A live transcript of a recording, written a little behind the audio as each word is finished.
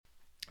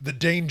The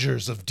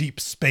dangers of deep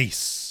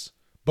space.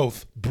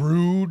 Both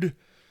brood,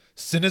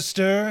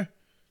 sinister,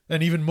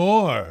 and even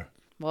more.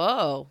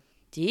 Whoa.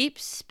 Deep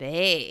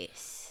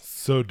space.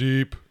 So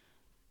deep.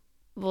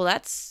 Well,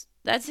 that's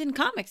in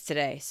comics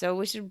today, so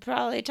we should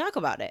probably talk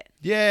about it.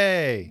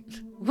 Yay.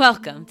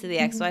 Welcome to the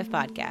Ex-Wife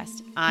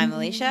Podcast. I'm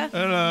Alicia.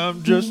 And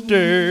I'm just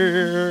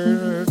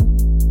dead.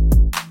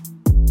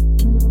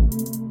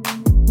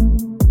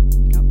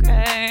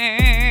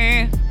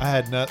 Okay. I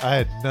had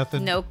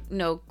nothing. No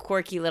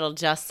quirky little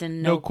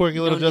Justin. No quirky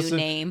little Justin.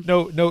 New name.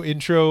 No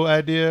intro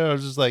idea. I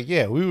was just like,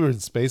 yeah, we were in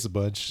space a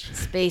bunch.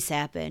 Space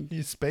happened.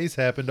 Space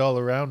happened all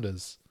around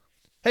us.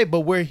 Hey, but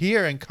we're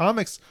here and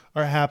comics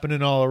are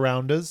happening all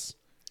around us.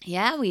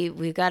 Yeah,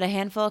 we've got a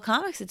handful of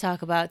comics to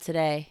talk about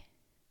today.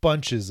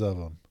 Bunches of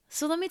them.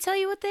 So let me tell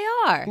you what they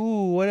are.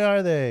 Ooh, what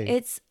are they?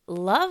 It's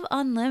Love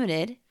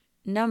Unlimited,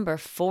 number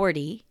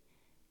 40.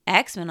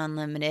 X-Men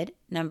Unlimited,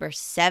 number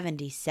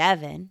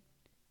 77.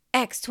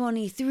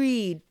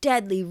 X-23,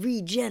 Deadly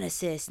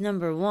Regenesis,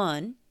 number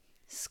 1.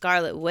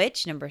 Scarlet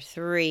Witch, number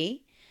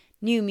 3.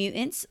 New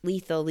Mutants,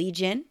 Lethal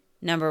Legion,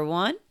 number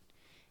 1.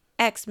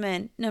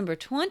 X-Men, number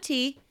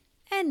 20.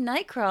 And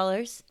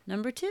Nightcrawlers,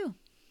 number 2.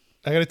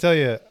 I gotta tell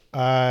you,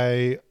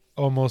 I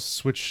almost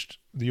switched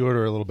the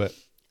order a little bit.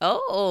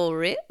 Oh,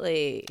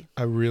 really?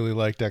 I really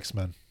liked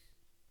X-Men.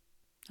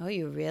 Oh,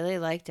 you really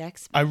liked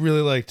X-Men? I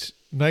really liked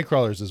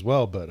Nightcrawlers as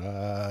well, but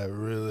I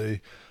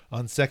really,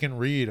 on second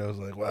read, I was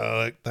like,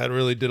 wow, that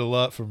really did a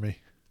lot for me.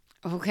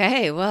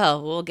 Okay,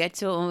 well, we'll get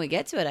to it when we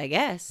get to it, I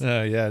guess.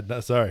 Yeah, no,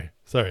 sorry,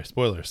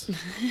 spoilers.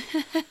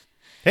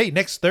 Hey,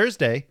 next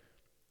Thursday.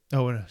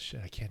 Oh, no,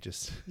 shit, I can't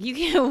just. You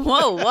can't,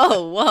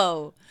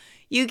 whoa.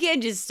 You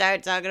can't just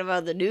start talking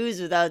about the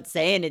news without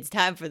saying it's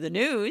time for the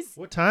news.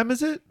 What time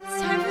is it?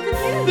 It's time for the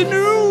news. The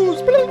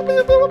news!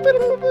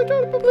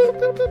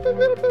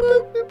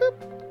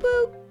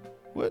 Boop.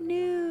 What?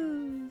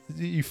 News.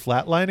 You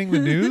flatlining the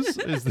news?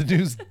 Is the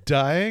news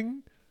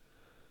dying?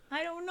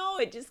 I don't know.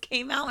 It just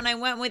came out and I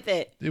went with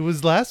it. It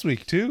was last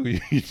week, too.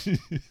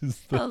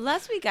 Oh,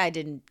 last week I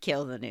didn't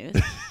kill the news.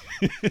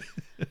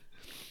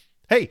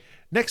 Hey,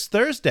 next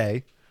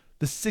Thursday,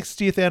 the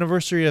 60th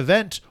anniversary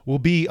event will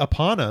be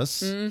upon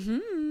us.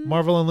 Mm-hmm.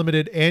 Marvel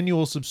Unlimited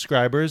annual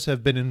subscribers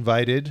have been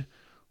invited,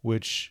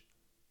 which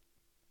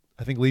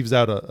I think leaves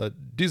out a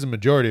decent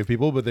majority of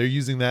people, but they're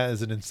using that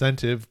as an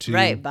incentive to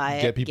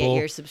get people get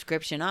your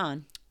subscription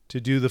on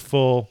to do the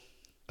full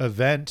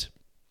event.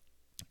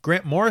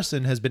 Grant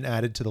Morrison has been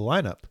added to the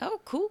lineup. Oh,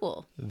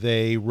 cool.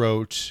 They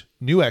wrote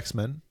New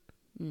X-Men.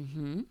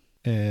 Mm-hmm.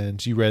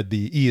 And you read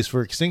the E is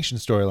for Extinction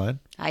storyline.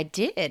 I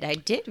did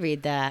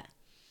read that.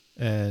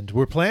 And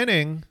we're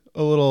planning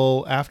a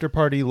little after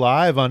party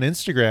live on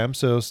Instagram,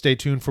 so stay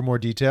tuned for more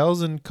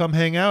details and come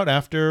hang out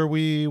after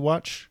we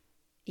watch.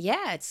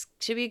 Yeah, it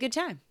should be a good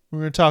time. We're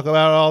going to talk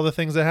about all the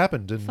things that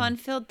happened. And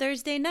Fun-filled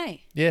Thursday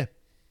night. yeah.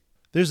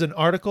 There's an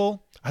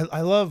article.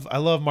 I love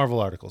Marvel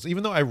articles.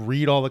 Even though I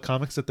read all the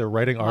comics that they're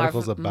writing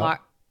articles about.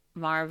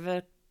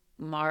 Marvicles.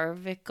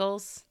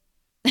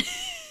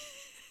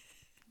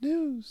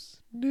 News.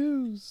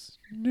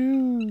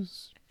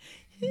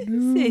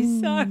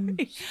 Say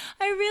sorry.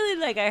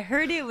 I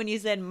heard it when you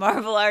said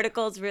Marvel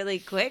articles really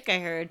quick. I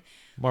heard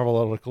Marvel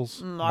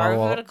articles.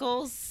 Marvel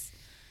articles.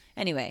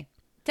 Anyway,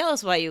 tell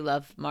us why you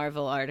love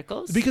Marvel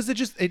articles. Because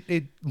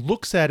it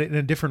looks at it in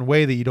a different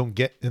way that you don't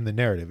get in the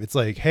narrative. It's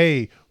like,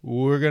 hey,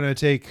 we're going to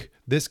take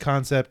this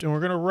concept and we're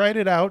going to write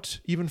it out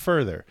even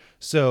further.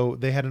 So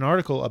they had an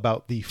article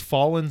about the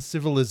fallen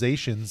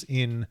civilizations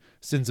in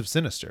Sins of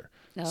Sinister.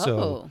 Oh.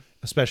 So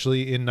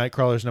especially in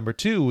Nightcrawlers number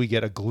 2, we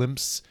get a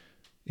glimpse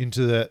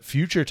into the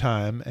future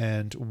time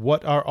and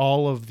what are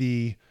all of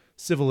the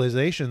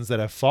civilizations that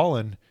have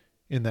fallen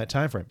in that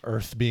time frame.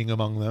 Earth being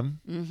among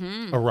them.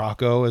 Mm-hmm.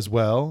 Araco as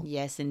well.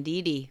 Yes,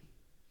 indeedy.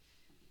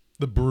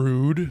 The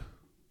Brood.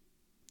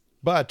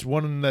 But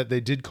one that they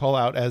did call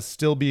out as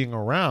still being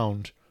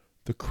around,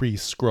 the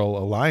Kree-Skrull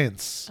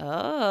Alliance.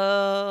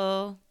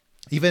 Oh.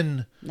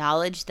 Even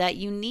knowledge that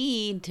you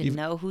need to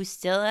know who's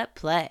still at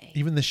play.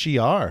 Even the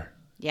Shi'ar.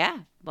 Yeah.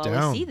 Well,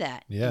 down. we see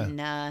that in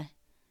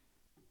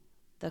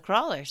the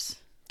Crawlers.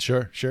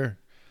 Sure.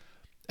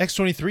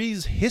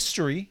 X-23's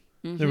history.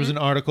 Mm-hmm. There was an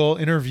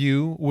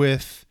interview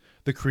with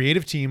the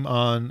creative team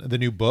on the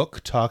new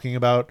book talking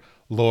about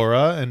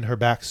Laura and her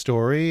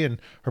backstory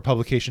and her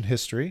publication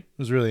history. It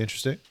was really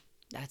interesting.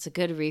 That's a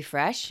good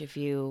refresh if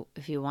you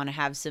want to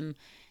have some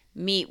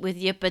meat with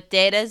your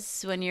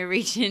potatoes when you're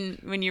reading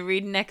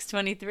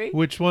X-23.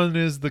 Which one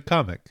is the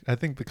comic? I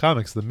think the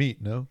comic's the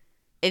meat, no?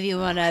 If you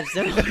want to have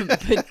some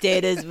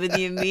potatoes with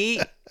your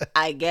meat,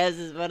 I guess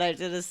is what I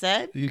should have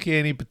said. You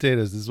can't eat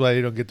potatoes. This is why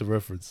you don't get the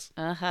reference.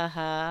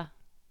 The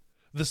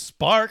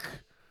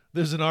Spark.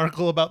 There's an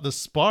article about the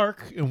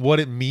Spark and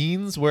what it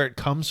means, where it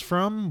comes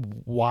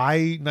from,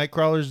 why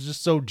Nightcrawler is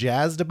just so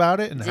jazzed about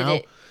it, and how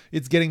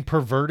it's getting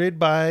perverted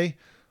by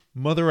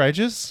Mother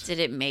Aegis. Did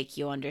it make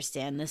you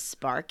understand the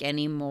Spark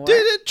anymore?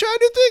 Did it? Try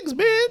new things,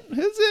 man.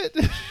 Is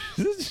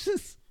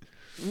it?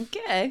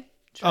 Okay.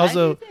 Try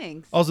new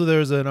things. Also,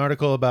 there's an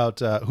article about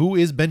who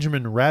is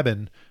Benjamin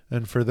Rabin,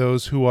 and for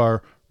those who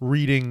are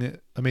reading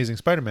Amazing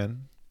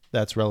Spider-Man,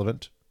 that's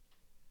relevant.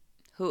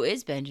 Who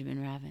is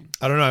Benjamin Rabin?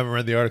 I don't know. I haven't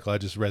read the article. I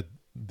just read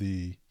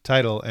the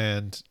title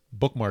and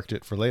bookmarked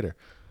it for later.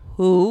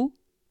 Who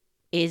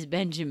is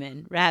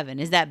Benjamin Rabin?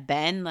 Is that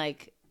Ben?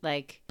 Like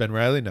Ben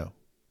Reilly? No.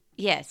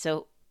 Yeah.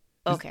 So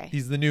okay.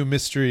 He's the new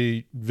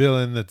mystery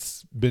villain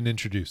that's been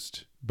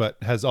introduced, but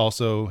has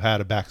also had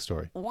a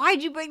backstory.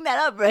 Why'd you bring that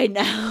up right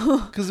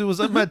now? Because it was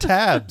in my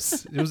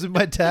tabs. It was in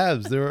my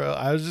tabs.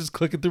 I was just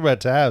clicking through my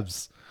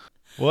tabs.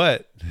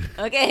 What?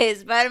 Okay,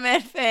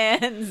 Spider-Man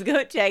fans,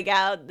 go check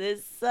out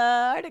this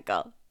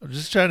article. I'm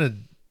just trying to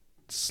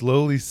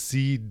slowly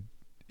seed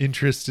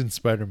interest in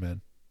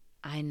Spider-Man.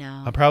 I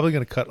know. I'm probably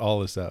going to cut all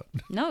this out.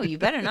 No, you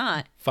better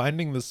not.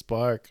 Finding the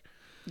spark.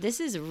 This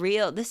is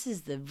real. This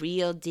is the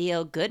real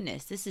deal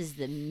goodness. This is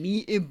the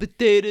meat and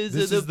potatoes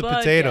This of is the the podcast.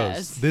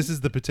 potatoes. This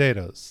is the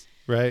potatoes,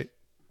 right?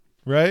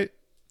 Right?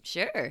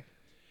 Sure.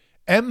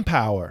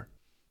 Empower,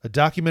 a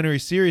documentary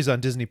series on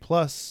Disney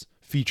Plus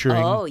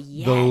featuring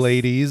yes. the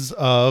ladies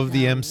of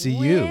the MCU.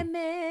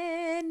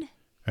 Women.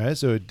 All right,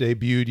 so it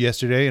debuted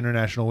yesterday,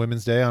 International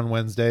Women's Day, on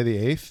Wednesday the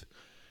 8th,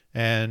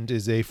 and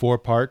is a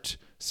 4-part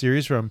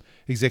series from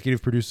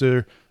executive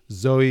producer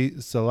Zoe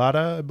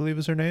Salata, I believe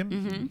is her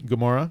name,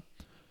 Gamora.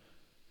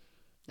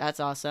 That's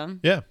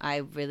awesome. Yeah. I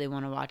really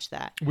want to watch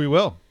that. We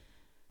will.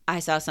 I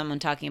saw someone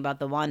talking about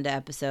the Wanda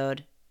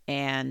episode,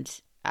 and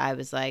I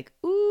was like,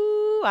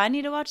 ooh, I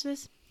need to watch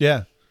this.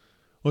 Yeah,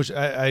 which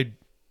I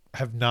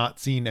have not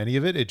seen any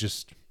of it. It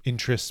just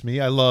interests me.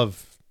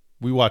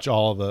 We watch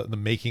all the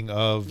making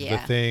of the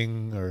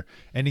thing or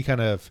any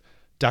kind of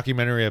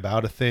documentary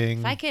about a thing.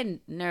 If I can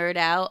nerd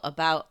out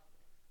about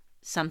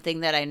something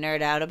that I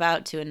nerd out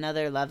about to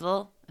another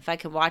level, if I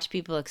could watch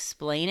people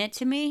explain it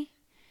to me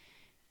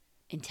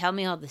and tell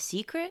me all the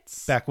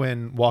secrets. Back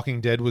when Walking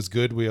Dead was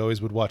good, we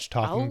always would watch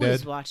Talking Dead. I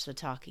always watch The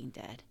Talking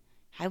Dead.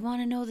 I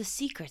want to know the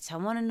secrets. I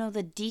want to know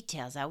the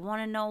details. I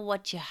want to know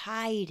what you're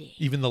hiding.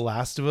 Even The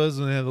Last of Us,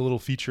 when they had the little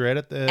featurette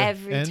at the end.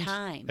 Every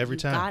time. You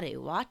got to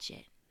watch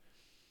it.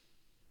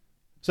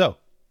 So,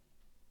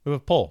 we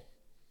have a poll.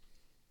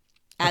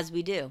 As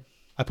we do.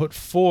 I put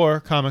 4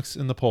 comics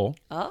in the poll.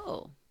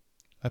 Oh.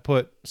 I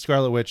put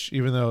Scarlet Witch,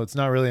 even though it's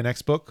not really an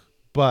X book,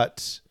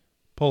 but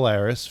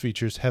Polaris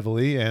features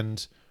heavily,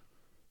 and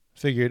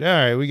figured, all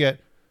right, we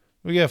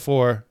get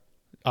 4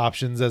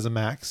 options as a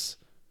max.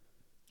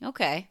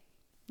 Okay.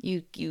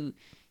 You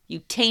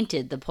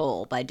tainted the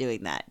poll by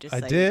doing that. Just I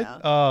so did? You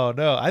know. Oh,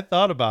 no. I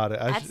thought about it.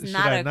 That's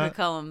not a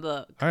Krakoan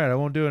book. All right, I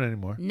won't do it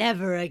anymore.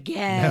 Never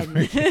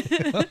again.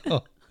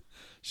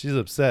 She's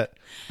upset.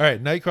 All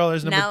right,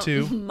 Nightcrawlers number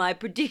 2. My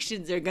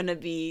predictions are going to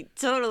be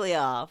totally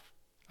off.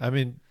 I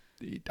mean,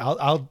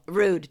 I'll...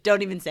 Rude.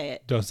 Don't even say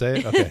it. Don't say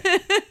it? Okay.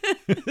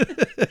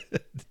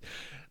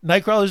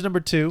 Nightcrawlers number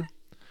 2.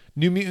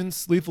 New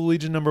Mutants, Lethal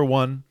Legion number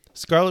 1.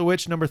 Scarlet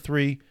Witch number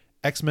 3.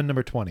 X-Men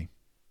number 20.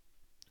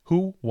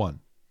 Who won?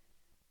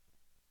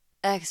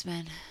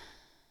 X-Men.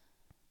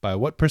 By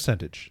what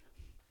percentage?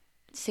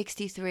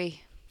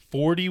 63.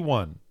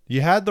 41. You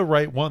had the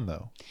right one,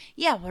 though.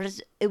 Yeah,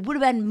 it would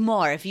have been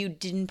more if you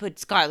didn't put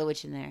Scarlet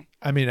Witch in there.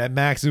 I mean, at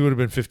max, it would have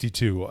been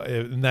 52.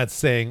 And that's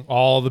saying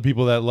all the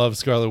people that love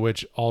Scarlet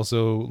Witch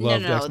also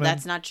loved X-Men? No,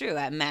 that's not true.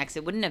 At max,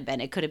 it wouldn't have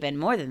been. It could have been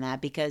more than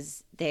that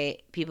because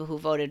people who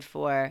voted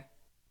for...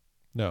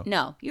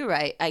 No, you're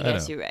right. I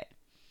guess you're right.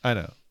 I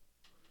know.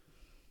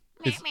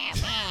 It's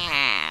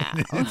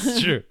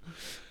true.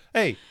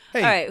 Hey.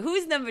 All right,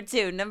 who's number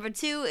 2? Number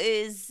 2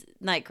 is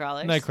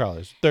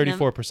Nightcrawlers.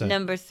 34%.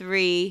 Number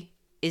 3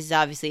 is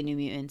obviously New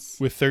Mutants.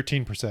 With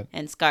 13%.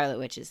 And Scarlet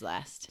Witch is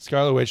last.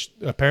 Scarlet Witch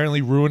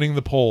apparently ruining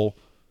the poll.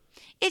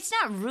 It's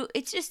not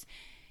it's just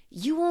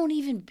you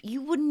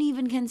wouldn't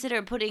even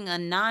consider putting a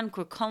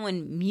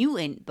non-Krakoan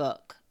mutant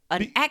book,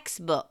 an X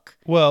book.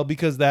 Well,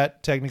 because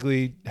that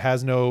technically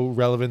has no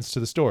relevance to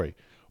the story.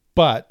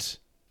 But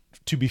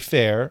to be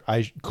fair,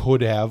 I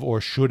could have or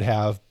should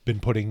have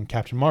been putting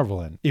Captain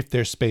Marvel in if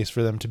there's space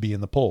for them to be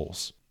in the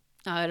polls.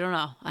 I don't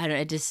know. I don't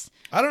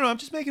know. I'm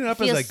just making it up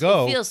as I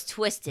go. It feels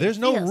twisted. There's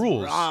no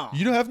rules. Wrong.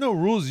 You don't have no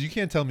rules. You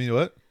can't tell me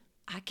what.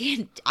 I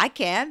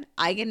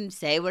can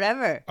say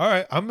whatever. All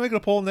right. I'm making a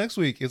poll next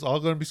week. It's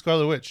all going to be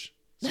Scarlet Witch.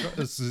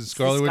 Is it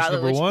Scarlet Witch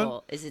number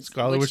 1? Is it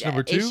Scarlet Witch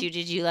number 2? Issue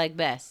did you like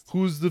best?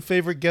 Who's the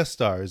favorite guest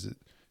star? Is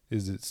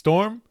it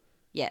Storm?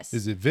 Yes.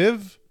 Is it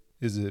Viv?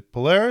 Is it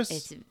Polaris?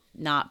 It's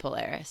not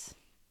Polaris.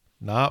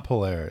 Not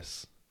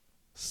Polaris.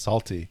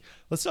 Salty.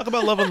 Let's talk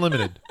about Love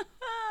Unlimited.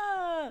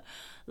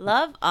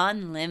 Love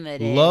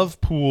Unlimited. Love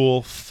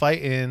pool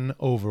fighting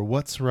over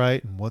what's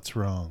right and what's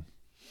wrong.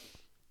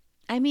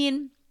 I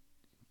mean,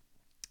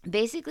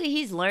 basically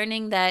he's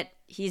learning that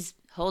he's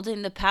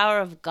holding the power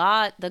of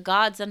the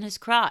gods on his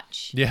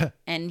crotch. Yeah.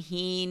 And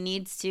he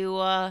needs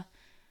to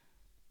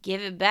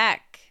give it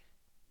back.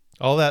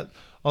 All that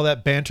all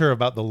that banter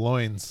about the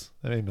loins.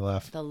 That made me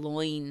laugh. The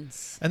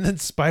loins. And then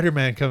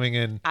Spider-Man coming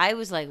in. I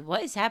was like,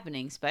 what is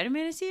happening?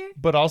 Spider-Man is here?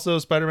 But also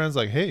Spider-Man's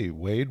like, hey,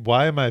 Wade,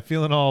 why am I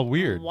feeling all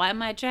weird? Why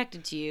am I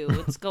attracted to you?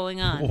 What's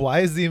going on? Why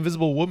is the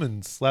Invisible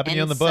Woman slapping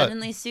you on the butt?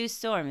 Suddenly Sue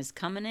Storm is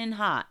coming in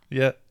hot.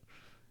 Yeah.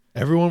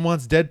 Everyone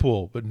wants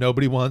Deadpool, but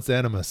nobody wants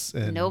Animus.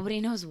 And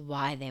nobody knows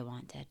why they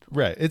want Deadpool.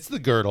 Right. It's the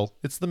girdle.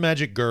 It's the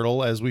magic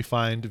girdle as we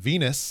find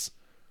Venus.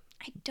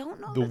 I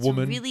don't know The that's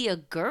woman. really a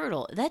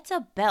girdle. That's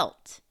a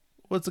belt.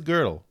 What's a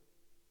girdle?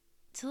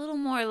 It's a little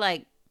more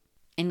like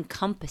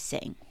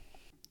encompassing.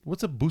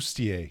 What's a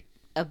bustier?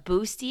 A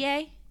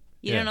bustier?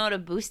 You don't know what a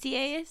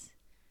bustier is?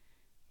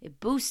 It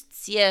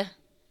boosts your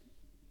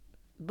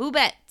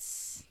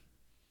boobettes.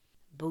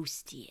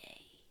 Bustier.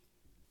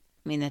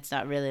 I mean, that's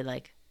not really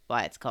like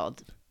why it's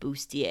called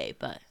bustier,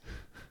 but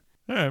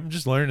All right, I'm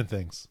just learning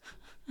things.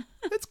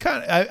 It's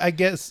kind of, I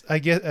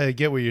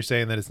get what you're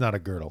saying, that it's not a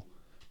girdle,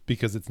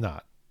 because it's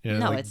not. You know,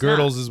 No, like it's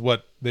girdles not. is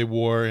what they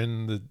wore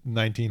in the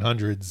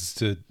 1900s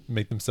to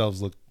make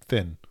themselves look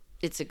thin.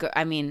 it's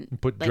I mean,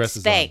 Put like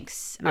dresses on.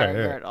 Spanx are a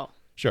girdle.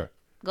 Sure.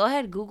 Go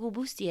ahead, Google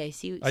bustier.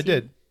 See. I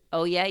did.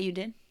 Oh yeah, you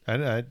did.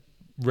 I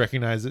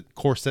recognize it.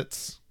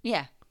 Corsets,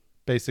 Yeah,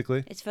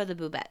 basically. it's for the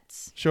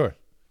boobettes. Sure.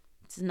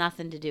 It's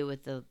nothing to do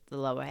with the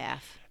lower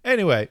half.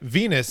 Anyway,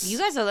 Venus. You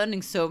guys are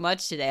learning so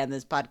much today on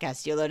this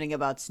podcast. You're learning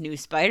about new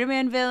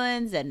Spider-Man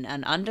villains and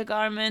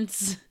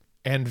undergarments.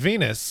 And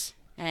Venus,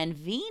 And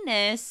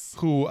Venus.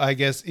 who I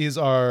guess is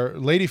our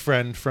lady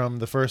friend from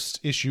the first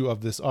issue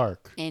of this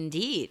arc.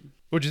 Indeed.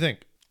 What'd you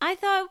think? I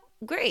thought,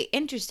 great,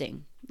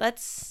 interesting.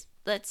 Let's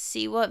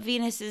see what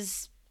Venus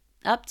is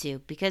up to,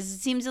 because it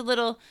seems a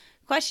little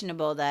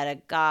questionable that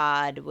a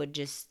god would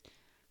just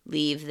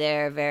leave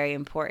their very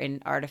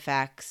important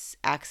artifacts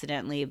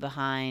accidentally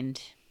behind,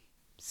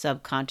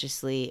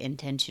 subconsciously,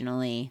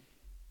 intentionally.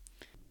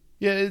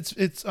 Yeah,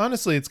 it's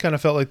honestly, it's kind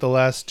of felt like the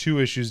last two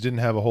issues didn't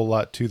have a whole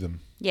lot to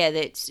them. Yeah,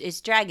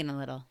 it's dragging a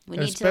little. We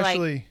need to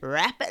Especially-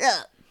 wrap it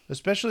up.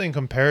 Especially in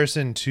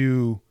comparison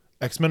to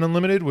X-Men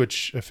Unlimited,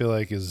 which I feel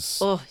like is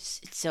Oh, it's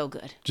so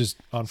good. just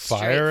on Straight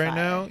fire right fire.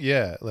 now.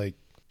 Yeah, like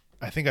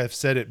I think I've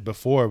said it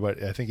before,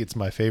 but I think it's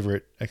my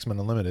favorite X-Men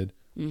Unlimited.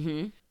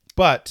 Mm-hmm.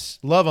 But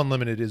Love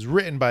Unlimited is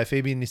written by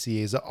Fabian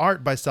Nicieza,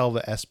 art by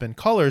Salva Espen,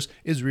 colors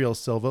Israel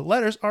Silva,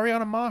 letters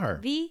Ariana Maher.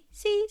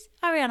 VC's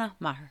Ariana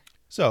Maher.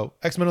 So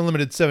X-Men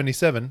Unlimited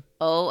 77,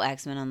 Oh,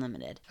 X-Men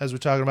Unlimited. as we're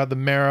talking about the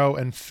Marrow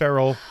and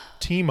Feral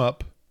team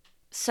up.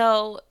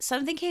 So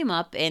something came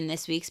up in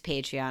this week's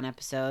Patreon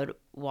episode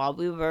while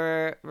we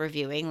were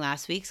reviewing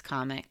last week's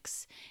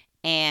comics,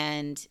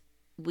 and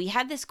we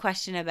had this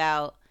question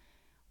about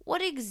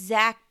what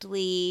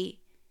exactly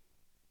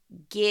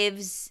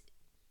gives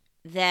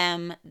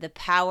them the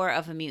power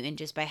of a mutant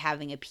just by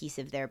having a piece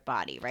of their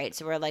body, right?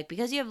 So we're like,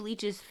 because you have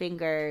Leech's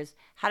fingers,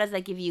 how does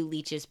that give you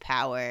Leech's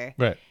power?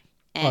 Right.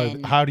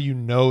 And How do you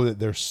know that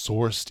they're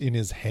sourced in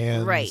his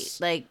hands? right,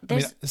 like I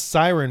mean, there's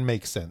Siren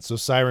makes sense. So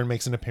Siren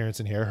makes an appearance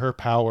in here. Her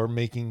power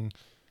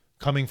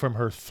coming from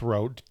her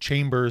throat.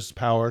 Chambers'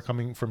 power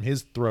coming from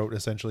his throat,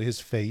 essentially his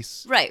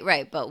face.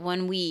 right. But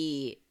when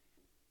we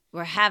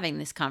were having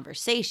this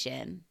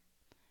conversation,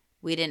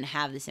 we didn't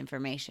have this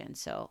information.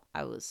 So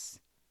I was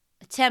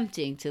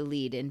attempting to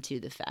lead into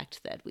the fact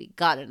that we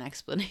got an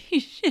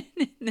explanation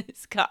in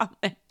this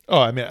comic. Oh,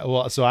 I mean,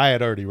 well, so I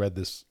had already read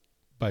this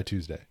by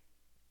Tuesday.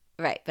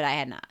 Right, but I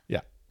had not.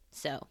 Yeah.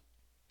 So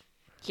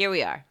here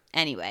we are.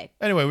 Anyway,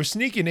 We're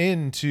sneaking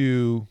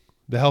into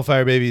the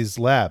Hellfire Babies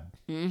lab.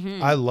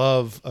 Mm-hmm. I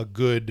love a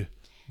good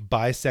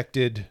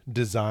bisected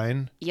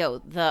design. yo,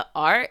 the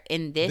art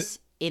in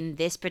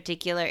this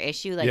particular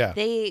issue, like Yeah.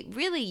 they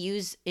really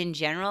use in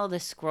general the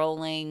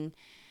scrolling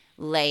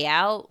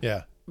layout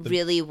Yeah.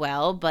 really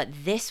well, but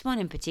this one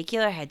in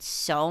particular had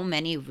so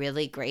many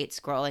really great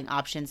scrolling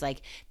options,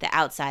 like the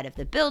outside of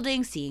the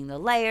building, seeing the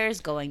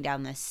layers, going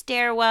down the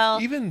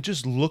stairwell. Even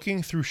just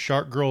looking through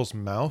Shark Girl's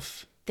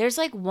mouth. There's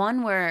like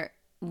one where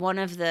one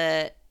of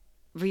the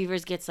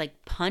Reavers gets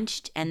like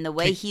punched, and the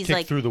way he's kicked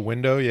like through the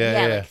window.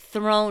 Yeah. like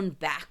thrown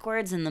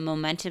backwards, and the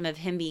momentum of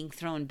him being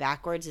thrown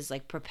backwards is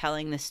like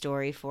propelling the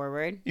story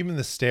forward. Even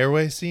the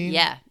stairway scene.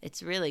 Yeah,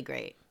 it's really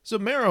great. So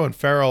Marrow and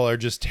Feral are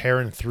just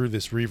tearing through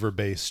this Reaver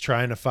base,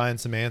 trying to find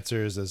some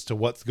answers as to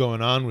what's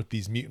going on with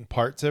these mutant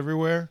parts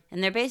everywhere.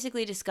 And they're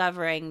basically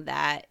discovering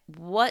that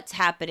what's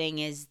happening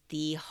is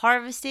the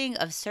harvesting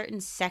of certain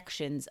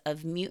sections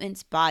of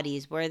mutants'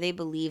 bodies where they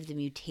believe the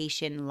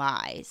mutation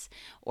lies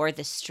or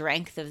the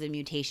strength of the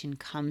mutation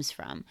comes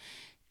from.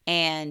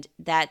 And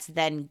that's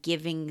then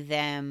giving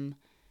them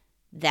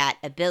that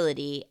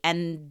ability.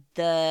 And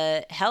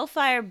the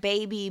Hellfire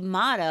Baby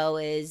motto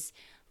is,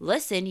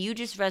 listen, you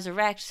just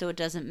resurrect, so it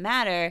doesn't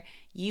matter.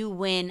 You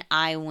win,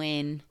 I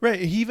win.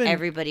 Right.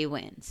 Everybody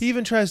wins. He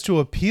even tries to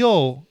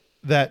appeal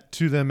that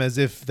to them as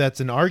if that's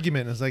an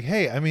argument. It's like,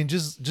 hey, I mean,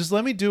 just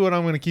let me do what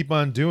I'm going to keep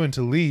on doing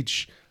to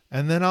Leech,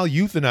 and then I'll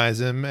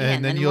euthanize him, Yeah,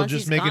 and then you'll once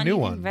just he's make gone, a new you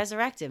one. can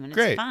resurrect him, and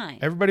Great. it's fine.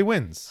 Everybody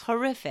wins.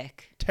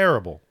 Horrific.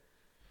 Terrible.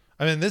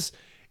 I mean,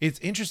 it's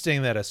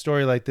interesting that a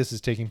story like this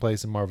is taking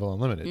place in Marvel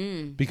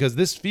Unlimited because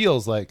this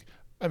feels like,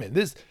 I mean,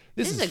 this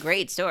is a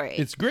great story.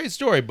 It's a great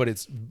story, but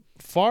it's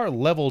far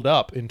leveled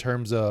up in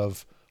terms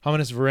of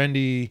Hominis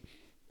Verendi,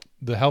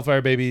 the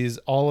Hellfire Babies,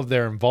 all of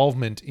their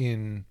involvement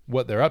in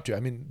what they're up to. I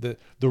mean, the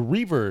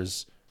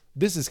Reavers,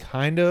 this is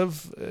kind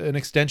of an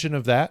extension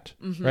of that,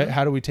 right?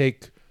 How do we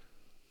take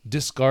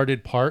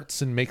discarded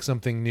parts and make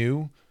something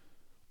new,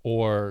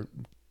 or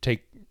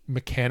take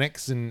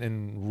mechanics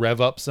and rev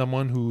up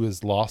someone who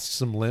has lost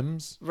some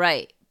limbs?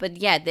 Right. But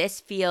yeah,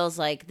 this feels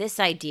like this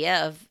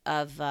idea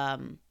of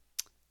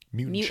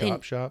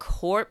mutant shop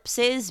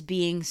corpses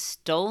being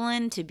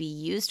stolen to be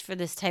used for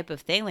this type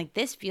of thing. Like,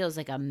 this feels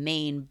like a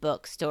main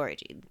book story.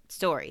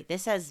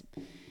 This has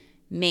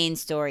main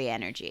story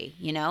energy,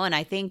 you know? And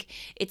I think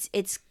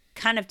it's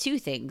kind of two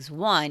things.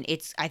 One,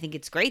 I think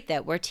it's great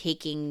that we're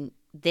taking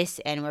this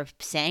and we're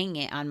saying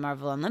it on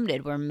Marvel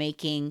Unlimited. We're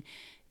making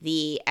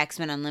the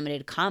X-Men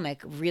Unlimited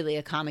comic really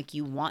a comic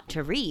you want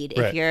to read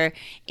if you're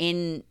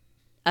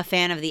a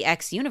fan of the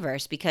X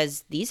universe,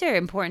 because these are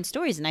important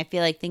stories, and I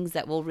feel like things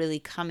that will really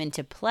come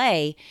into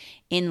play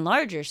in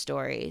larger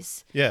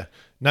stories. Yeah,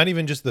 not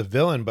even just the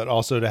villain, but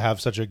also to have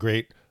such a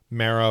great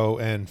Marrow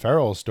and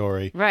Feral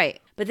story. Right.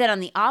 But then on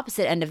the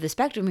opposite end of the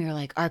spectrum, you're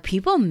like, are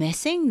people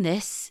missing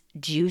this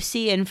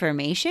juicy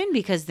information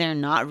because they're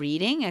not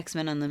reading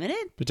X-Men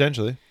Unlimited?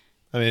 Potentially.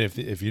 I mean,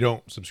 if you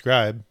don't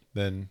subscribe,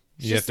 then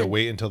you have to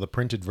wait until the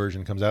printed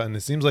version comes out, and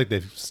it seems like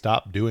they've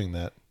stopped doing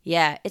that.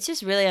 Yeah, it's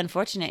just really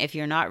unfortunate if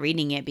you're not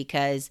reading it,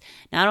 because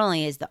not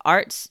only is the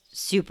art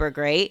super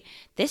great,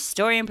 this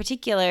story in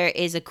particular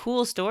is a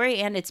cool story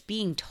and it's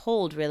being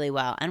told really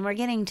well. And we're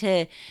getting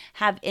to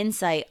have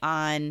insight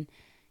on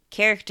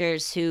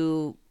characters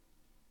who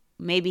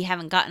maybe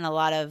haven't gotten a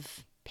lot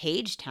of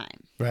page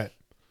time. Right.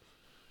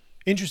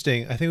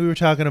 Interesting. I think we were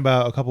talking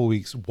about a couple of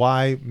weeks,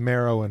 why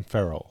Marrow and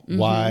Feral?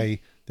 Why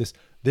this?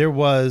 There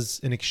was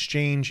an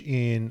exchange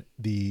in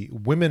the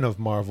Women of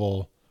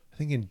Marvel, I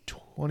think in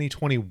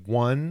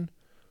 2021,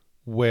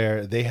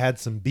 where they had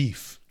some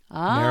beef,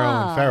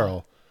 Marrow and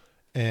Feral,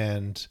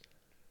 and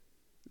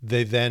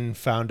they then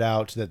found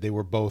out that they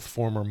were both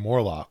former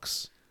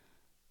Morlocks,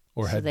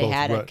 or so they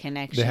had a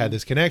connection. They had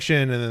this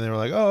connection, and then they were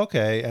like, "Oh,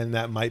 okay," and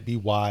that might be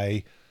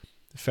why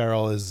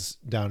Feral is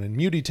down in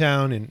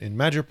Mutitown in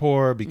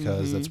Madripoor,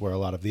 because that's where a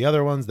lot of the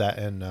other ones, that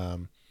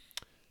and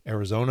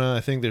Arizona,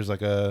 I think there's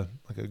like a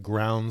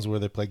grounds where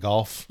they play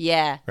golf.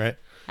 Yeah, right.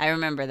 I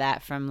remember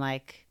that from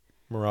like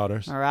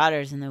Marauders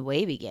in the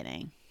way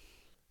beginning.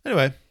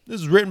 Anyway,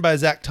 this is written by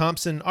Zach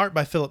Thompson, art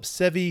by Philip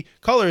Sevi,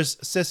 colors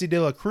Ceci de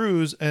la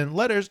Cruz, and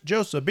letters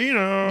Joe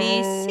Sabino.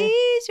 This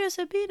is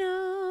Joe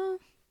Sabino.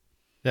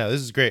 Yeah,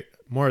 this is great.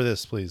 More of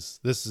this, please.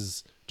 This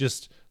is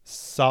just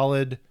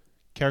solid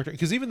character,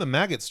 because even the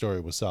Maggot story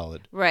was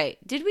solid. Right.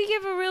 Did we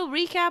give a real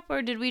recap,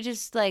 or did we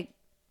just like...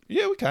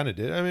 Yeah, we kind of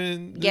did. I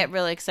mean... get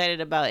really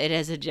excited about it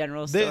as a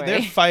general story.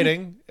 They're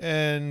fighting,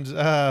 and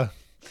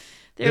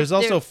there's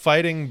also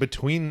fighting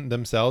between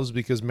themselves,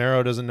 because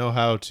Marrow doesn't know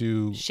how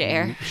to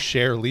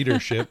share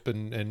leadership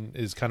and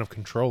is kind of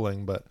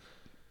controlling, but...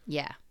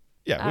 Yeah.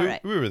 Yeah,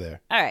 we were there.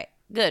 All right.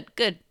 Good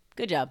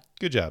job.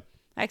 Good job.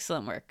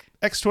 Excellent work.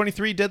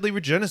 X-23 Deadly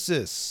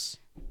Regenesis.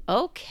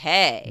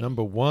 Okay.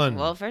 Number 1.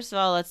 Well, first of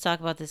all, let's talk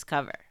about this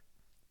cover.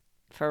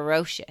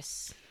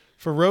 Ferocious,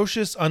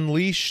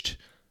 Unleashed.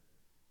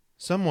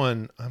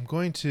 Someone, I'm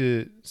going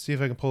to see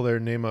if I can pull their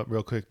name up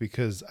real quick,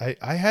 because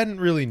I hadn't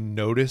really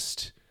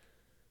noticed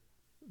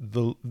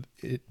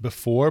it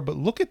before, but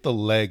look at the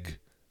leg,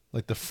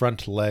 like the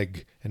front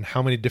leg, and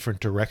how many different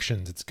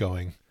directions it's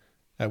going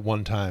at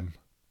one time.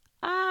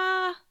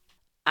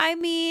 I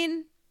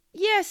mean,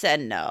 yes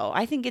and no.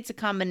 I think it's a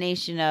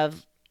combination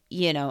of,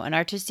 an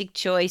artistic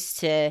choice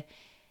to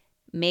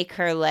make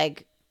her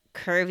leg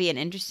curvy and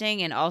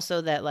interesting, and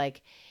also that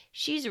like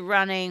she's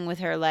running with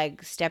her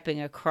leg stepping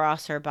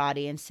across her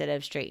body instead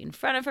of straight in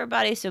front of her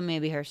body, so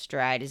maybe her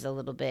stride is a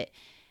little bit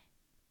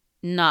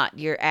not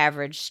your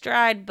average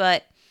stride,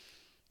 but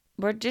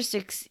we're just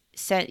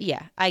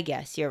yeah, I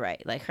guess you're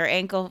right. Like her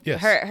ankle,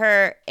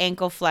 her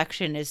ankle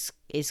flexion is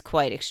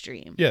quite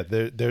extreme. Yeah,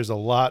 there's a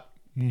lot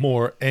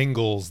more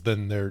angles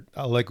than there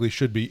likely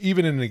should be,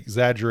 even in an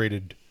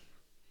exaggerated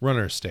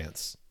runner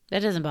stance. That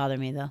doesn't bother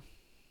me though.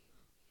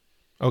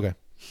 Okay.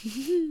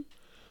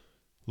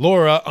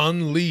 Laura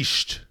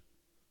Unleashed.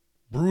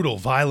 Brutal,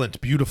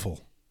 violent,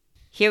 beautiful.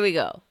 Here we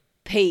go.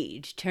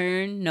 Page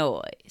turn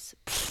noise.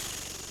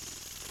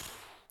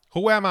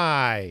 Who am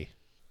I?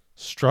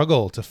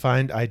 Struggle to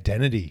find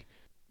identity.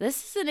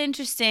 This is an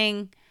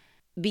interesting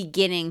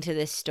beginning to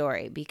this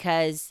story,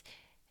 because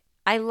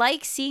I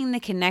like seeing the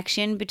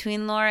connection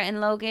between Laura and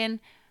Logan.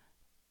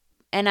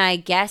 And I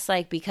guess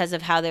like because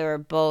of how they were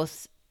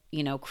both,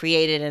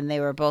 created and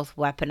they were both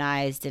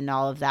weaponized and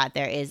all of that,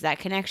 there is that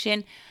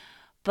connection.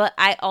 But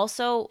I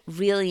also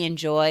really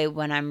enjoy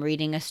when I'm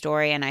reading a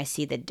story and I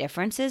see the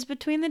differences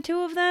between the two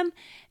of them.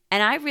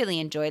 And I really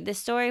enjoyed this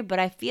story, but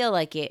I feel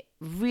like it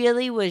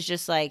really was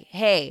just like,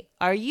 hey,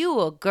 are you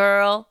a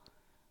girl?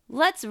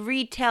 let's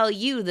retell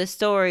you the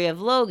story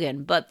of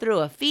Logan, but through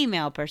a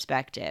female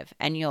perspective,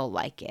 and you'll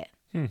like it.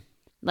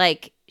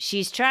 Like,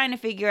 she's trying to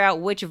figure out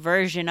which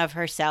version of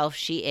herself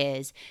she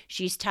is.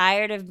 She's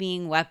tired of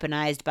being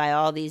weaponized by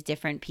all these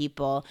different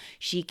people.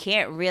 She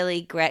can't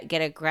really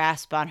get a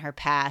grasp on her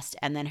past,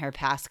 and then her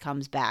past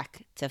comes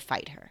back to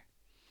fight her.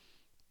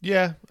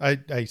 Yeah,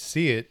 I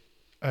see it.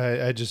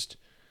 I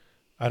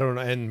don't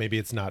know, and maybe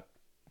it's not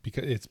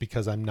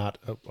because I'm not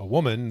a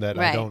woman that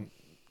I don't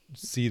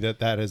see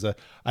that as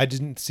I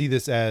didn't see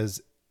this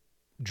as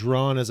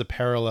drawn as a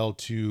parallel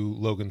to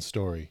Logan's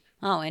story.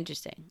 Oh,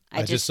 interesting.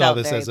 I just saw felt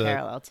this very as a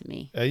parallel to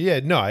me.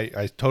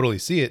 I totally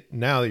see it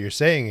now that you're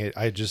saying it.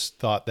 I just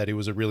thought that it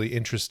was a really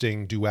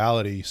interesting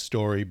duality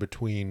story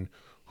between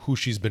who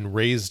she's been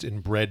raised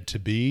and bred to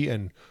be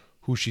and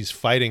who she's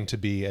fighting to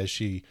be as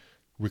she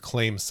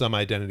reclaims some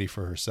identity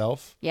for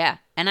herself. Yeah,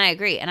 and I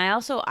agree. And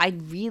I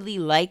really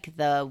like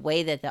the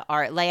way that the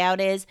art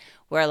layout is,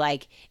 where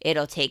like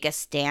it'll take a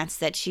stance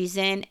that she's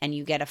in and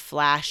you get a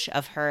flash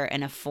of her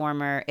in a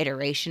former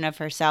iteration of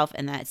herself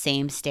in that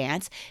same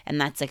stance,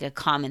 and that's like a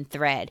common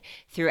thread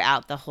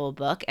throughout the whole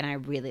book, and I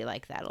really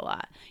like that a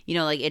lot. You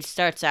know, like it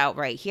starts out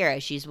right here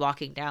as she's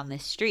walking down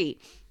this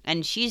street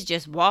and she's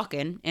just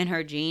walking in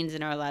her jeans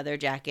and her leather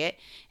jacket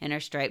and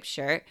her striped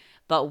shirt,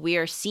 but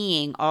we're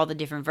seeing all the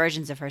different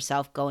versions of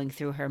herself going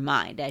through her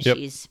mind as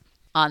she's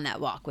on that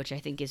walk, which I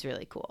think is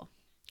really cool.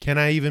 Can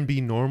I even be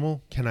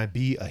normal? Can I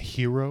be a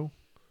hero?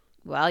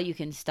 Well, you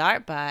can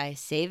start by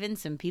saving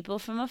some people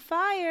from a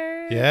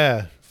fire.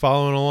 Yeah,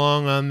 following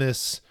along on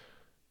this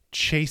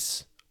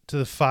chase to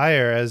the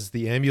fire as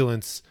the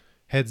ambulance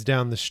heads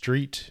down the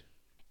street.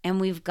 And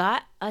we've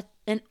got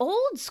an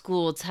old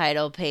school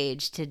title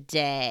page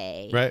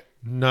today. Right.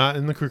 Not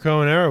in the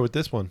Krakoan era with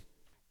this one.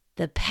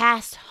 The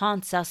Past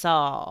Haunts Us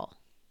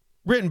All.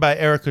 Written by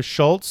Erica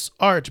Schultz.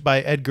 Art by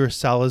Edgar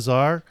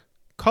Salazar.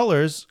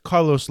 Colors,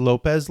 Carlos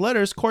Lopez.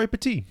 Letters, Corey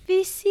Petit.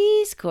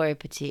 VC's Corey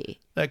Petit.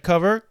 That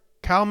cover,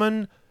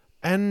 Kalman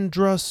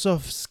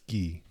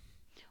Andrasovsky.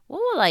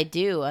 What will I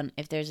do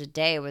if there's a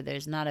day where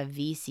there's not a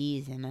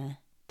VC's in a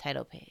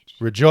title page?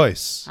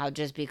 Rejoice. I'll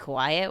just be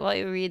quiet while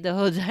you read the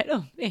whole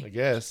title page. I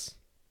guess.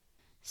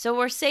 So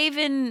we're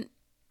saving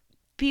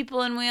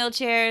people in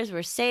wheelchairs.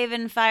 We're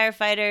saving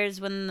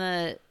firefighters when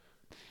the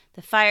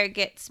fire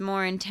gets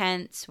more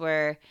intense.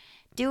 We're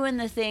doing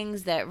the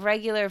things that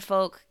regular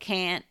folk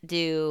can't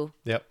do.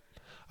 Yep.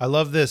 I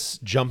love this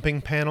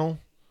jumping panel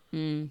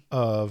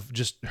of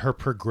just her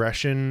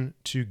progression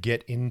to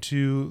get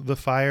into the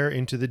fire,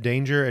 into the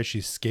danger as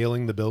she's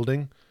scaling the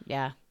building.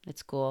 Yeah,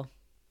 it's cool.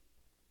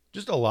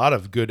 Just a lot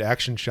of good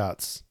action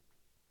shots.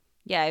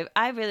 Yeah,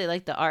 I really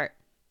like the art.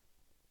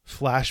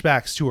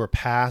 Flashbacks to her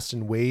past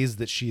and ways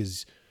that she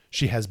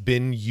has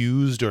been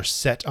used or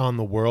set on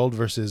the world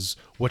versus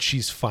what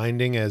she's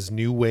finding as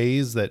new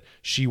ways that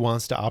she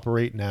wants to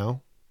operate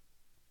now.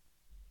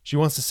 She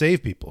wants to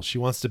save people. She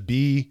wants to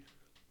be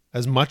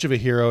as much of a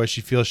hero as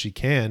she feels she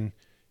can,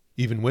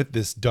 even with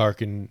this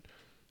dark and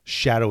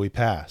shadowy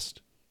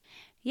past.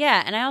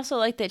 Yeah, and I also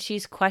like that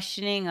she's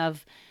questioning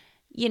of,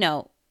 you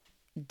know,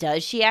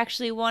 does she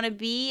actually want to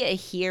be a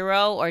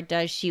hero or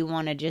does she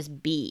want to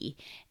just be?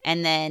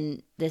 And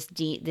then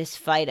this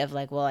fight of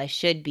like, well, I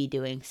should be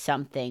doing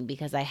something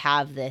because I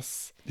have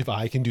this. If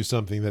I can do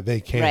something that they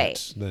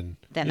can't, then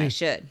I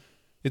should.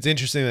 It's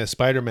interesting that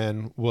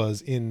Spider-Man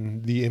was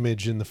in the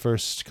image in the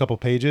first couple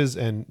pages,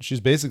 and she's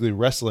basically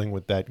wrestling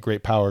with that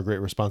great power,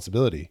 great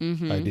responsibility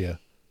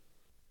idea.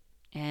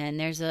 And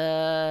there's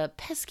a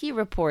pesky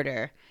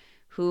reporter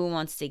who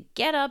wants to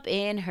get up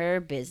in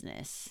her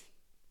business.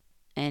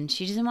 And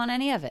she doesn't want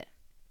any of it.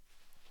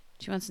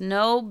 She wants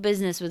no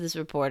business with this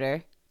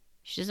reporter.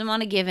 She doesn't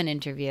want to give an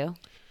interview.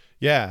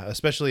 Yeah,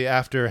 especially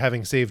after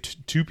having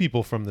saved two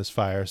people from this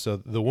fire. So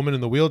the woman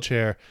in the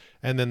wheelchair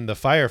and then the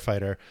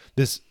firefighter.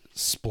 This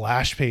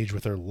splash page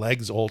with her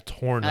legs all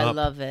torn up. I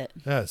love it.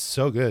 Yeah, it's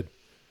so good.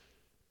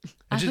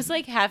 I was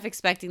like half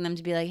expecting them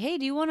to be like, hey,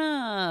 do you want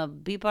to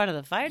be part of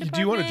the fire department?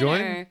 Do you want to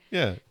join?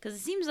 Yeah. Because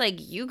it seems like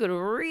you could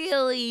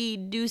really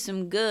do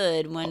some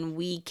good when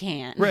we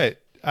can't. Right.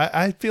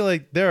 I feel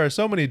like there are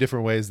so many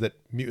different ways that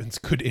mutants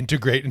could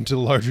integrate into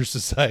the larger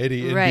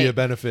society and be a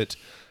benefit.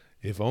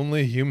 If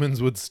only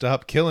humans would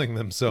stop killing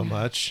them so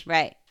much.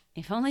 Right.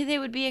 If only they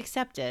would be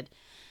accepted.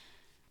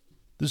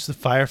 This is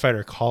the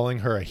firefighter calling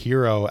her a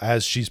hero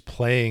as she's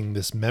playing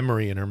this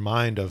memory in her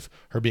mind of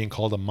her being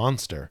called a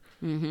monster.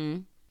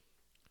 Mm-hmm.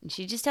 And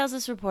she just tells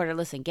this reporter,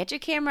 listen, get your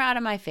camera out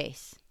of my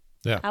face.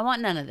 Yeah. I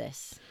want none of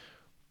this.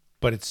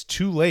 But it's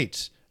too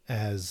late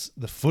as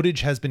the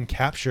footage has been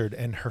captured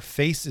and her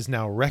face is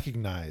now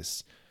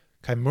recognized.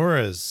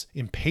 Kimura's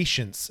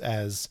impatience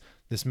as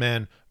this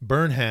man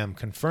Burnham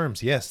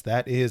confirms, yes,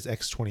 that is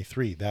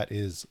X-23. That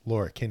is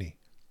Laura Kinney.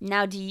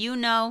 Now, do you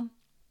know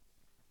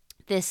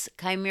this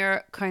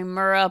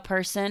Chimera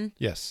person?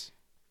 Yes.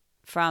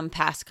 From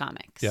past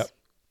comics? Yep.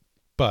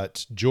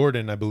 But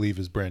Jordan, I believe,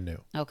 is brand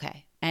new.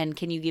 Okay. And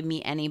can you give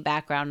me any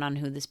background on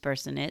who this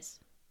person is?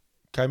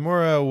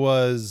 Chimera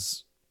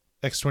was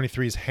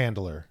X-23's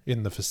handler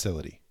in the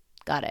facility.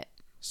 Got it.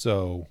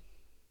 So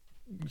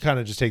kind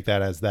of just take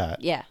that as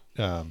that. Yeah.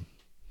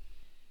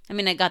 I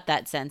mean, I got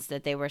that sense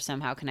that they were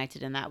somehow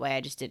connected in that way.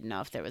 I just didn't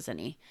know if there was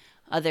any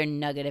other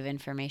nugget of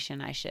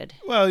information I should.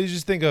 Well, you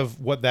just think of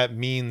what that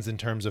means in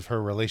terms of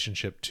her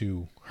relationship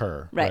to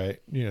her, right?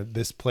 You know,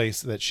 this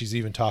place that she's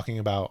even talking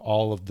about,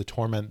 all of the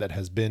torment that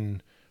has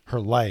been her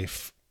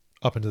life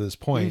up until this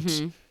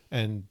point,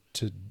 and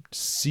to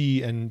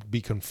see and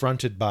be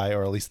confronted by,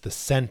 or at least the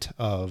scent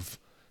of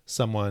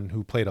someone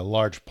who played a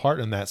large part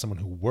in that, someone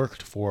who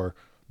worked for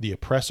the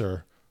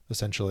oppressor,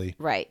 essentially.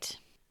 Right.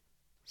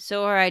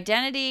 So her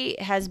identity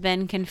has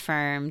been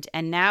confirmed,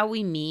 and now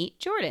we meet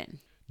Jordan.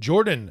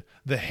 Jordan,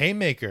 the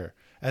Haymaker,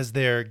 as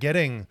they're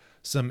getting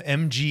some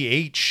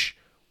MGH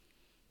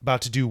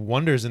about to do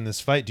wonders in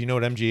this fight. Do you know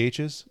what MGH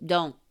is?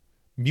 Don't.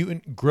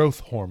 Mutant growth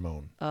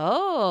hormone.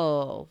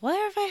 Oh,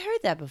 where have I heard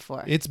that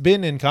before? It's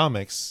been in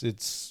comics.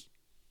 It's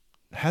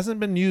hasn't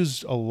been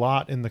used a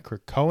lot in the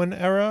Krakoan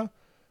era,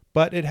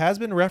 but it has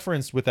been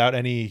referenced without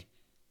any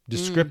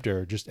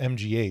descriptor, just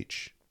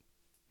MGH.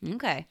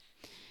 Okay.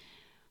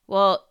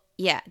 Well,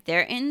 yeah,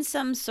 they're in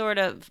some sort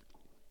of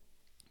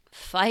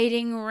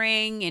fighting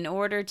ring in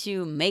order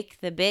to make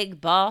the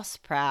big boss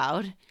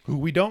proud. Who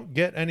we don't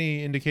get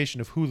any indication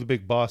of who the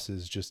big boss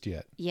is just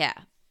yet. Yeah.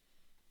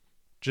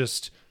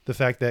 Just the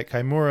fact that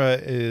Kimura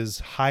is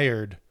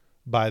hired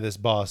by this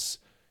boss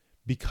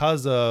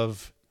because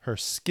of her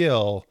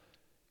skill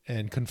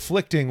and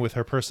conflicting with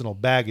her personal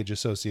baggage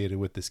associated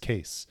with this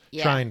case,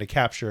 trying to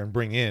capture and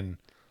bring in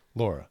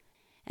Laura.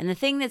 And the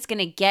thing that's going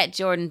to get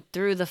Jordan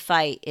through the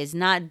fight is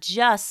not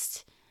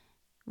just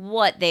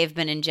what they've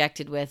been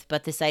injected with,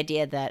 but this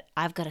idea that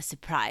I've got a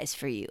surprise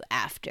for you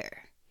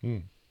after.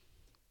 We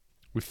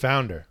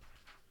found her.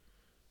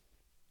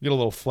 Get a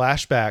little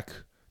flashback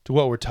to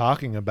what we're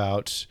talking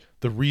about,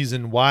 the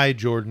reason why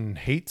Jordan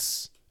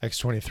hates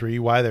X-23,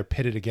 why they're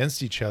pitted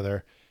against each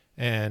other,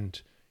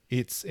 and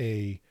it's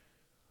a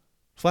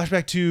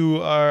flashback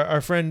to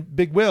our friend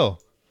Big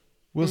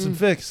Wilson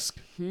Fisk.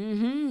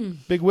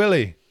 Big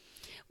Willie.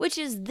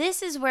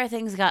 This is where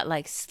things got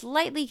like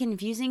slightly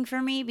confusing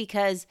for me,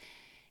 because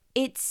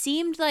it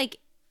seemed like,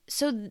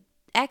 so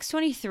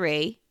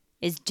X-23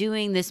 is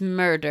doing this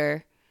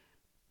murder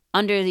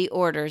under the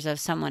orders of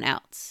someone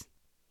else.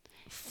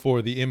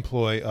 For the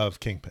employ of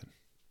Kingpin.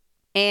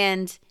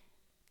 And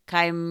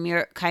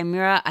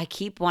Chimera, I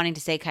keep wanting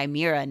to say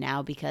Chimera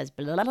now because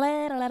blah, blah,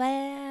 blah, blah,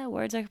 blah,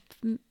 words are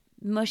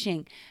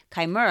mushing.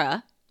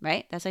 Chimera,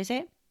 right? That's how you say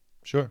it?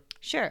 Sure.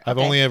 Sure. I've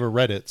only ever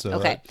read it, so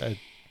okay.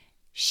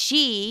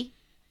 She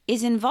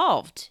is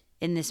involved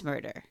in this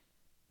murder.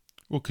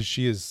 Well, because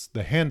she is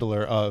the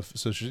handler of,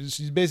 so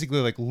she's basically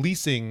like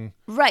leasing.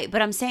 Right,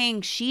 but I'm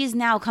saying she's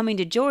now coming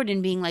to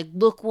Jordan being like,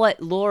 look what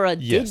Laura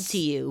did to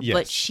you,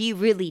 but she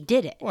really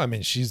did it. Well, I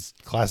mean, she's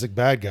classic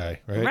bad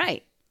guy, right?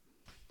 Right.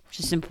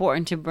 Just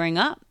important to bring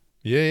up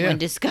when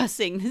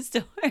discussing the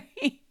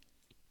story.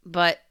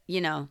 But,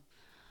 you know,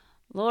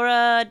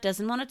 Laura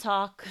doesn't want to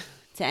talk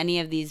to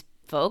any of these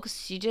folks.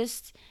 She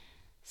just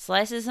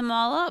slices them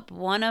all up,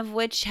 one of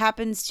which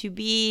happens to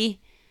be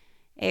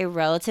a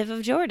relative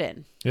of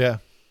Jordan. Yeah.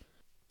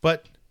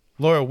 But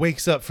Laura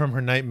wakes up from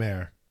her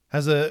nightmare,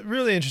 has a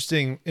really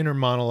interesting inner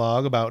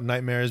monologue about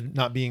nightmares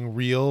not being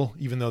real,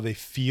 even though they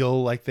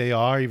feel like they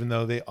are, even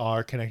though they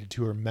are connected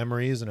to her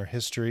memories and her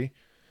history.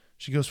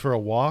 She goes for a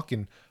walk,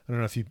 and I don't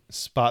know if you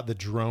spot the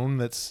drone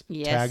that's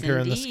tagged her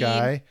in the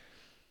sky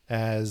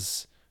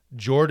as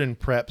Jordan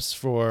preps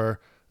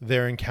for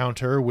their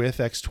encounter with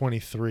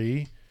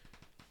X-23,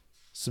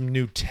 some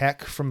new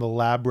tech from the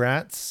lab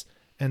rats,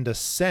 and a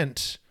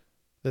scent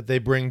that they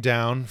bring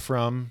down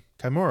from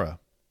Kimura.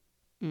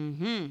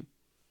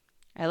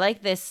 I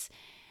like this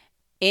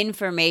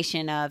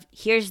information of,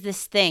 here's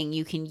this thing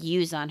you can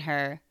use on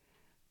her,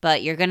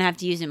 but you're going to have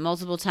to use it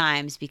multiple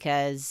times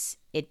because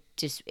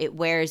it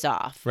wears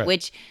off,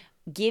 which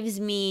gives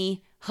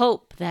me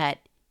hope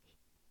that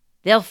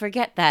they'll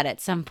forget that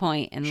at some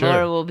point and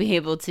Laura will be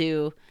able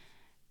to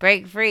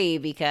break free,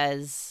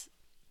 because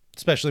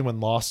especially when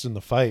lost in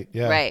the fight.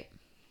 Yeah. Right.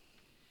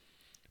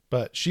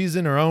 But she's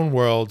in her own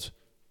world,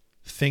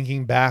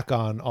 thinking back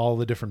on all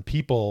the different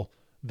people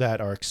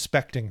that are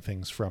expecting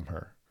things from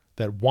her,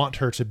 that want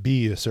her to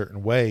be a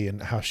certain way,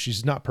 and how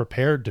she's not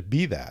prepared to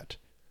be that.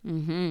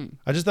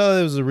 I just thought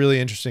it was a really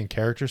interesting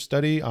character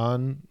study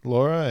on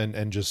Laura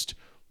and just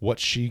what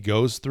she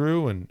goes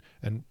through,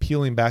 and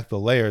peeling back the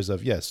layers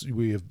of, yes,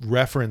 we have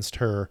referenced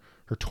her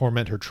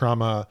torment, her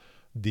trauma,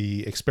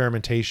 the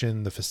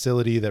experimentation, the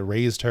facility that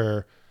raised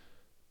her,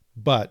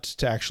 but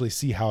to actually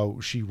see how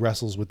she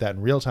wrestles with that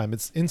in real time,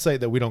 it's insight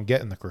that we don't get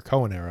in the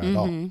Krakoan era at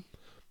all.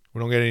 We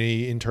don't get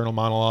any internal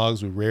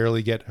monologues. We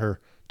rarely get her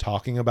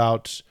talking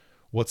about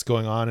what's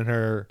going on in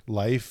her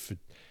life.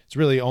 It's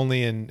really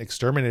only in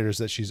Exterminators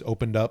that she's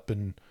opened up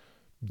and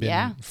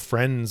been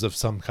friends of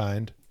some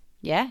kind.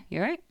 Yeah,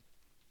 you're right.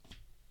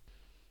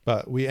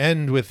 But we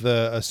end with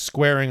a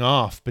squaring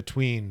off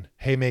between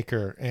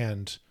Haymaker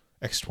and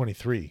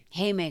X-23.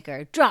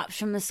 Haymaker drops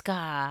from the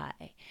sky.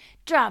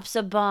 drops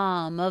a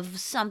bomb of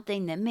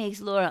something that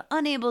makes Laura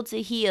unable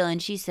to heal,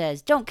 and she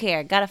says, "Don't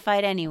care, gotta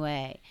fight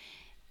anyway."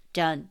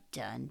 Dun,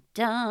 dun,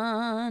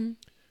 dun.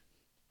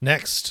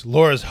 Next,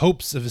 Laura's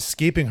hopes of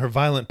escaping her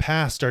violent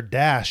past are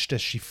dashed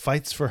as she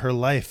fights for her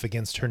life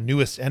against her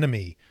newest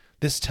enemy.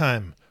 This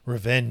time,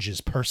 revenge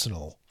is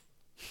personal.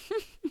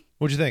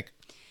 What'd you think?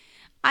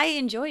 I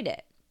enjoyed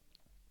it,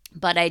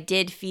 but I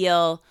did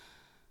feel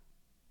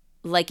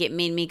like it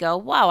made me go,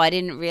 wow, I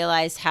didn't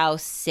realize how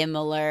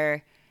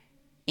similar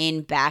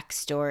in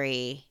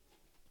backstory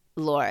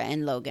Laura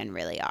and Logan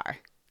really are.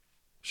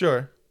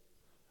 Sure.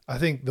 I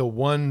think the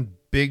one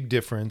big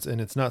difference, and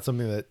it's not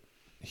something that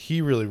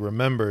he really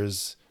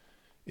remembers,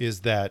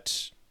 is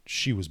that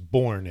she was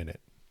born in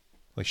it.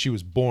 Like, she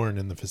was born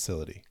in the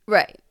facility.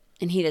 Right.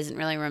 And he doesn't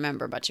really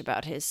remember much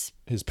about his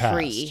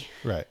past.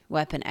 Right.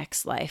 Weapon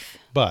X life.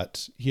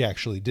 But he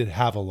actually did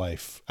have a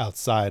life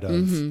outside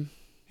of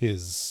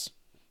his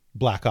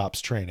Black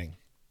Ops training.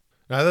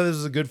 Now, I thought this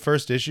was a good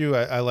first issue.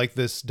 I like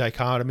this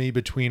dichotomy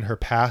between her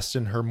past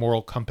and her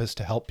moral compass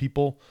to help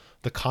people.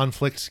 The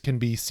conflict can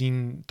be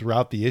seen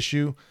throughout the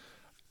issue.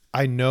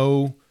 I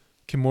know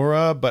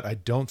Kimura, but I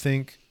don't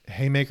think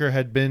Haymaker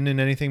had been in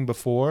anything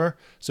before.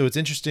 So it's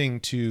interesting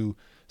to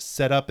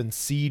set up and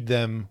seed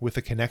them with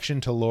a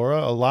connection to Laura.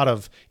 A lot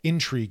of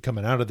intrigue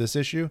coming out of this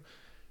issue.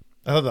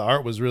 I thought the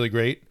art was really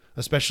great,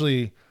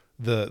 especially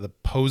the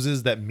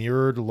poses that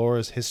mirrored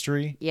Laura's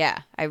history.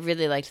 Yeah, I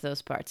really liked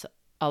those parts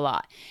a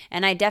lot.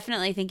 And I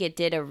definitely think it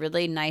did a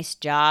really nice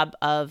job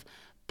of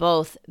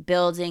both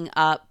building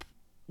up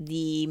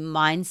the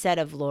mindset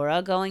of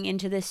Laura going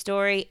into this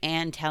story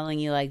and telling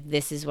you, like,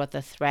 this is what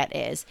the threat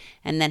is,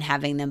 and then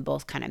having them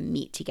both kind of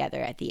meet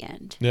together at the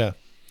end. Yeah.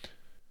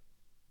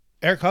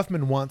 Eric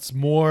Huffman wants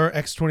more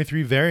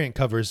X-23 variant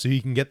covers so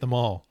he can get them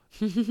all.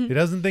 He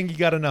doesn't think he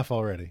got enough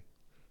already.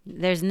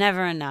 There's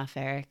never enough,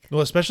 Eric.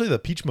 Well, especially the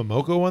Peach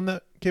Momoko one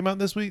that came out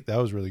this week. That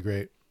was really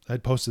great.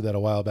 I'd posted that a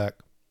while back.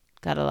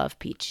 Gotta love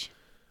Peach.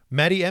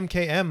 Maddie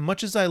MKM,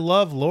 much as I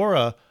love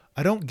Laura,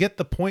 I don't get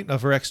the point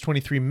of her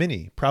X-23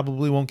 mini.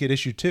 Probably won't get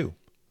issue 2.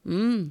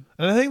 And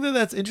I think that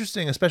that's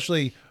interesting,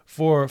 especially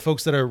for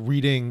folks that are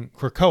reading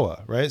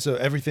Krakoa, right? So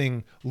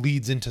everything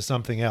leads into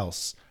something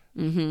else.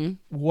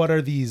 What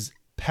are these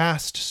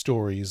past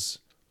stories?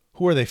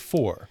 Who are they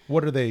for?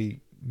 What are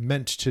they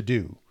meant to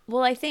do?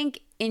 Well, I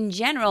think in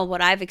general,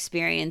 what I've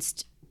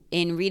experienced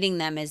in reading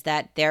them is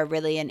that they're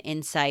really an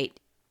insight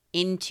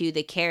into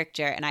the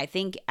character. And I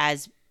think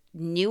as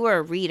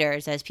newer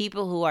readers, as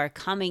people who are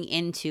coming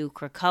into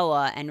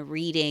Krakoa and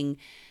reading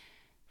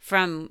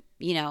from,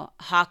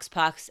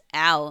 Hoxpox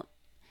out,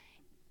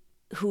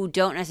 who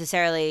don't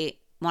necessarily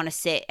want to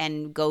sit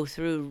and go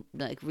through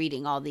like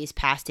reading all these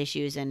past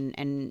issues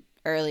and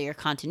earlier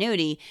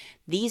continuity,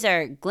 these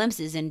are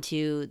glimpses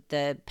into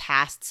the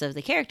pasts of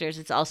the characters.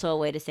 It's also a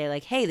way to say,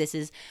 like, hey, this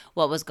is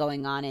what was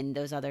going on in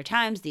those other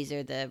times. These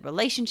are the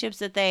relationships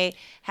that they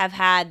have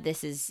had.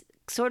 This is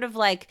sort of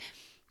like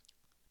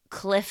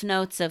cliff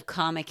notes of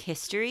comic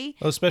history,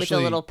 with a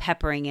little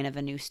peppering in of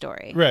a new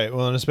story. Right.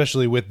 Well, and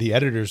especially with the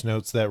editor's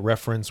notes that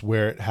reference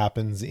where it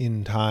happens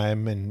in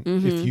time. And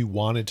if you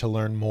wanted to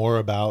learn more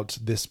about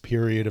this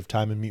period of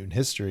time in mutant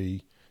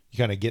history, you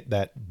kind of get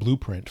that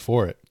blueprint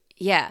for it.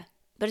 Yeah.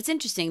 But it's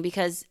interesting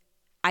because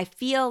I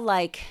feel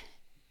like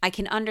I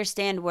can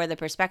understand where the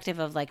perspective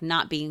of like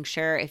not being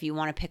sure if you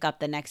want to pick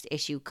up the next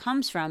issue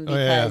comes from,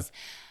 because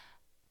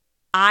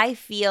I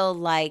feel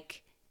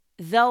like,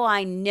 though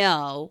I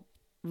know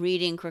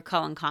reading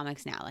Krakoan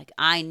comics now, like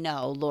I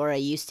know Laura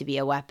used to be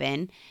a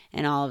weapon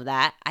and all of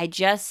that, I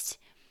just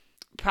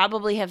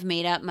probably have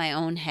made up my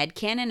own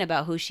headcanon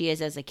about who she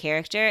is as a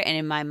character. And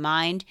in my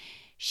mind,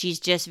 she's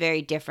just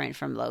very different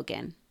from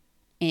Logan,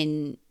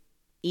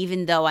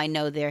 even though I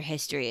know their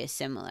history is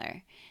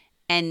similar.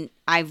 And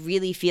I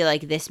really feel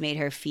like this made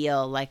her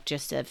feel like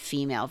just a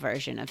female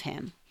version of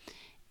him.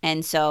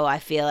 And so I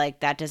feel like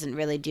that doesn't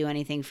really do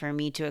anything for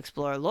me to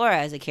explore Laura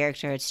as a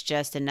character. It's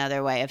just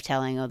another way of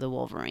telling the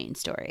Wolverine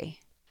story.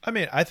 I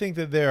mean, I think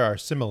that there are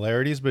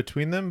similarities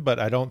between them, but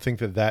I don't think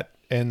that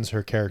ends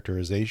her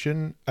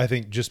characterization. I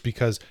think just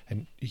because,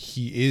 and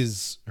he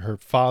is her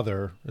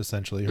father,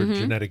 essentially, her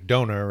genetic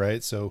donor,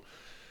 right? So,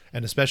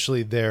 and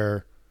especially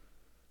their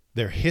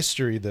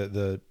history,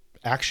 the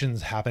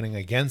actions happening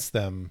against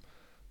them,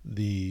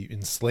 the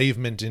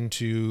enslavement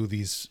into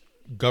these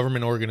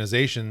government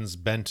organizations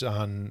bent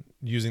on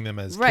using them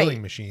as killing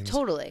machines.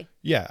 Totally.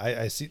 Yeah,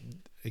 I see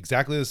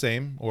exactly the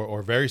same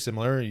or very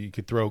similar. You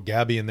could throw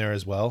Gabby in there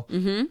as well.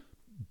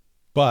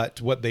 But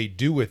what they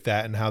do with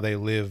that and how they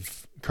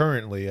live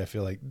currently, I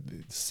feel like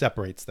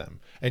separates them.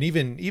 And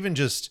even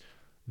just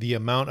the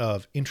amount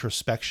of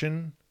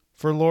introspection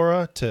for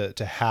Laura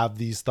to have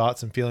these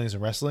thoughts and feelings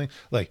and wrestling,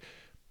 like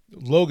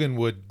Logan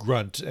would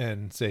grunt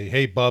and say,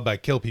 "Hey, bub, I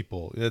kill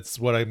people. That's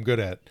what I'm good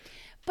at."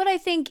 But I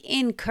think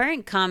in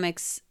current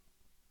comics,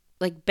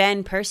 like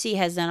Ben Percy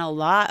has done a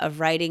lot of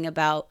writing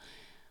about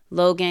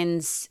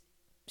Logan's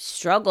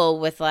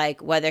struggle with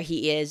like whether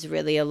he is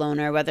really a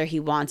loner, whether he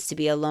wants to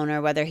be a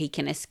loner, whether he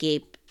can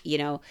escape,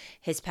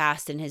 his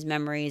past and his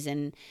memories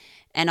and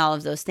and all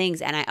of those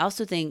things. And I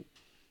also think,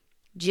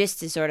 just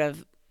to sort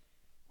of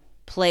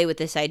play with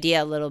this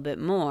idea a little bit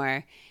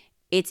more,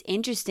 it's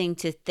interesting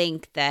to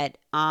think that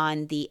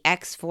on the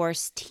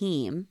X-Force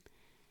team,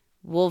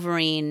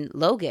 Wolverine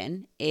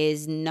Logan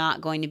is not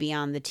going to be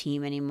on the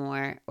team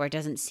anymore, or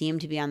doesn't seem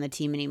to be on the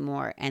team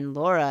anymore, and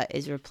Laura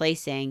is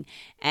replacing.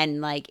 And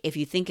like, if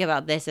you think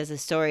about this as a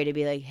story to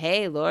be like,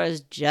 hey,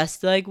 Laura's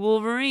just like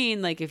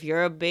Wolverine, like if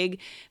you're a big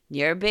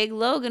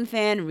Logan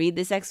fan, read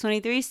this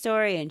X-23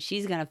 story and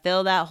she's gonna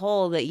fill that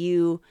hole that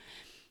you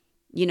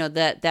know,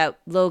 that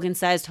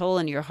Logan-sized hole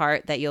in your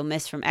heart that you'll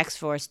miss from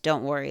X-Force.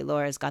 Don't worry,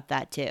 Laura's got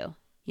that too.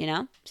 You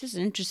know, it's just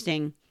an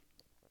interesting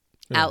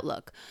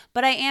outlook.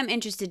 But I am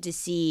interested to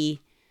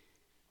see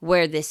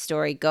where this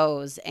story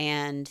goes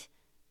and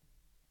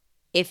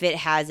if it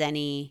has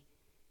any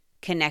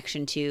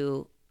connection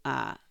to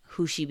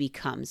who she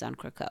becomes on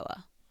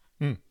Krakoa.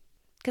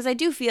 Because I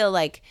do feel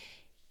like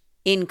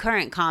in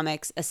current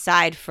comics,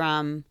 aside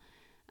from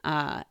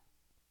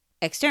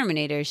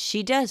Exterminators,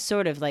 she does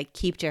sort of like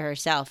keep to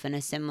herself in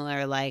a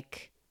similar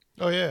like,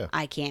 oh yeah,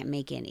 I can't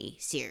make any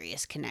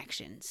serious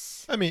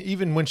connections. I mean,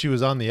 even when she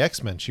was on the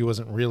X-Men, she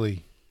wasn't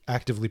really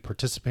actively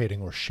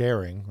participating or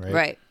sharing,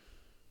 right?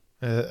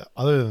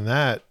 Other than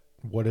that,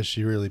 what has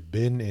she really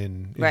been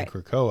in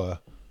Krakoa?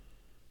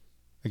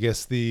 I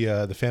guess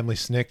the family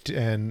snicked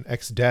and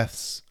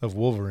X-deaths of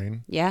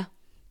Wolverine. Yeah.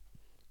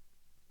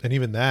 And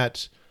even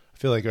that, I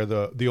feel like are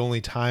the only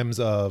times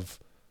of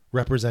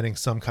representing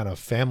some kind of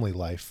family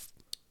life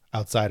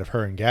outside of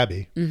her and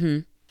Gabby. Mm-hmm.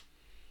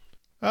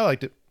 I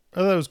liked it. I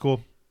thought it was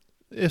cool,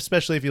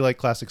 especially if you like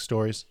classic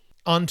stories.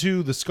 On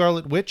to the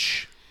Scarlet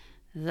Witch.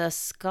 The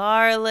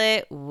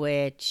Scarlet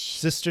Witch.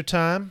 Sister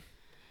time.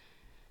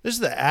 This is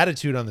the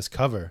attitude on this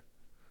cover.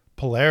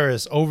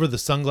 Polaris over the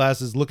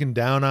sunglasses, looking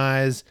down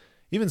eyes.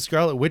 Even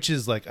Scarlet Witch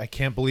is like, I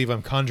can't believe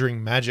I'm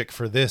conjuring magic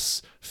for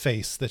this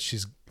face that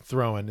she's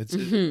throwing. It's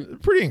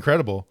pretty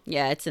incredible.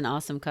 Yeah, it's an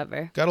awesome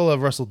cover. Gotta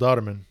love Russell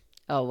Dodderman.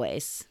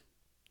 Always.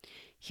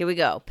 Here we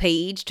go.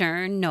 Page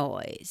turn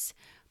noise.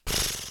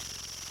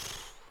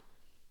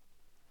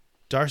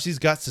 Darcy's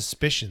got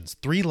suspicions.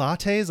 3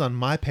 lattes on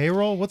my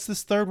payroll? What's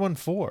this third one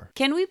for?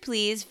 Can we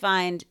please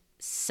find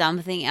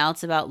something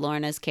else about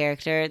Lorna's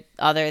character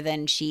other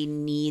than she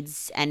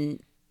needs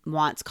and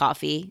wants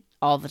coffee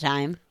all the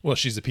time? Well,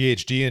 she's a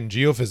PhD in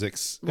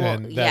geophysics,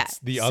 and that's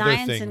the other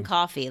thing. Science and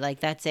coffee, like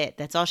that's it.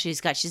 That's all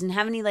she's got. She doesn't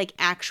have any like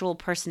actual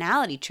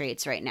personality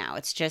traits right now.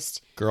 It's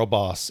just girl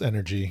boss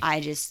energy. I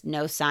just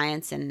know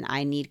science and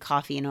I need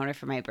coffee in order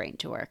for my brain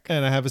to work.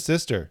 And I have a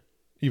sister,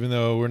 even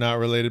though we're not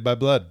related by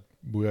blood.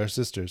 We are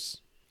sisters.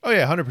 Oh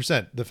yeah,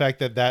 100%. The fact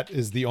that that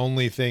is the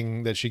only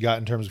thing that she got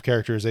in terms of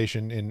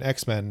characterization in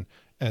X-Men,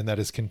 and that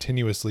is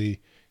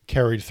continuously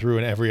carried through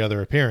in every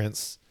other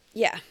appearance.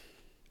 Yeah.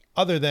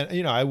 Other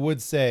than, I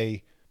would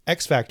say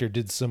X Factor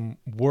did some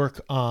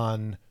work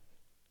on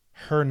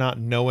her not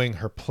knowing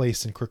her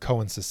place in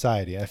Krakoan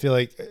society. I feel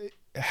like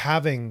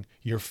having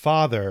your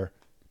father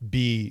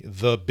be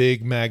the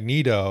big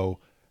Magneto,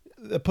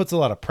 it puts a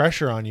lot of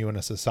pressure on you in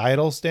a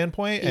societal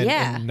standpoint,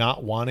 and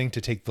not wanting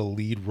to take the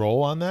lead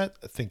role on that,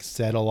 I think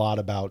said a lot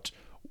about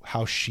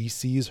how she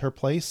sees her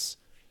place.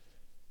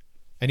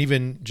 And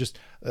even just,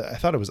 I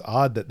thought it was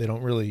odd that they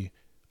don't really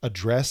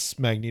address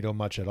Magneto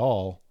much at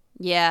all.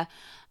 Yeah.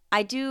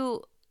 I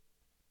do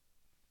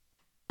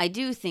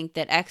think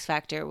that X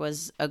Factor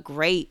was a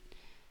great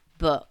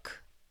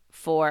book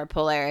for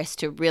Polaris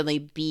to really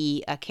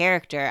be a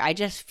character. I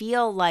just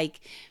feel like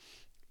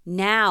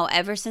now,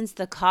 ever since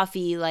the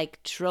coffee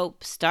like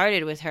trope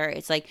started with her,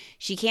 it's like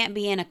she can't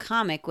be in a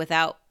comic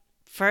without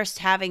first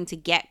having to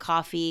get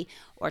coffee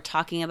or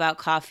talking about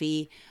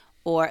coffee,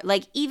 or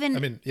like even, I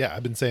mean, yeah,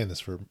 I've been saying this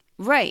for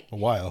a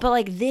while. But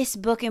like this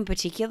book in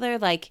particular,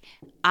 like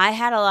I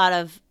had a lot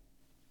of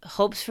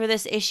hopes for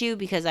this issue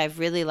because I've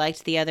really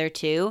liked the other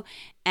two,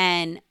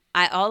 and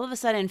I all of a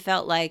sudden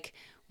felt like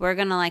we're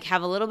gonna like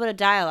have a little bit of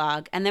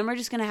dialogue, and then we're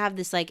just gonna have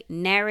this like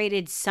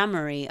narrated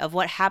summary of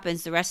what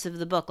happens the rest of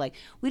the book. Like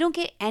we don't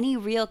get any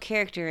real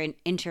character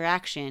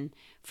interaction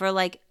for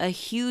like a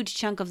huge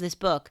chunk of this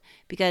book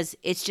because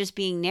it's just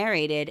being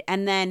narrated,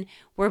 and then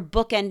we're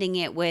bookending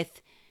it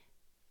with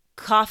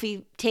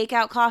coffee,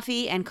 takeout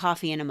coffee, and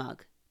coffee in a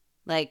mug.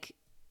 Like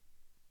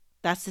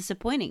that's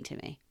disappointing to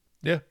me.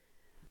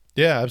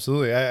 Yeah,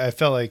 absolutely. I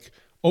felt like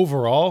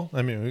overall,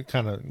 I mean,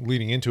 kind of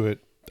leading into it,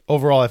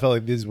 overall, I felt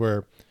like these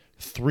were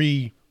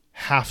 3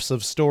 halves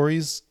of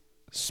stories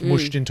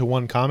smushed into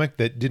one comic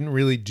that didn't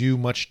really do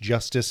much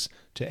justice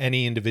to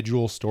any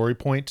individual story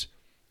point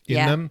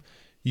in them.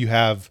 You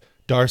have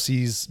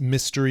Darcy's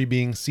mystery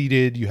being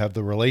seeded. You have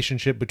the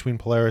relationship between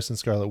Polaris and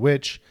Scarlet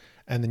Witch.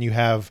 And then you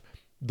have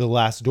the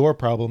last door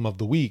problem of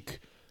the week,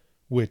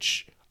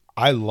 which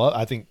I love.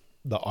 I think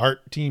the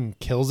art team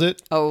kills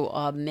it. Oh,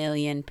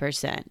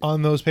 1,000,000%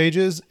 on those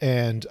pages.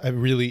 And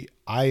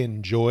I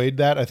enjoyed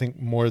that, I think,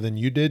 more than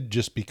you did,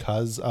 just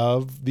because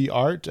of the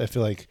art. I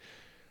feel like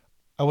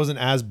I wasn't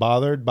as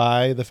bothered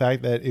by the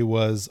fact that it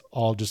was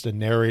all just a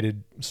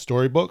narrated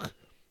storybook,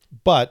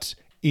 but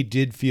it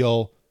did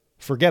feel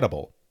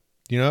forgettable.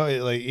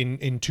 Like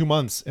in 2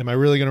 months, am I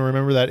really going to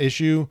remember that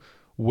issue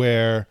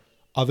where,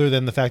 other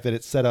than the fact that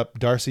it set up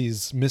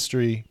Darcy's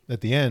mystery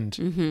at the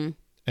end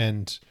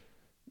and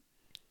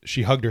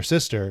she hugged her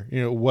sister,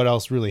 what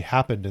else really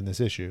happened in this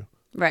issue?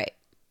 Right.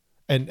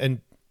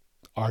 And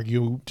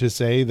argue to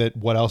say that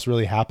what else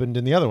really happened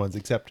in the other ones,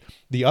 except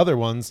the other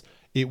ones,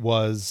 it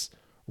was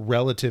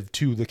relative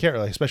to the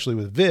character, especially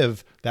with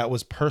Viv, that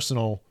was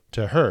personal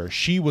to her.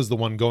 She was the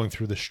one going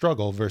through the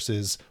struggle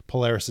versus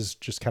Polaris is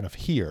just kind of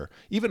here.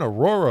 Even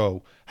Aurora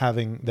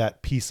having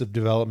that piece of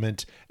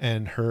development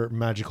and her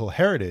magical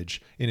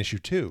heritage in issue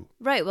 2.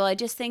 Right. Well, I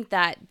just think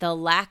that the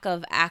lack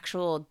of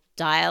actual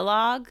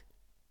dialogue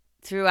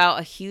throughout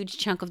a huge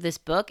chunk of this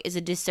book is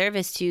a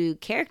disservice to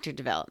character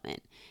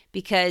development,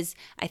 because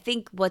I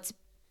think what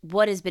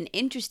has been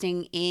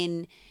interesting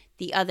in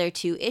the other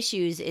 2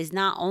 issues is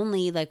not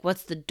only like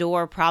what's the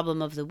door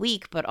problem of the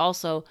week, but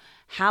also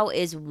how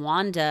is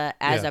Wanda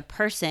as a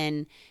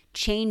person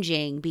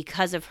changing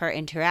because of her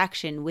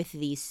interaction with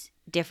these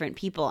different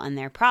people and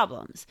their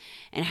problems,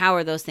 and how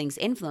are those things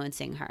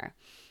influencing her.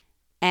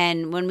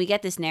 And when we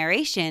get this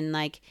narration,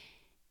 like,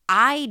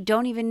 I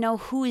don't even know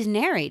who is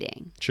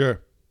narrating.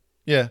 Sure.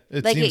 Yeah,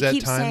 it seems keeps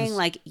at times saying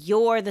like,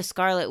 you're the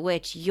Scarlet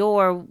Witch,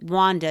 you're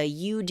Wanda,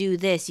 you do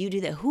this, you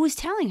do that. Who's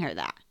telling her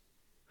that?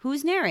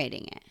 Who's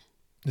narrating it?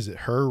 Is it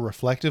her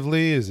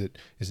reflectively? Is it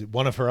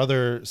one of her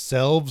other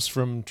selves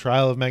from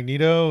Trial of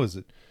Magneto? Is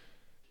it?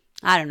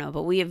 I don't know,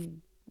 but we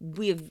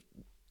have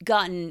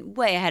gotten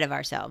way ahead of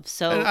ourselves.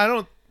 So and I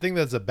don't think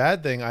that's a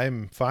bad thing.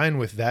 I'm fine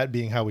with that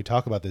being how we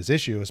talk about this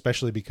issue,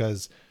 especially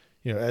because,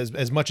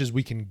 as much as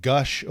we can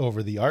gush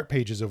over the art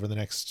pages over the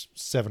next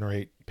 7 or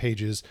 8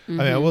 pages. I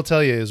mean, I will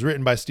tell you, it was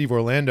written by Steve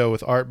Orlando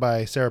with art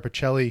by Sarah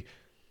Pacelli,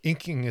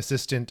 inking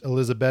assistant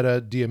Elisabetta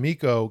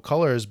D'Amico,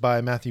 colors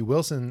by Matthew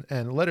Wilson,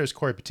 and letters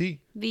Corey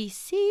Petit.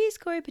 VC's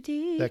Corey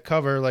Petit. That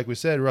cover, like we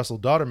said, Russell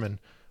Dauterman.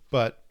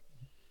 But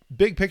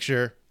big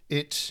picture,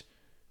 it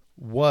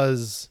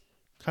was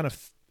kind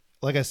of,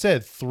 like I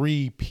said,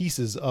 3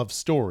 pieces of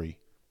story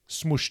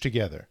smooshed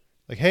together.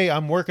 Like, hey,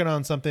 I'm working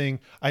on something.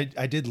 I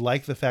did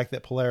like the fact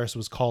that Polaris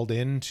was called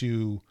in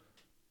to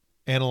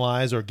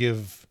analyze or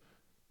give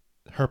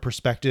her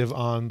perspective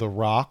on the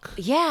rock.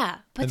 Yeah.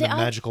 But the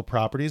magical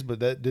properties, but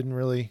that didn't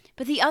really.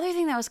 But the other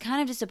thing that was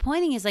kind of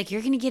disappointing is, like,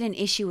 you're going to get an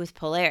issue with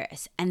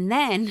Polaris. And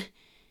then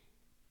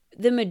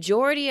the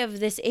majority of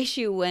this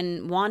issue,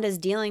 when Wanda's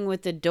dealing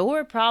with the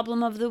door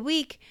problem of the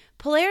week,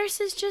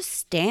 Polaris is just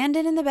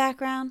standing in the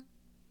background.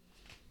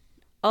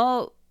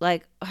 Oh,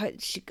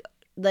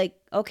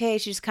 okay,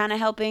 she's kind of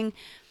helping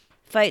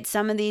fight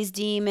some of these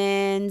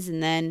demons,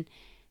 and then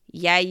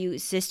you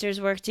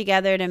sisters work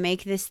together to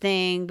make this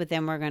thing, but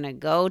then we're going to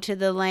go to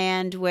the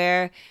land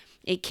where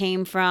it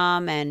came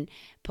from, and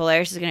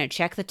Polaris is going to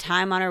check the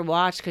time on her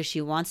watch because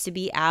she wants to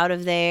be out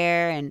of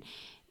there, and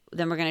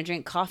then we're going to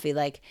drink coffee.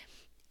 Like,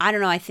 I don't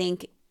know, I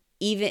think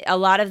even a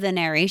lot of the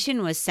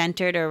narration was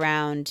centered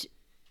around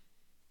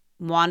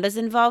Wanda's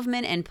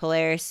involvement, and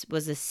Polaris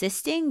was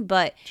assisting,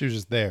 but she was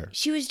just there.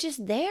 She was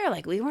just there.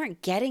 Like, we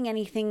weren't getting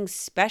anything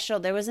special.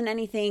 There wasn't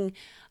anything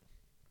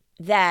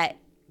that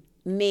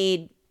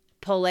made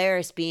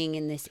Polaris being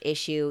in this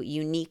issue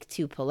unique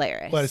to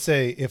Polaris. Well, I'd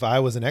say if I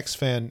was an X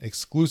fan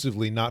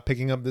exclusively not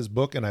picking up this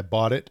book and I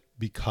bought it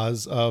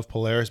because of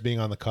Polaris being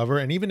on the cover,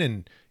 and even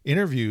in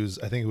interviews,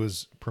 I think it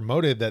was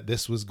promoted that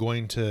this was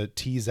going to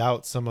tease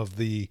out some of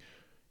the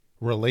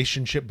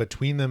relationship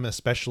between them,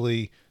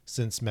 especially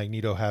since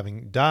Magneto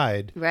having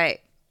died. Right.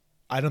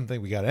 I don't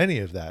think we got any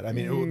of that. I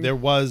mean, there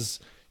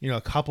was,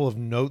 a couple of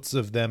notes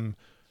of them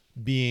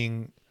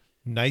being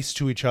nice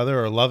to each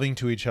other or loving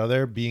to each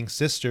other, being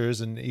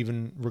sisters, and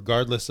even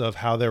regardless of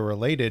how they're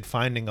related,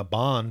 finding a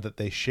bond that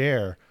they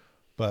share.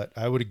 But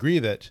I would agree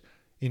that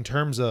in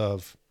terms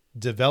of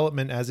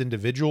development as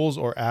individuals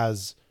or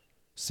as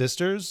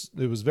sisters,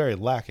 it was very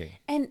lacking.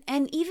 And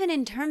even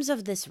in terms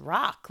of this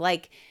rock,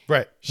 like,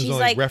 right, she's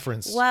only like,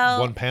 reference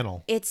one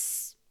panel.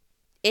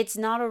 It's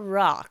not a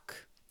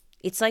rock.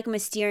 It's like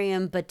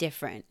Mysterium, but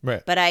different.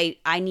 Right. But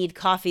I need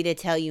coffee to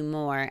tell you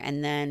more,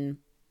 and then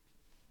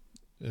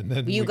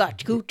you got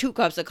two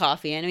cups of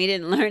coffee, and we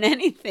didn't learn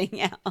anything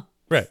else.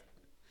 Right.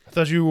 I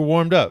thought you were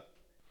warmed up,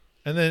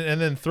 and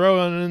then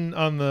throw in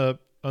on the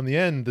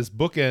end this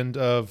bookend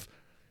of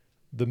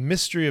the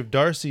mystery of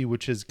Darcy,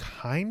 which has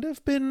kind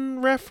of been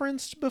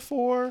referenced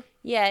before.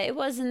 Yeah, it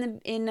was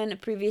in a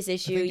previous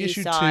issue. You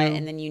saw 2. It,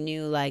 and then you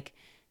knew, like,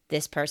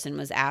 this person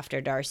was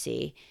after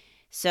Darcy.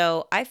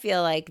 So I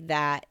feel like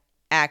that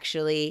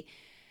actually,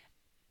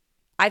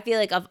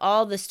 of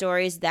all the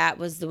stories, that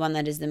was the one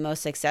that is the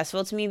most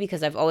successful to me,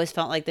 because I've always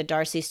felt like the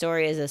Darcy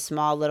story is a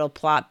small little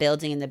plot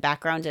building in the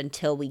background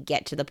until we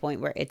get to the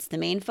point where it's the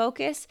main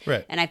focus.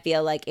 Right. And I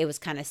feel like it was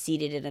kind of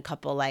seated in a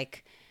couple,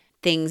 like,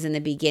 things in the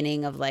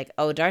beginning of, like,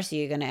 oh, Darcy,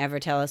 you're going to ever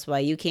tell us why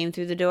you came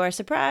through the door?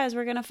 Surprise,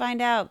 we're going to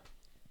find out.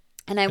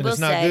 And it's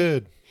not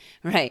good.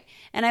 Right.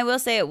 And I will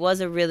say it was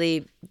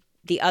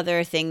the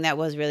other thing that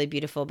was really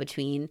beautiful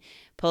between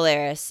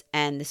Polaris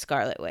and the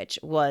Scarlet Witch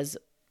was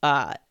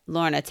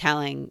Lorna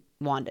telling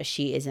Wanda.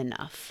 She is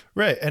enough.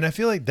 Right. And I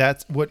feel like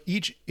that's what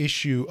each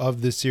issue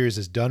of this series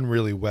has done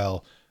really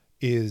well,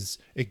 is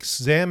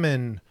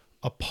examine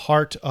a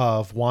part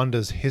of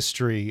Wanda's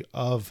history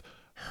of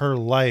her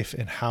life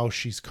and how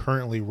she's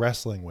currently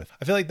wrestling with.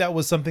 I feel like that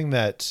was something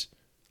that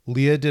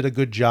Leah did a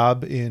good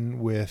job in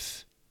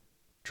with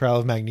Trial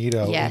of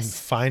Magneto, in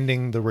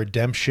finding the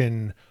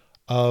redemption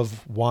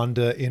of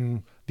Wanda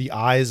in the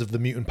eyes of the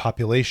mutant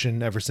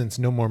population ever since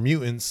No More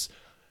Mutants,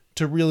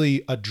 to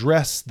really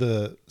address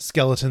the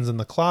skeletons in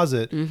the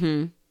closet.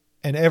 Mm-hmm.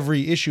 And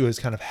every issue has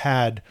kind of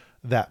had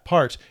that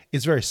part.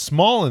 It's very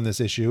small in this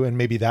issue, and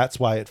maybe that's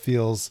why it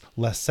feels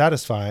less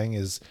satisfying,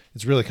 is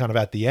it's really kind of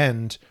at the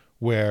end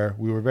where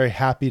we were very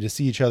happy to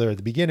see each other at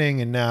the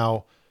beginning, and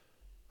now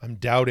I'm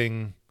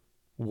doubting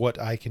what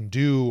I can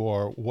do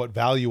or what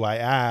value I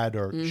add,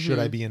 or should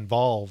I be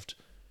involved.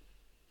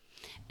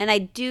 And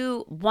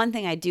one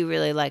thing I do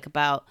really like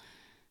about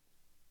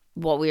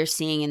what we're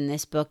seeing in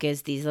this book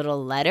is these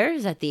little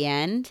letters at the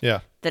end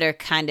that are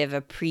kind of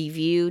a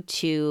preview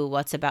to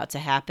what's about to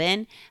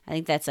happen. I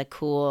think that's a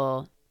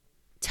cool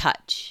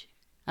touch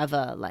of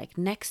a, like,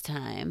 next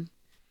time.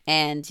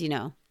 And, you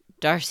know,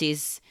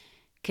 Darcy's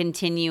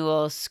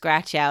continual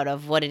scratch out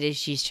of what it is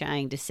she's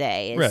trying to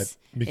say is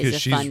a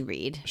fun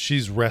read.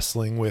 She's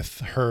wrestling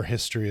with her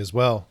history as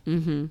well.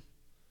 Mm-hmm.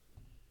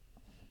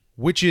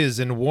 Witches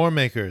and War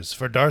Makers,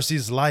 for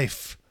Darcy's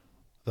life,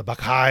 the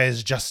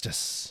Bakai's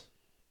justice.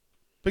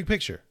 Big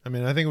picture. I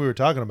mean, I think we were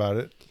talking about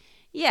it.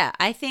 Yeah,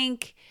 I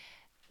think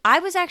I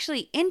was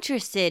actually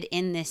interested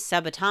in this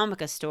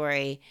Subatomica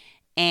story,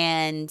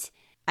 and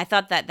I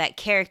thought that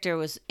character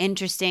was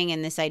interesting,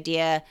 and this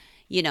idea,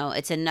 you know,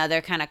 it's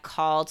another kind of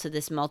call to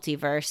this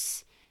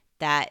multiverse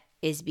that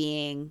is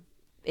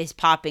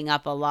popping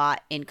up a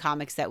lot in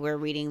comics that we're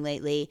reading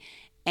lately.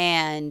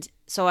 And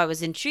so I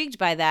was intrigued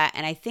by that.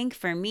 And I think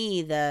for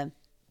me, the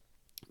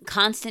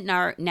constant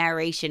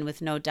narration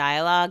with no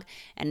dialogue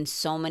and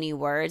so many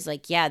words,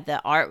 like, yeah,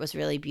 the art was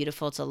really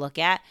beautiful to look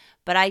at,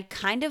 but I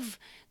kind of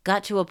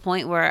got to a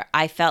point where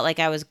I felt like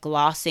I was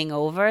glossing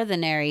over the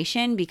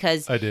narration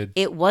because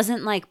it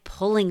wasn't like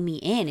pulling me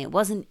in. It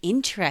wasn't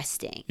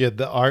interesting. Yeah,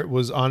 the art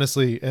was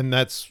honestly, and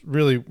that's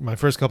really my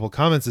first couple of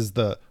comments, is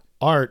the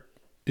art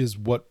is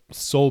what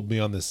sold me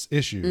on this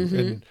issue. Mm-hmm.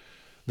 And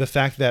the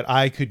fact that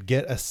I could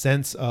get a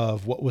sense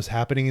of what was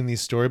happening in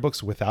these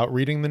storybooks without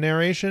reading the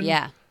narration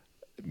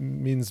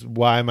means,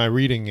 why am I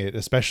reading it?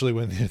 Especially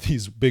when there are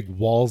these big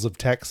walls of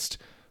text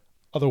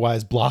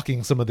otherwise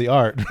blocking some of the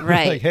art.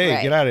 Right. Like,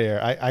 hey, get out of here.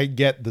 I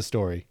get the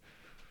story.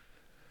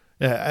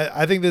 Yeah,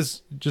 I think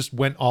this just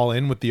went all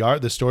in with the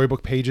art. The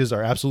storybook pages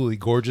are absolutely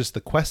gorgeous.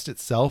 The quest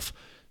itself,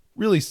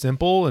 really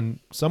simple and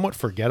somewhat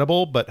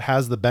forgettable, but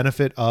has the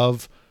benefit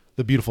of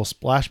the beautiful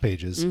splash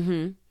pages.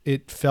 Mm-hmm.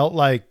 It felt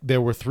like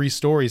there were 3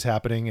 stories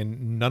happening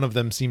and none of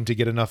them seemed to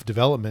get enough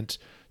development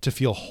to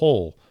feel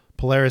whole.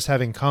 Polaris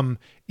having come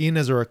in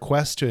as a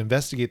request to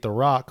investigate the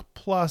rock,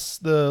 plus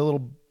the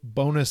little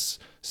bonus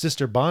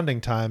sister bonding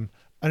time,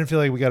 I didn't feel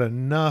like we got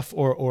enough,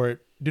 or it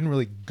didn't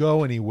really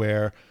go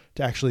anywhere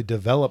to actually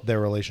develop their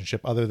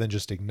relationship other than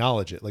just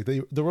acknowledge it. Like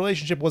the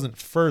relationship wasn't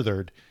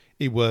furthered.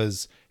 It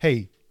was,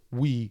 hey,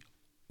 we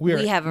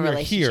have a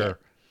relationship here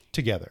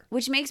together.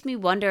 Which makes me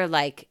wonder,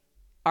 like,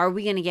 are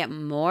we going to get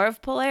more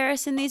of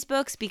Polaris in these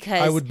books?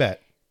 Because I would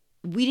bet.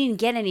 We didn't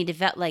get any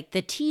like,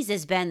 the tease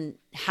has been,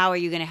 how are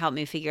you going to help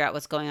me figure out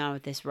what's going on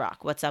with this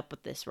rock? What's up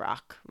with this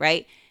rock,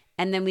 right?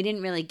 And then we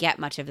didn't really get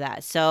much of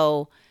that.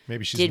 So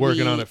maybe she's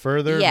working on it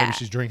further. Yeah. Maybe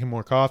she's drinking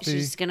more coffee.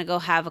 She's going to go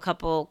have a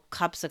couple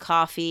cups of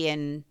coffee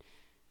and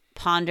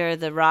ponder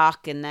the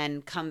rock and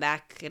then come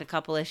back in a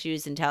couple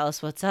issues and tell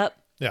us what's up.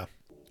 Yeah.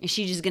 Is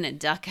she just going to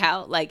duck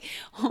out? Like,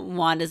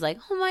 Wanda's like,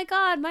 oh my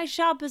God, my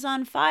shop is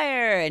on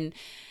fire.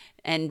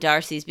 And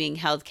Darcy's being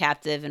held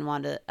captive, and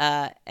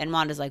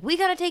Wanda's like, we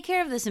gotta take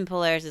care of this. And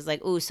Polaris is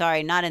like, ooh,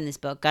 sorry, not in this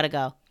book. Gotta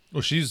go.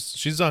 Well,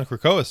 she's on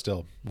Krakoa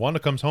still. Wanda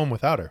comes home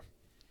without her.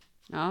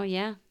 Oh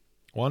yeah.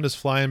 Wanda's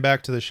flying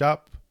back to the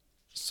shop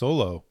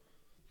solo.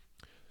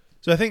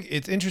 So I think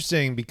it's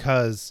interesting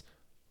because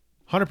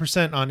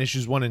 100% on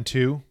issues 1 and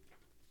 2.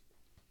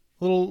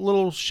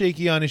 Little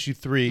shaky on issue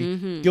 3.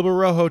 Mm-hmm. Gilbert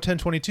Rojo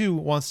 1022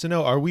 wants to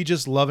know: are we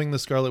just loving the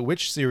Scarlet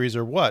Witch series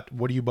or what?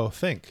 What do you both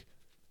think?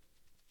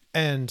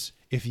 And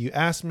if you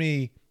ask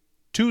me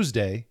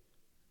Tuesday,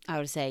 I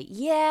would say,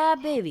 yeah,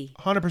 baby.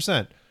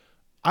 100%.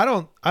 I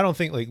don't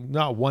think, like,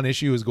 not one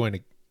issue is going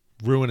to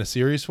ruin a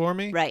series for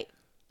me. Right.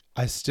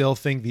 I still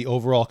think the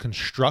overall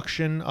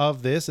construction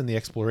of this and the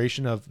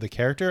exploration of the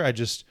character, I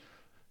just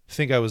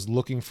think I was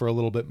looking for a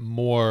little bit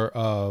more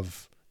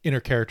of inner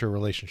character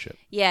relationship.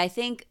 Yeah, I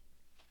think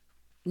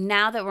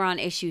now that we're on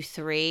issue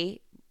 3,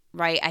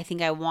 right, I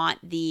think I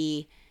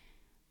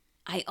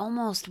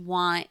almost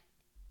want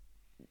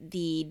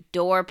the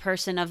door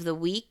person of the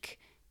week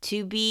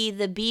to be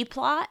the B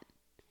plot,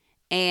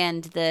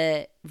 and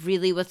the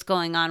really what's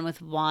going on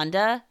with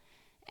Wanda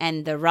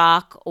and the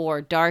Rock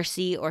or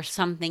Darcy or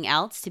something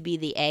else to be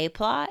the A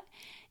plot.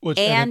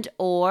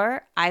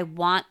 Or I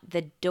want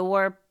the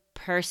door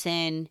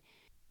person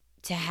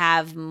to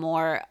have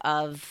more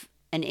of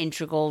an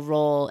integral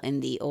role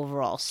in the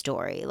overall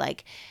story.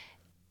 Like,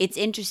 it's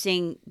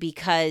interesting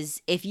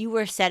because if you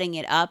were setting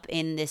it up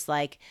in this,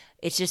 like,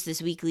 it's just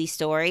this weekly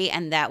story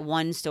and that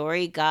one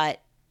story got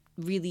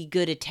really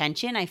good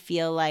attention, I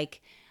feel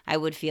like I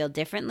would feel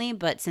differently.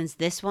 But since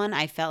this one,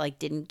 I felt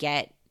like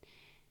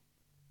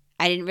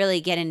I didn't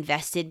really get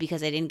invested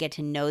because I didn't get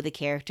to know the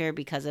character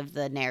because of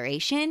the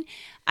narration.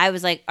 I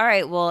was like, all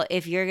right, well,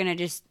 if you're going to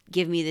just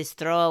give me this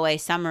throwaway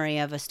summary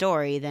of a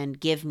story, then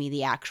give me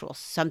the actual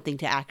something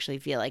to actually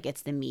feel like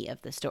it's the meat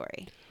of the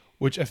story.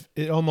 Which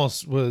it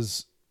almost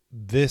was,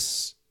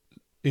 this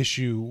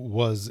issue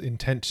was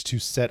intent to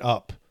set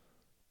up,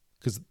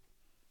 because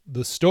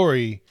the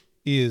story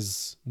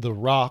is the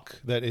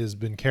rock that has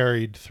been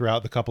carried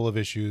throughout the couple of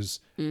issues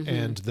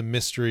and the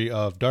mystery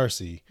of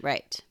Darcy.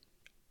 Right.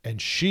 And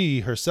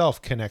she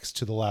herself connects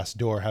to the last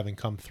door, having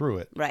come through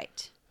it.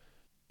 Right.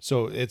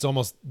 So it's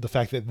almost the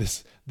fact that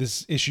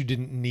this issue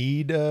didn't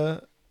need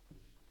a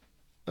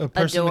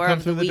person to come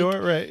through the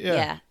door, right?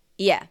 Yeah.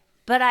 Yeah.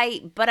 But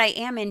I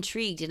am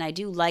intrigued, and I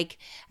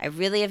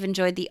really have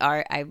enjoyed the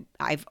art.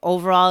 I've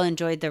overall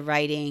enjoyed the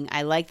writing.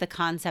 I like the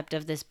concept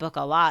of this book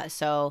a lot.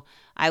 So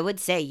I would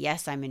say,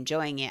 yes, I'm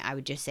enjoying it. I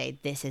would just say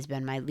this has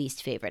been my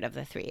least favorite of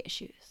the 3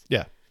 issues.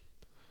 Yeah.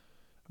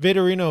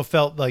 Vaderino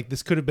felt like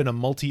this could have been a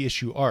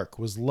multi-issue arc.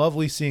 Was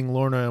lovely seeing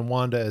Lorna and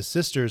Wanda as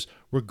sisters,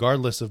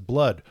 regardless of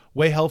blood.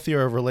 Way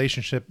healthier of a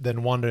relationship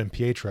than Wanda and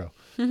Pietro.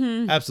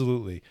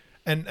 Absolutely.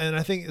 And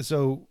I think,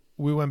 so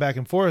we went back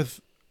and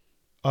forth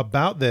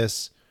about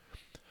this.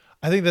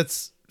 I think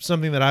that's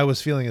something that I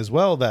was feeling as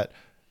well, that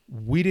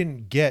we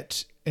didn't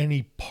get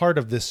any part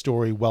of this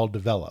story well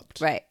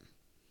developed. Right.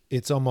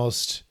 It's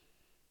almost,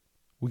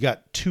 we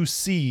got 2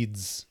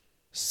 seeds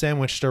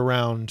sandwiched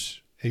around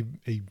a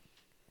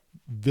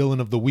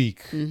villain of the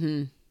week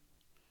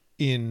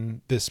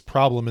in this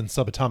problem in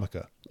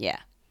Subatomica. Yeah.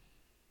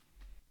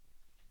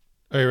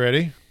 Are you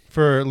ready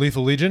for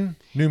Lethal Legion?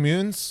 New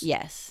Mutants?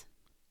 Yes.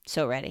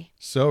 So ready.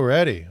 So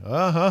ready.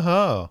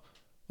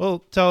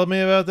 Well, tell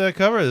me about that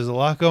cover. There's a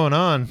lot going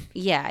on.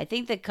 Yeah, I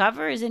think the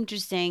cover is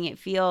interesting. It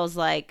feels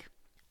like,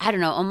 I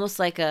don't know, almost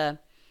like an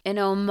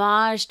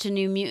homage to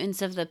New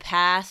Mutants of the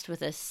past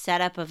with a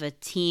setup of a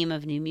team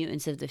of New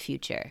Mutants of the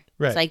future.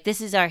 Right. It's like, this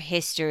is our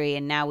history,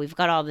 and now we've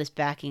got all this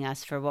backing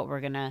us for what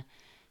we're going to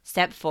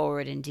step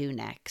forward and do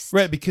next.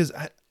 Right, because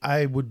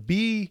I would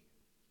be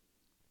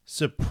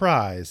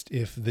surprised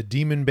if the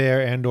Demon Bear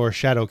and or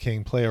Shadow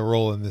King play a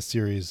role in this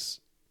series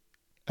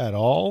at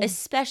all.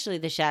 Especially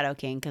the Shadow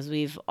King, because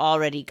we've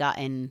already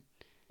gotten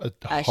a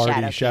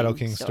hearty Shadow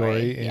King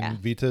story in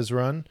Vita's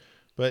run.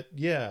 But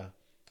yeah,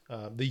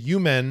 the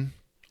U-Men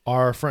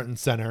are front and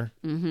center,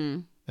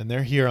 and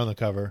they're here on the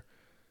cover.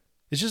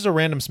 It's just a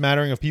random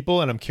smattering of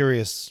people, and I'm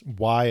curious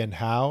why and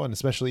how, and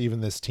especially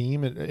even this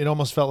team. It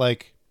almost felt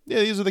like, yeah,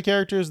 these are the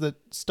characters that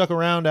stuck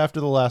around after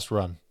the last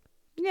run.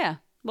 Yeah,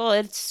 well,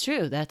 it's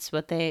true. That's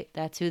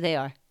who they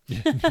are.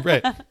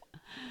 Right.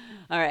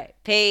 All right,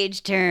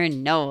 page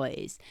turn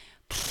noise.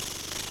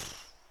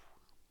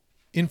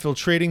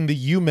 Infiltrating the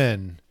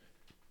U-Men.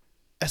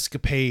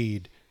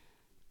 Escapade.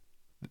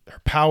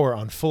 Her power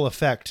on full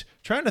effect.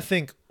 Trying to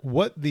think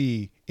what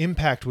the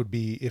impact would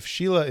be if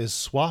Sheila is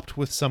swapped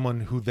with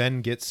someone who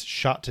then gets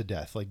shot to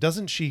death. Like,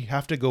 doesn't she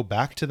have to go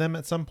back to them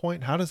at some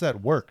point? How does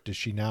that work? Does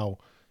she now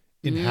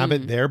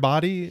inhabit their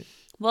body?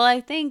 Well, I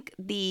think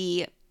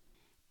the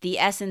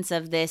essence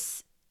of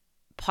this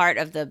part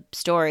of the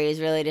story is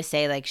really to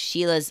say, like,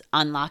 Sheila's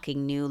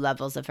unlocking new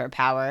levels of her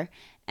power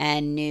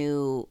and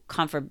new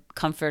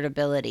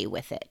comfortability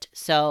with it.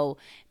 So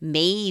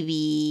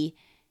maybe,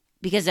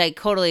 because I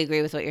totally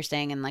agree with what you're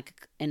saying, and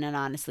like in an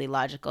honestly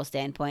logical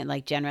standpoint,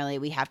 like generally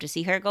we have to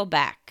see her go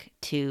back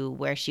to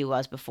where she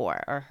was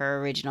before, or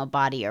her original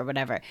body or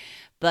whatever.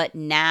 But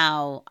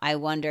now I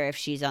wonder if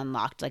she's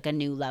unlocked like a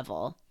new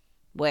level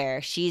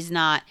where she's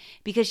not,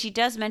 because she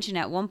does mention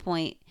at one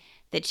point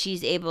that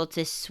she's able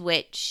to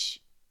switch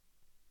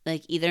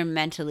like either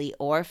mentally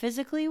or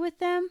physically with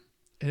them.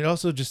 It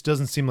also just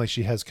doesn't seem like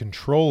she has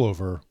control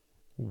over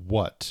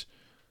what,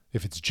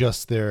 if it's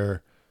just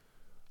their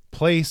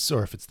place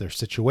or if it's their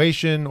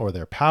situation or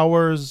their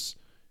powers.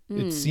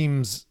 It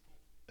seems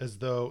as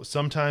though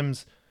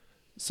sometimes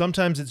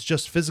it's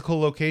just physical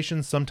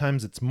locations,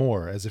 sometimes it's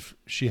more, as if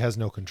she has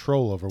no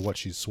control over what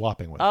she's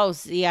swapping with. Oh,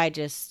 see, I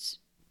just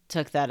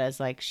took that as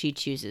like she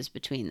chooses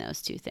between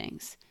those two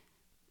things,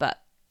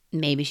 but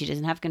maybe she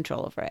doesn't have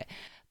control over it.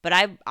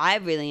 But I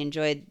really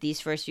enjoyed these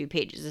first few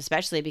pages,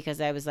 especially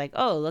because I was like,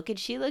 oh, look at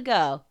Sheila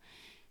go.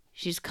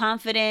 She's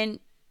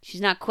confident.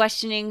 She's not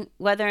questioning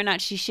whether or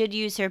not she should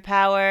use her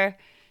power.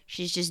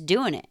 She's just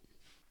doing it.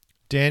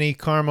 Danny,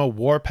 Karma,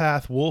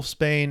 Warpath,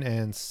 Wolfsbane,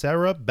 and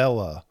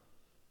Sarabella.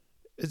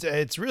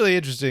 It's really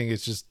interesting.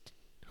 It's just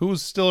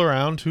who's still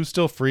around, who's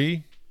still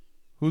free,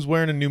 who's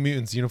wearing a New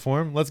Mutants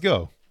uniform. Let's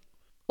go.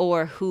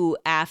 Or who,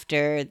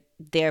 after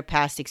their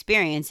past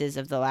experiences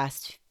of the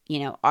last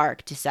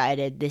arc,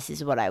 decided this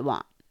is what I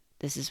want.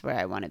 This is where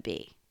I want to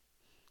be.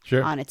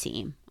 Sure. On a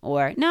team.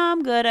 Or, no,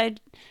 I'm good. I'd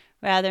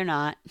rather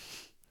not.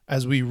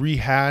 as we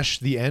rehash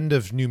the end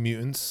of New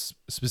Mutants,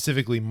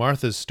 specifically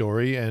Martha's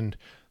story and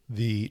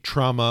the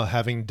trauma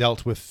having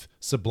dealt with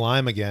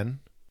Sublime again.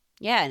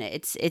 Yeah, and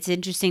it's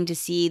interesting to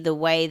see the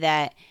way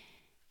that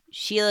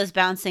Sheila's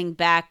bouncing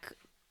back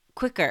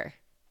quicker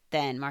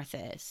than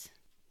Martha is.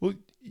 Well,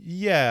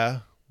 yeah,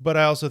 but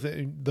I also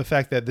think the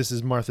fact that this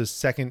is Martha's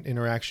second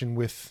interaction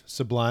with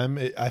Sublime,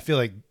 I feel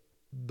like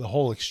the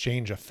whole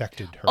exchange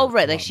affected her. Oh,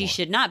 right. Like she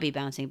should not be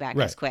bouncing back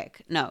Right. as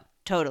quick. No,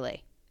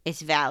 totally.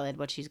 It's valid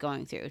what she's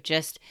going through.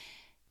 Just,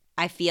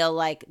 I feel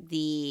like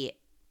the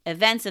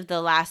events of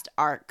the last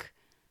arc,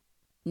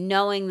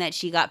 knowing that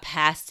she got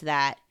past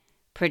that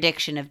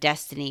prediction of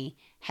destiny,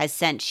 has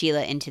sent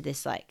Sheila into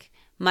this like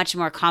much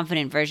more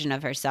confident version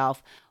of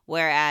herself.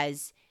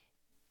 Whereas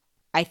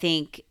I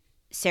think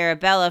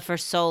Sarabella for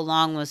so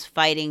long was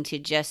fighting to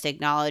just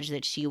acknowledge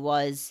that she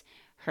was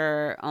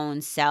her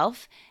own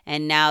self.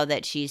 And now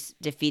that she's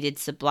defeated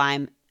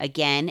Sublime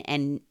again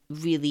and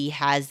really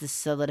has the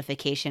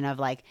solidification of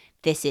like,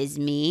 this is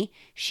me,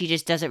 she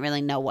just doesn't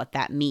really know what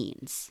that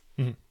means.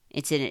 Mm-hmm.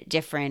 It's a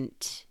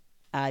different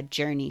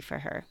journey for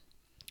her.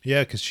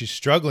 Yeah, because she's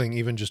struggling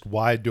even just,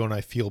 why don't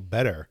I feel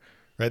better?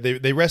 Right?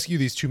 They rescue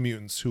these two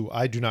mutants who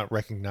I do not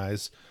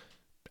recognize,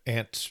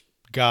 Ant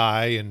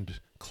Guy and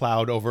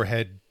Cloud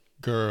Overhead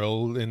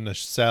Girl in the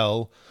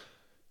cell.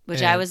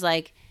 Which I was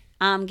like,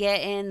 I'm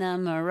getting the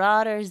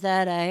Marauders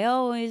that I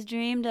always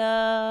dreamed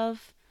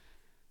of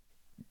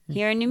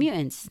here in New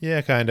Mutants.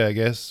 Yeah, kind of, I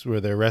guess,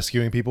 where they're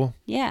rescuing people.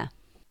 Yeah.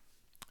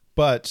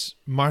 But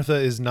Martha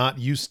is not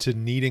used to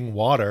needing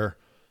water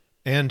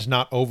and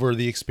not over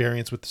the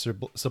experience with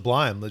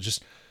Sublime,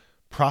 just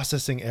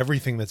processing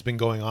everything that's been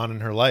going on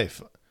in her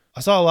life. I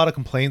saw a lot of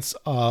complaints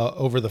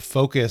over the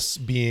focus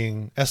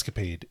being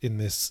Escapade in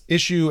this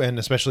issue, and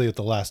especially with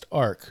the last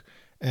arc.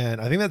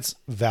 And I think that's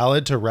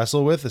valid to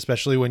wrestle with,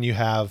 especially when you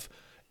have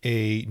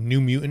a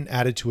new mutant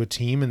added to a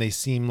team and they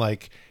seem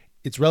like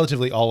it's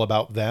relatively all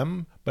about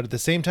them. But at the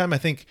same time, I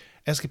think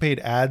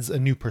Escapade adds a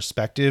new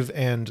perspective,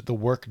 and the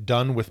work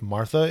done with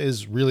Martha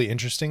is really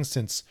interesting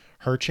since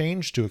her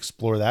change, to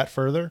explore that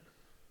further.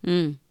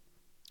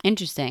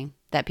 Interesting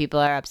that people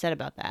are upset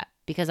about that,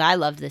 because I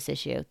love this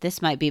issue.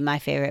 This might be my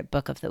favorite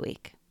book of the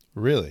week.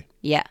 Really?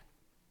 Yeah.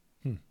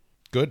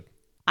 Good.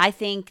 I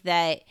think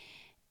that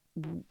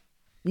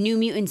New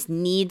Mutants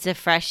needs a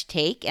fresh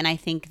take, and I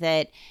think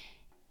that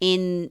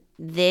in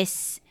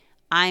this,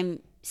 I'm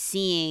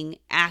seeing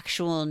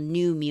actual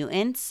New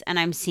Mutants, and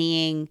I'm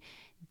seeing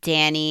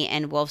Danny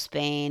and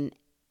Wolfsbane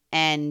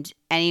and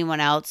anyone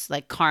else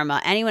like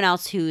Karma, anyone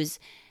else who's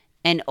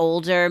an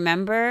older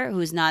member,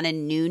 who's not a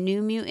new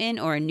mutant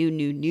or a new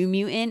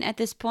mutant at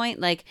this point.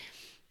 Like,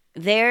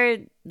 they're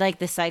like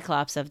the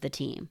Cyclops of the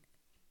team,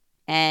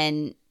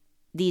 and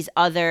these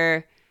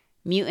other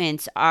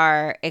mutants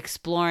are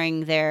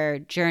exploring their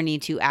journey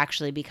to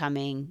actually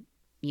becoming,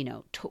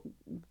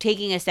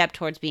 taking a step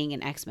towards being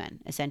an X-Men,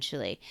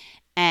 essentially.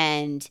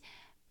 And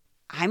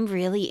I'm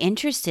really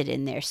interested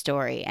in their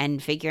story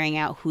and figuring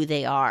out who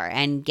they are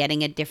and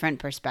getting a different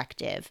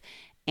perspective.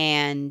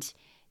 And,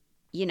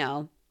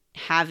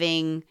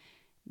 having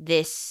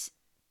this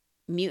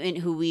mutant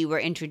who we were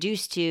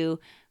introduced to,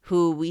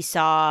 who we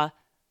saw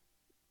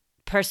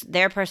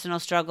their personal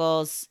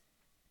struggles,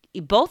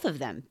 both of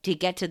them, to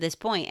get to this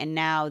point, and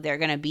now they're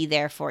going to be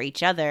there for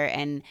each other.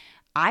 And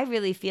I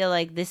really feel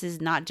like this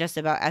is not just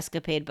about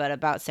Escapade, but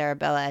about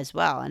Sarabella as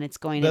well, and it's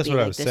going to be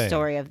like the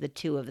story of the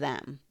two of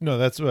them. No,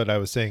 that's what I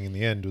was saying in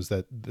the end, was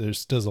that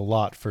there's does a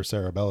lot for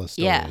Sarabella's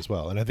story as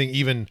well. And I think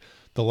even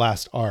the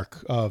last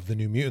arc of the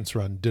New Mutants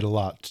run did a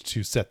lot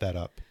to set that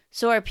up.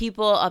 So are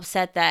people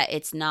upset that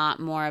it's not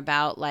more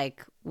about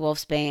like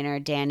Wolfsbane or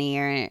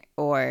Danny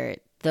or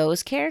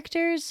those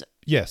characters?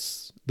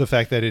 Yes. The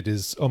fact that it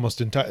is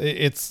almost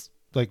it's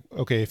like,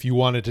 okay, if you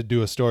wanted to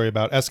do a story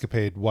about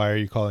Escapade, why are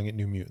you calling it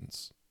New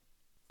Mutants?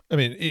 I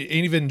mean,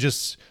 even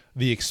just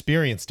the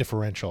experience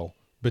differential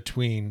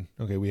between,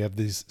 okay, we have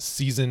these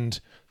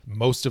seasoned,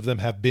 most of them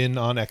have been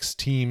on X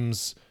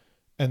teams,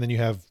 and then you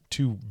have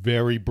two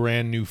very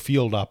brand new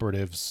field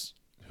operatives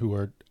who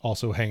are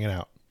also hanging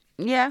out.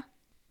 Yeah.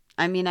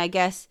 I mean, I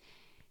guess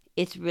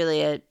it's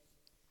really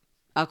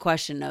a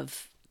question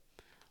of,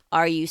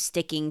 are you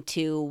sticking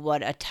to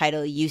what a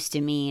title used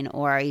to mean,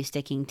 or are you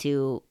sticking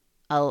to,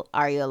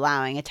 are you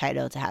allowing a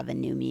title to have a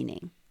new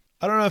meaning?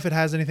 I don't know if it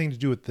has anything to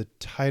do with the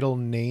title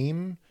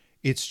name.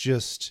 It's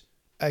just,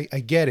 I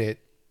get it.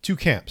 Two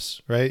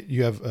camps, right?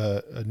 You have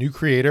a new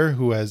creator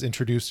who has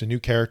introduced a new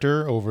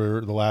character over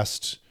the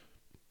last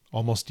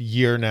almost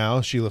year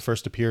now. Sheila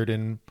first appeared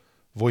in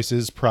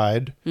Voices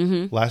Pride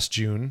last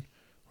June,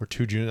 or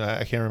 2 June.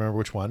 I can't remember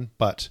which one,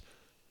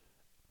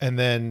 and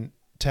then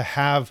to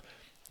have,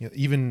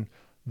 even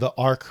the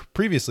arc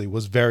previously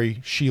was very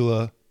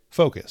Sheila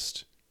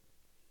focused.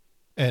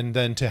 And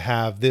then to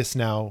have this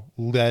now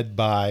led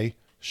by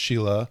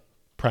Sheila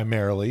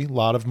primarily, a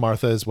lot of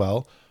Martha as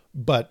well.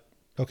 But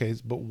okay,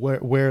 but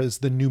where is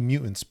the New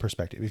Mutants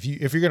perspective?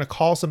 If you're going to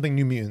call something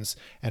New Mutants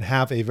and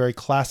have a very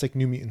classic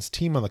New Mutants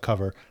team on the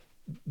cover,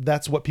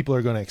 that's what people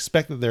are going to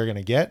expect that they're going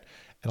to get.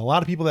 And a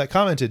lot of people that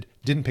commented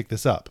didn't pick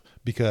this up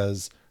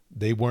because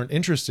they weren't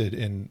interested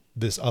in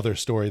this other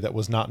story that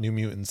was not New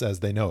Mutants as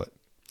they know it.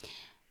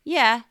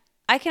 Yeah,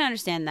 I can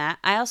understand that.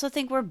 I also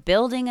think we're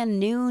building a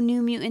New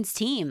Mutants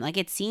team. Like,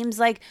 it seems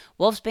like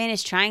Wolfsbane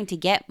is trying to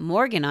get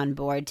Morgan on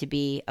board to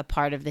be a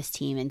part of this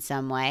team in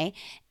some way.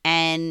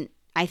 And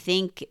I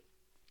think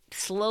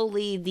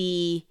slowly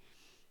the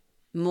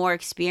more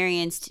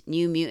experienced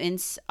New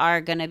Mutants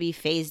are going to be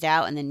phased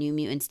out, and the New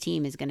Mutants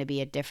team is going to be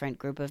a different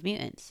group of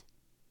mutants.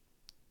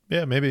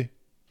 Yeah, maybe.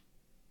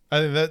 I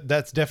think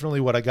that's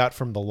definitely what I got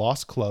from the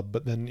Lost Club,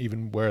 but then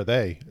even where are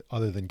they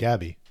other than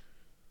Gabby?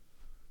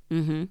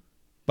 Mm-hmm.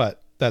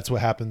 But that's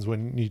what happens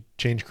when you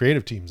change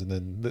creative teams and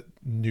then the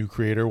new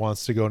creator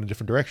wants to go in a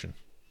different direction.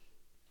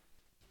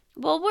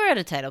 Well, we're at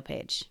a title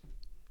page.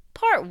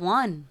 Part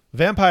 1.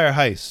 Vampire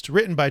Heist,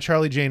 written by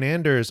Charlie Jane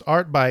Anders,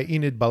 art by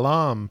Enid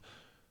Balam,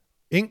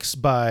 inks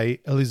by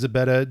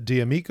Elisabetta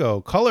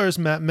D'Amico, colors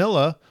Matt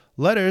Milla,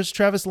 letters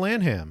Travis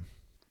Lanham.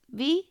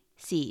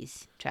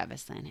 VC's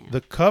Travis Lanham.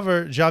 The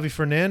cover, Javi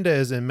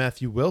Fernandez and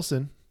Matthew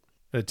Wilson.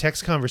 A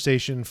text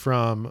conversation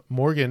from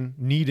Morgan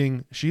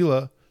needing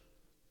Sheila.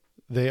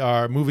 They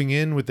are moving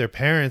in with their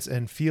parents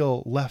and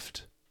feel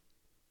left.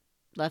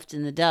 Left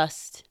in the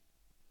dust.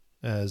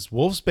 As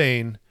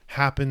Wolfsbane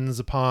happens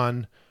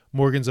upon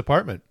Morgan's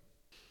apartment.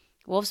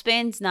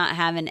 Wolfsbane's not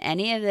having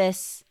any of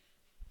this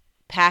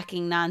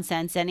packing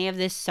nonsense, any of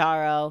this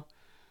sorrow.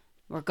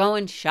 We're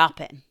going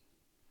shopping.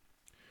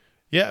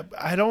 Yeah,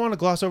 I don't want to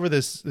gloss over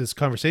this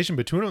conversation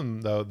between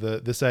them, though.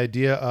 This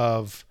idea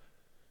of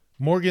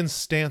Morgan's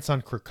stance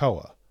on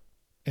Krakoa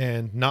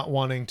and not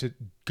wanting to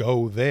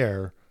go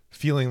there,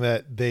 feeling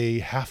that they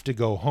have to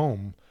go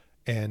home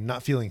and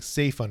not feeling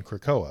safe on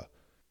Krakoa.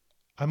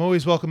 I'm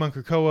always welcome on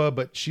Krakoa,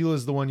 but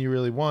Sheila's the one you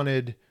really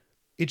wanted.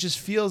 It just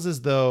feels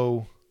as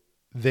though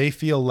they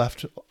feel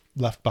left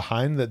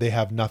behind, that they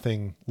have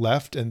nothing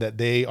left and that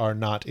they are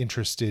not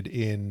interested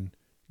in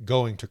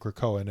going to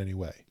Krakoa in any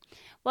way.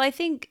 Well, I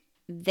think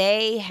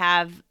they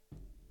have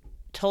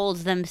told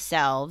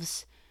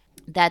themselves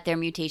that their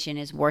mutation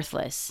is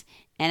worthless.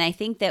 And I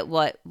think that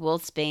what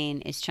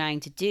Wolfsbane is trying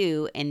to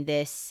do in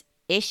this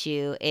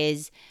issue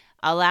is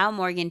allow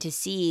Morgan to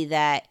see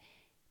that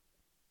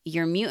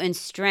your mutant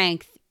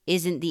strength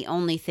isn't the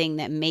only thing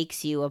that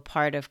makes you a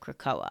part of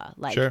Krakoa.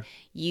 Like, sure.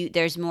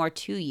 There's more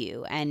to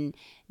you. And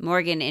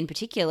Morgan in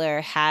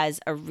particular has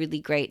a really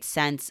great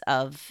sense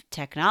of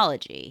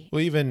technology.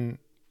 Well, even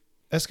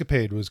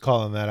Escapade was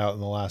calling that out in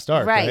the last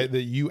arc, right?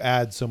 That you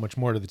add so much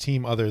more to the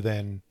team other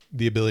than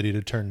the ability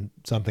to turn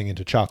something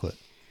into chocolate.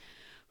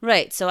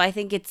 Right. So I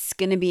think it's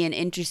going to be an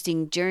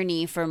interesting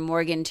journey for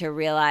Morgan to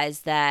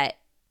realize that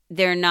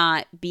they're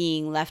not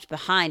being left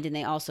behind, and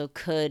they also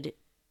could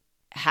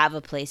have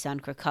a place on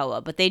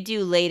Krakoa. But they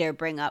do later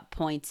bring up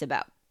points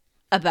about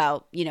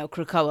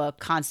Krakoa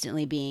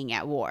constantly being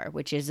at war,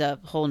 which is a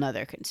whole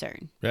nother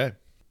concern. Right.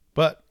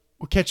 But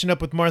we're catching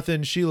up with Martha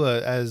and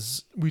Sheila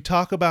as we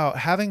talk about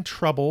having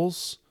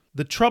troubles,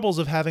 the troubles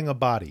of having a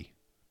body,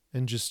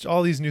 and just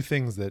all these new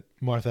things that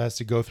Martha has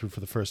to go through for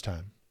the first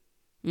time.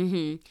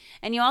 Mm-hmm.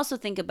 And you also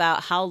think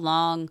about how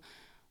long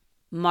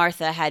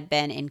Martha had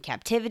been in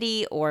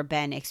captivity or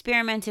been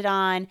experimented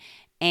on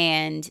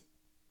and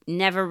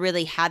never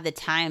really had the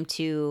time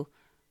to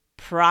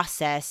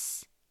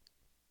process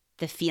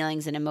the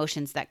feelings and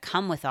emotions that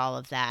come with all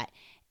of that.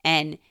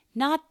 And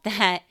not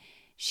that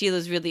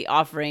Sheila's really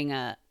offering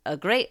a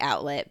great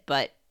outlet,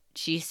 but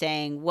she's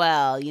saying,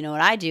 well, you know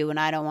what I do when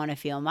I don't want to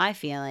feel my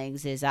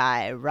feelings is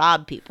I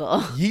rob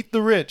people. Yeet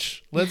the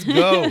rich. Let's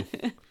go.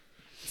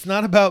 It's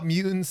not about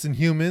mutants and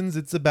humans.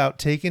 It's about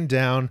taking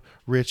down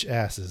rich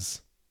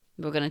asses.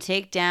 We're going to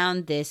take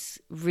down this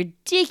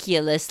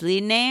ridiculously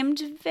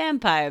named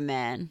vampire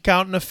man.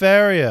 Count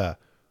Nefaria,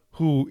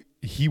 who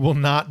he will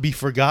not be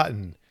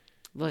forgotten.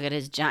 Look at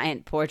his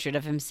giant portrait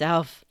of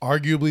himself.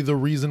 Arguably the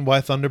reason why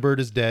Thunderbird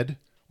is dead,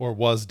 or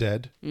was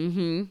dead.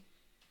 Mm-hmm.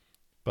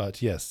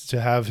 But yes, to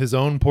have his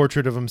own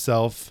portrait of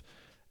himself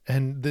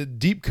and the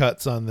deep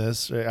cuts on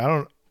this.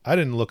 I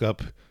didn't look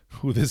up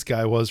who this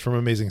guy was from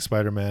Amazing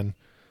Spider-Man,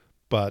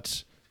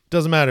 but it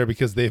doesn't matter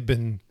because they've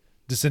been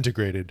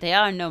disintegrated. They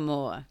are no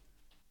more.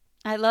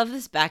 I love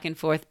this back and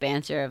forth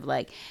banter of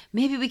like,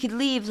 maybe we could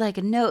leave like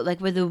a note,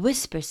 like we're the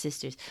Whisper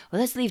Sisters.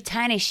 Well, let's leave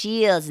tiny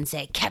shields and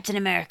say Captain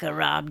America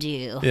robbed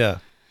you. Yeah.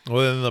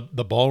 Well, then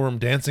the ballroom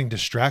dancing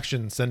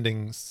distraction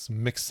sending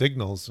mixed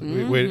signals.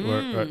 Mm-hmm.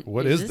 Wait,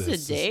 what is this?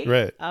 Is this a date?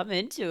 Right. I'm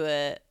into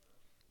it.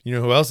 You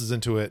know who else is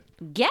into it?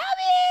 Gabby!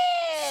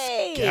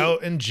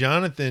 Scout and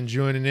Jonathan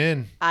joining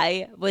in.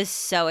 I was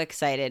so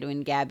excited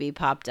when Gabby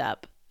popped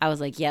up. I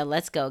was like, yeah,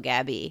 let's go,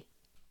 Gabby.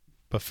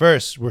 But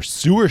first, we're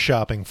sewer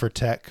shopping for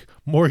tech.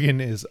 Morgan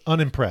is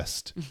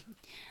unimpressed.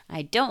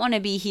 I don't want to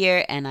be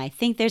here, and I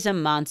think there's a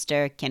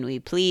monster. Can we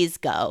please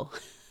go?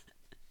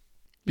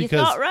 Because you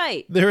thought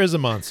right. There is a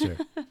monster.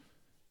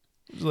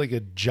 It's like a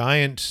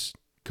giant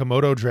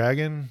Komodo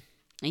dragon.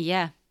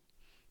 Yeah.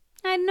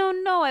 I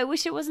don't know. I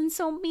wish it wasn't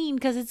so mean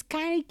because it's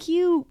kind of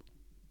cute.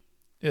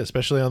 Yeah,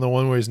 especially on the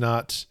one where he's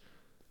not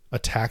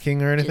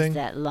attacking or anything.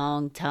 Just that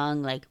long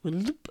tongue, like,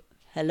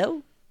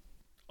 hello.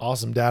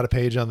 Awesome data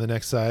page on the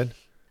next side.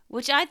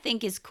 Which I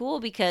think is cool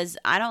because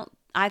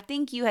I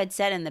think you had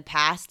said in the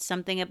past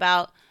something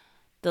about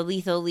the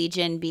Lethal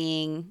Legion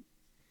being,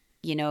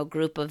 a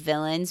group of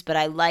villains, but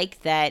I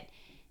like that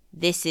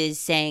this is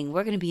saying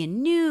we're going to be a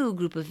new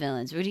group of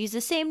villains. We're going to use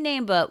the same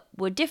name, but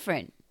we're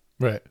different.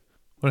 Right.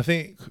 When I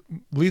think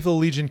Lethal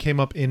Legion came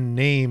up in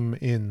name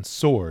in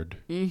Sword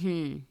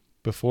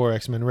before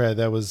X-Men Red,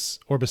 that was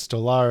Orbis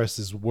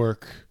Stellaris'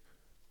 work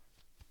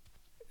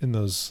in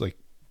those like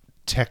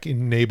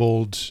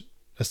tech-enabled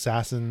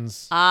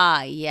assassins.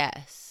 Ah,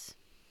 yes.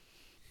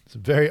 It's a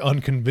very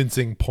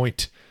unconvincing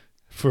point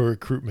for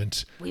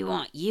recruitment. We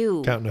want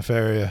you. Count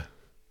Nefaria.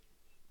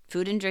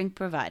 Food and drink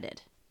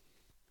provided.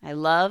 I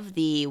love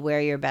the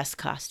wear your best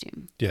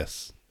costume.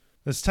 Yes.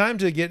 It's time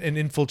to get an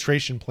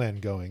infiltration plan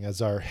going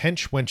as our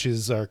hench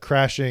wenches are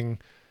crashing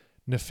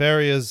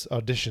Nefaria's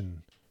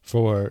audition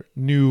for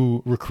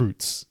new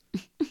recruits.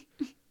 They're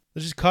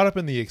just caught up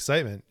in the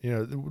excitement.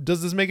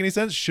 Does this make any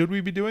sense? Should we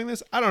be doing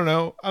this? I don't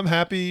know. I'm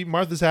happy.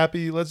 Martha's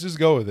happy. Let's just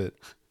go with it.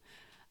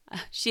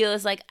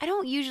 Sheila's like, I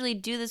don't usually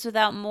do this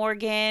without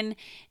Morgan.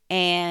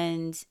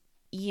 And,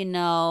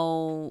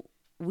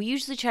 we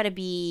usually try to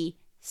be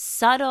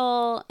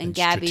subtle. And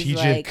Gabby's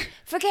strategic. like,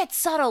 forget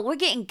subtle. We're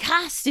getting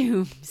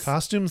costumes.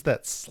 Costumes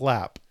that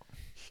slap.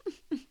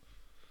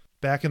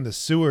 Back in the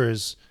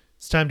sewers,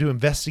 it's time to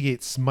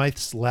investigate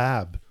Smythe's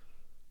lab.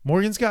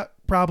 Morgan's got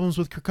problems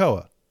with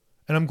Krakoa.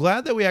 And I'm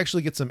glad that we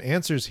actually get some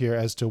answers here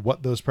as to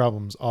what those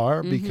problems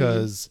are,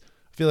 because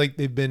I feel like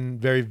they've been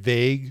very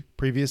vague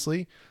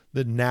previously.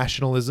 The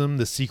nationalism,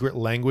 the secret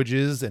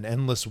languages, and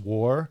endless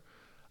war.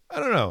 I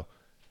don't know.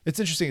 It's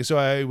interesting. So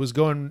I was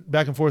going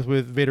back and forth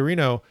with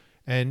Vaderino,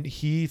 and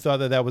he thought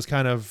that that was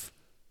kind of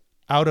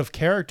out of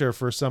character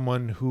for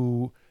someone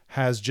who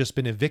has just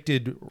been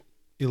evicted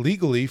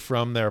illegally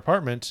from their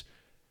apartment,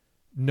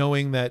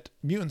 knowing that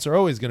mutants are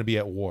always going to be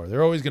at war.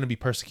 They're always going to be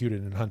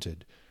persecuted and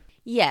hunted.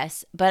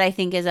 Yes, but I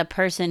think as a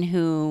person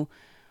who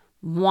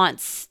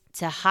wants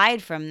to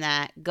hide from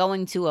that,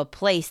 going to a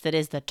place that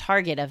is the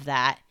target of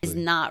that is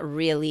not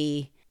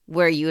really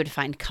where you would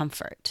find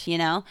comfort,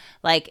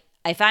 Like,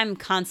 if I'm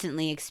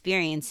constantly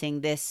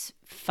experiencing this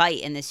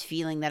fight and this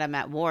feeling that I'm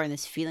at war and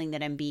this feeling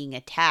that I'm being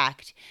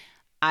attacked,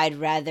 I'd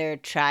rather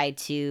try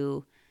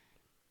to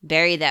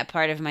bury that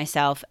part of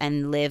myself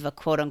and live a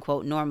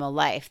quote-unquote normal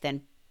life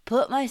than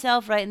put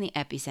myself right in the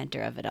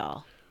epicenter of it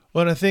all.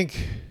 Well, and I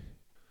think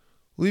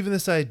leaving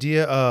this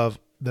idea of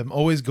them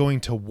always going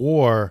to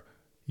war,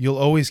 you'll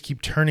always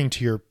keep turning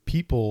to your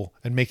people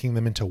and making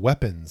them into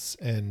weapons,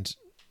 and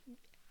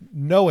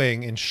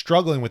knowing and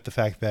struggling with the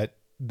fact that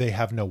they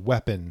have no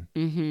weapon.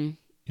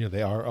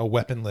 They are a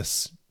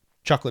weaponless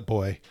chocolate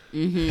boy,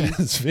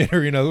 as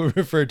Vaderino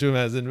referred to him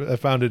as, and I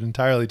found it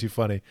entirely too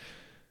funny.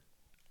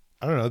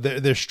 I don't know.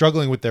 They're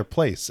struggling with their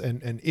place,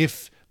 and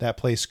if that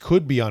place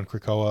could be on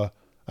Krakoa,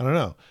 I don't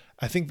know.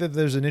 I think that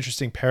there's an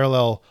interesting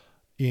parallel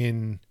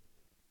in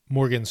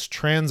Morgan's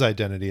trans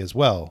identity as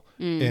well,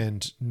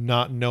 and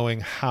not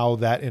knowing how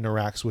that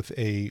interacts with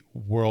a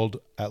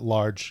world at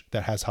large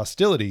that has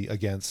hostility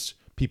against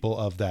people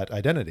of that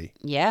identity.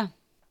 Yeah,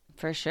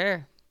 for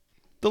sure.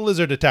 The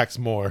lizard attacks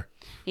more.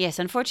 Yes,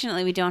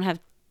 unfortunately, we don't have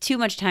too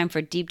much time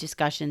for deep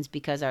discussions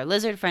because our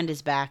lizard friend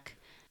is back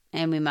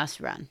and we must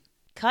run.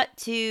 Cut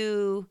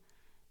to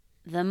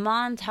the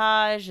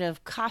montage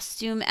of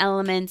costume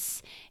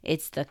elements.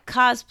 It's the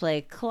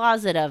cosplay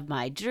closet of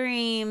my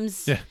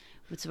dreams. Yeah.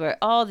 It's where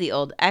all the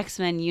old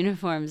X-Men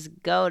uniforms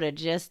go to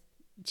just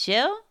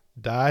chill?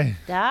 Die?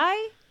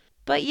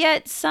 But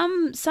yet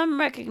some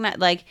recognize,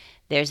 like,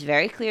 there's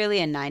very clearly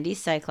a 90s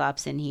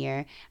Cyclops in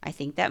here. I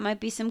think that might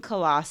be some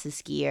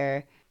Colossus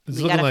gear.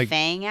 We got a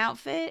Fang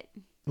outfit.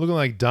 Looking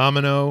like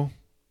Domino,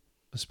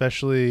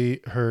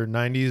 especially her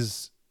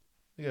 90s.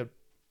 We got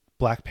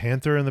Black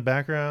Panther in the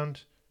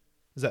background.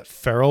 Is that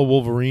Feral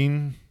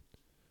Wolverine?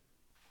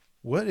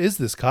 What is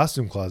this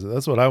costume closet?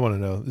 That's what I want to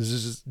know. Is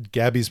this just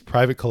Gabby's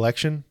private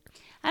collection?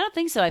 I don't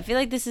think so. I feel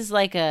like this is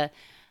like a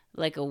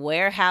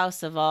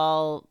warehouse of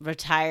all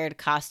retired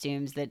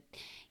costumes that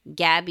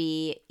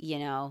Gabby,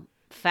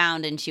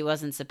 found and she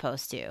wasn't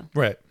supposed to.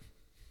 Right.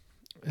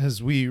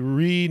 As we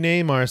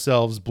rename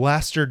ourselves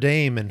Blaster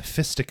Dame and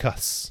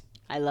Fisticuss.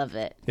 I love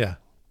it. Yeah.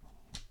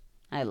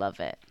 I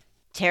love it.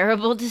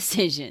 Terrible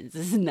decisions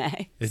is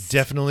next. It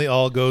definitely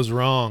all goes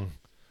wrong.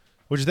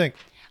 What'd you think?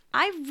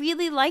 I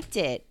really liked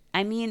it.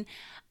 I mean,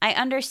 I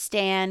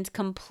understand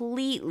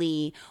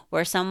completely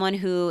where someone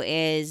who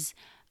is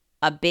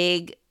a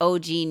big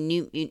OG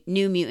New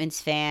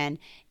Mutants fan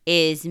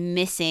is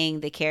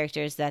missing the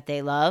characters that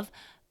they love.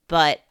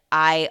 But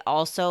I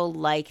also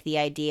like the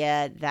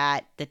idea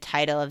that the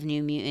title of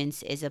New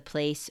Mutants is a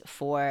place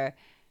for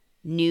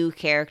new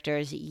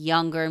characters,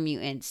 younger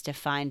mutants, to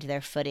find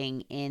their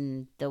footing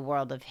in the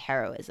world of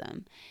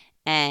heroism.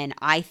 And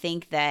I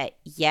think that,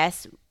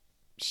 yes,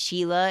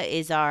 Sheila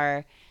is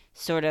our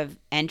sort of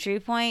entry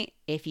point,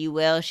 if you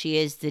will. She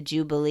is the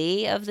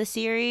Jubilee of the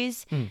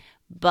series.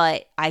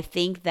 But I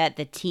think that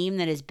the team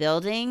that is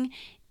building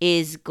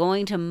is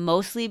going to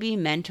mostly be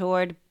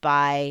mentored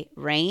by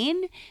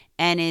Rain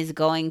and is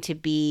going to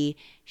be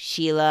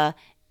Sheila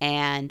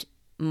and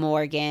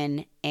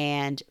Morgan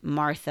and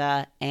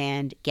Martha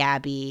and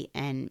Gabby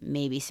and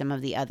maybe some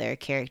of the other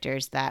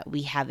characters that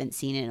we haven't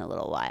seen in a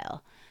little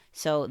while.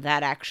 So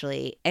that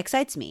actually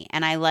excites me.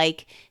 And I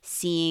like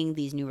seeing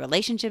these new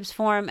relationships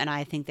form. And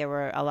I think there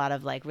were a lot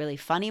of like really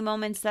funny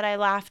moments that I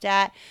laughed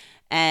at.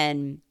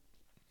 And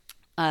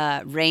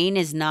Rain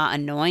is not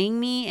annoying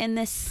me in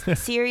this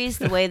series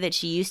the way that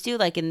she used to,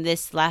 like in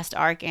this last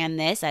arc and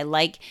this. I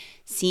like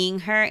seeing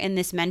her in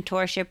this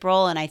mentorship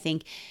role. And I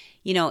think,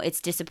 you know,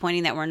 it's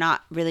disappointing that we're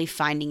not really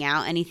finding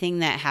out anything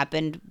that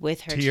happened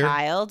with her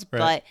child. Right.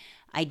 But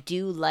I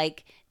do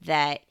like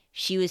that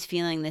she was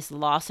feeling this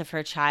loss of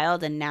her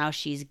child and now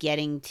she's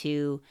getting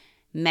to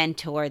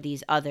mentor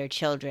these other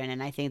children.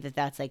 And I think that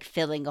that's like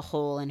filling a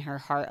hole in her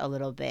heart a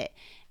little bit.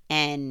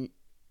 And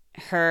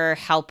her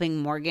helping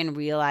Morgan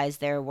realize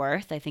their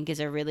worth, I think, is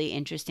a really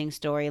interesting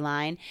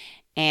storyline.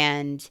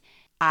 And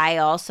I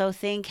also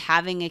think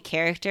having a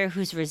character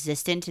who's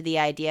resistant to the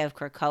idea of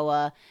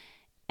Krakoa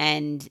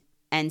and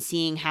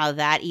seeing how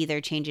that either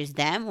changes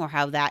them or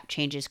how that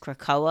changes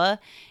Krakoa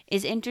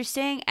is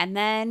interesting. And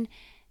then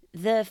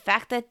the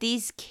fact that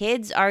these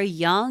kids are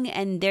young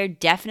and they're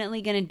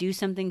definitely going to do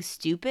something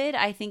stupid,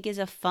 I think is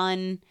a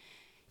fun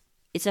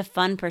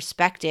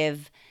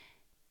perspective.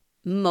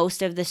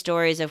 Most of the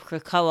stories of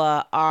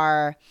Krakoa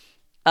are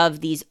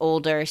of these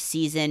older,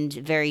 seasoned,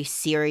 very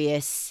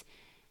serious,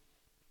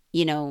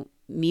 you know,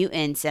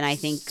 mutants. And I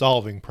think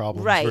solving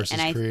problems versus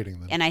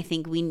creating them. And I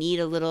think we need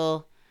a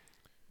little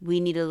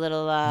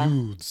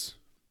youths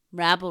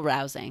rabble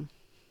rousing.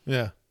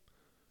 Yeah.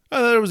 I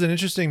thought it was an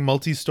interesting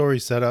multi-story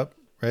setup,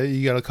 right?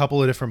 You got a couple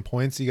of different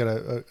points. You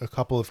got a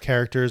couple of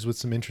characters with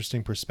some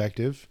interesting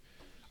perspective.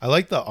 I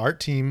like the art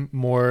team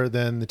more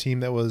than the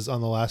team that was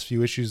on the last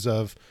few issues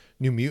of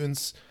New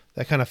Mutants.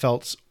 That kind of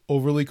felt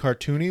overly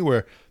cartoony,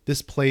 where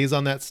this plays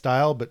on that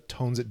style but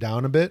tones it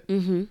down a bit.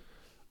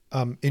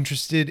 Mm-hmm.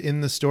 Interested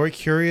in the story.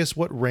 Curious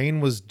what Rain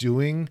was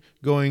doing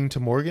going to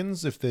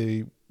Morgan's, if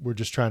they were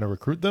just trying to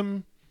recruit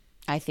them.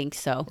 I think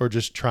so. Or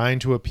just trying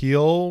to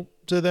appeal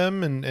to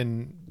them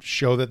and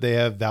show that they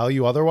have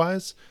value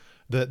otherwise.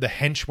 The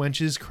hench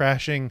wenches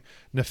crashing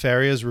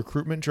Nefaria's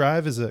recruitment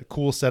drive is a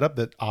cool setup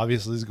that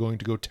obviously is going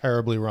to go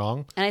terribly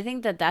wrong. And I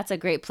think that that's a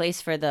great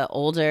place for the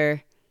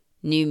older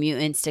New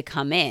Mutants to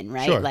come in,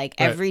 right? Sure, like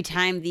every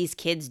time these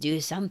kids do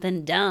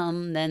something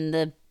dumb, then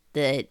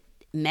the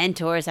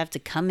mentors have to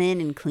come in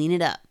and clean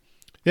it up.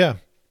 Yeah.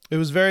 It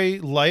was very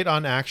light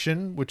on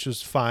action, which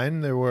was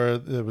fine. There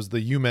was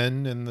the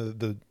U-Men and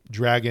the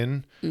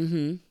dragon.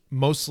 Mm-hmm.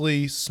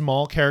 Mostly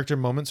small character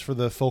moments for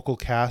the focal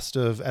cast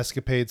of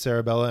Escapade,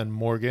 Cerebella, and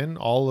Morgan,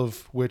 all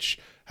of which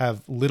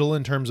have little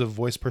in terms of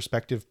voice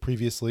perspective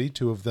previously,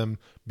 two of them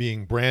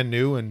being brand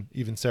new, and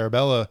even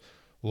Cerebella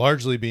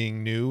largely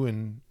being new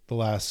in the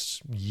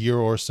last year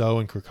or so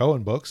in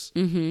Krakoan books.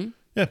 Mm-hmm.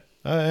 Yeah,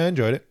 I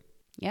enjoyed it.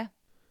 Yeah.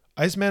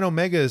 Iceman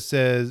Omega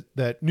says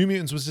that New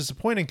Mutants was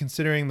disappointing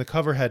considering the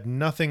cover had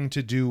nothing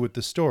to do with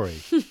the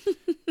story.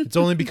 It's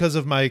only because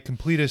of my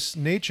completist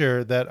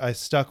nature that I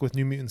stuck with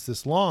New Mutants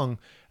this long,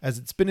 as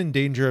it's been in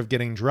danger of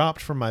getting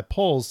dropped from my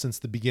polls since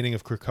the beginning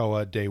of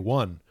Krakoa Day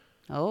 1.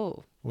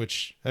 Oh.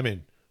 Which, I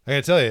mean, I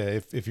gotta tell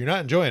you, if you're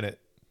not enjoying it,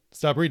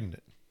 stop reading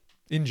it.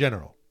 In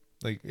general.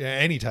 Like,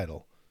 any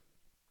title.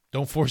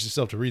 Don't force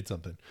yourself to read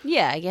something.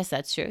 Yeah, I guess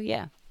that's true,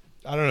 yeah.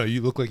 I don't know,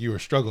 you look like you were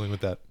struggling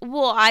with that.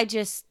 Well,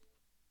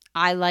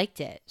 I liked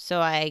it,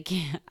 so I.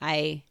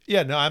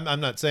 Yeah, no,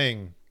 I'm not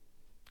saying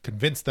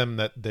convince them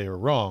that they are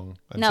wrong.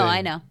 No,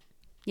 I know.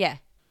 Yeah.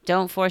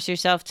 Don't force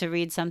yourself to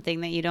read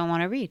something that you don't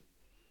want to read.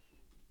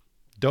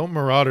 Don't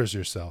marauders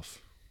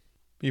yourself,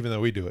 even though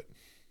we do it.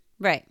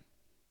 Right.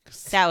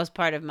 That was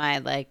part of my,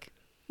 like...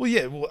 Well,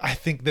 yeah, I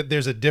think that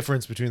there's a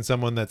difference between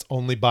someone that's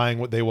only buying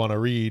what they want to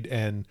read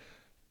and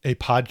a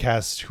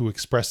podcast who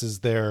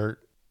expresses their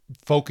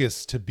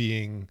focus to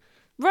being...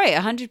 Right,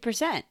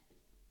 100%.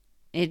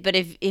 But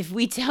if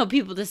we tell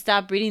people to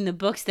stop reading the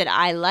books that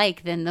I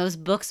like, then those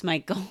books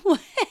might go away.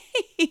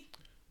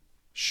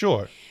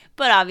 Sure.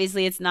 But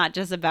obviously it's not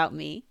just about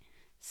me.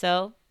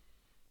 So,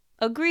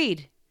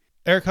 agreed.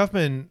 Eric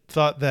Huffman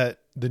thought that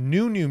the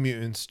New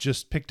Mutants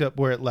just picked up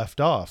where it left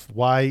off.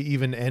 Why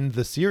even end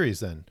the series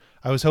then?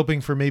 I was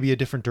hoping for maybe a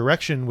different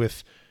direction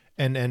with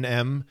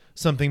NNM,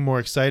 something more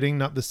exciting,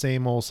 not the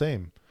same old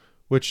same.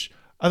 Which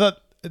I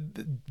thought...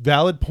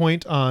 valid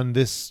point on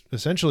this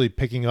essentially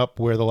picking up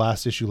where the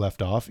last issue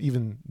left off,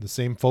 even the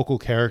same focal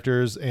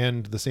characters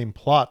and the same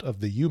plot of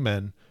the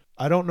U-Men.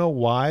 I don't know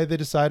why they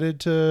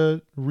decided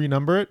to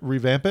renumber it,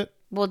 revamp it.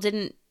 Well,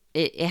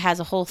 it has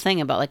a whole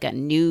thing about like a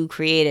new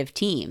creative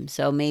team.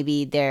 So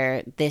maybe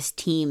this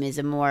team is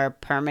a more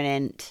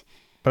permanent.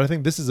 But I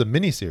think this is a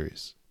mini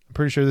series. I'm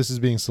pretty sure this is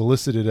being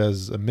solicited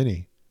as a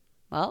mini.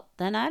 Well,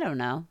 then I don't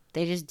know.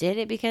 They just did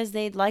it because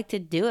they'd like to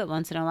do it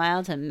once in a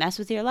while to mess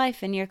with your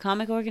life and your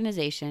comic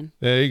organization.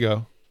 There you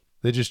go.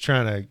 They're just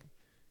trying to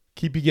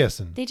Keep you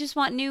guessing. They just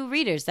want new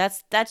readers.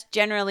 That's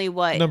generally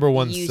what number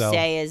one you sell.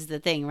 say is the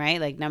thing,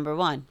 right? Like number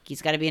one.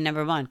 He's got to be a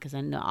number one because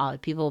I know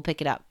people will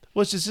pick it up.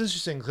 Well, it's just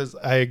interesting because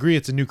I agree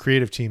it's a new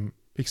creative team,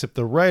 except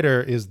the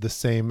writer is the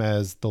same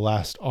as the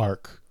last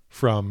arc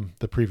from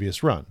the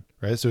previous run,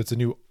 right? So it's a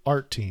new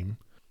art team,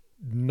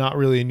 not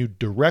really a new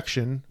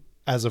direction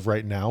as of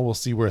right now. We'll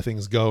see where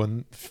things go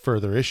in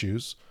further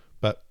issues,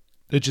 but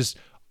it just,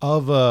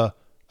 of a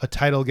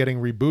title getting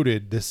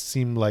rebooted, this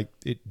seemed like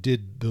it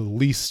did the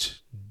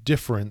least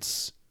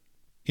difference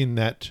in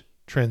that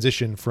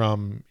transition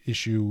from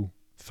issue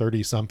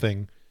 30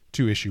 something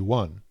to issue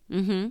 1.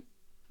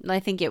 Mm-hmm. I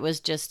think it was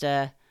just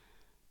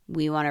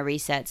we want to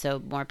reset so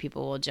more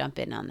people will jump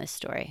in on this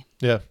story.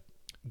 Yeah.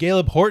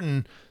 Caleb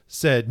Horton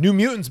said, "New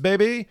Mutants,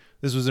 baby."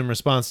 This was in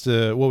response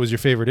to what was your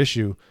favorite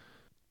issue.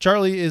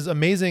 "Charlie is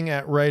amazing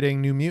at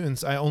writing New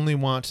Mutants. I only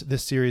want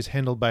this series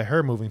handled by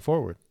her moving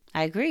forward."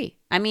 I agree.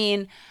 I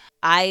mean,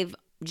 I've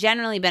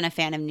generally been a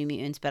fan of New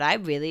Mutants, but I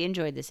really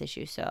enjoyed this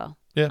issue, so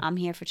yeah. I'm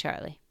here for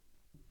Charlie.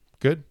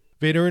 Good.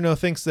 Vaderino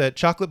thinks that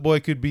Chocolate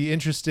Boy could be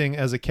interesting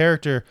as a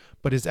character,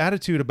 but his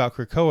attitude about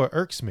Krakoa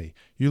irks me.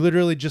 You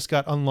literally just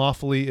got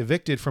unlawfully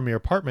evicted from your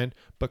apartment,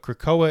 but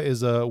Krakoa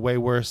is a way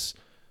worse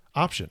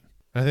option.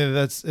 I think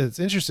it's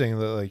interesting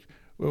that, like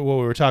what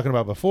we were talking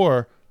about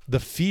before,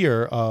 the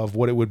fear of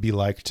what it would be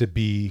like to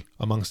be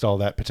amongst all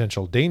that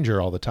potential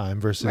danger all the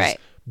time versus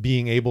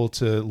being able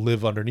to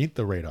live underneath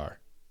the radar.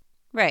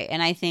 Right.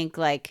 And I think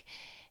like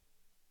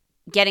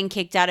getting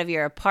kicked out of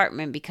your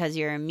apartment because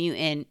you're a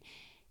mutant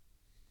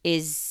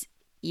is,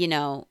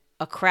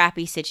 a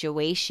crappy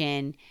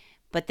situation,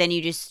 but then you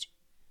just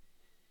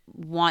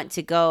want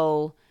to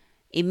go,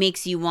 it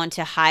makes you want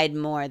to hide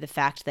more the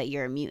fact that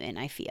you're a mutant,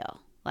 I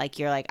feel. Like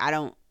you're like,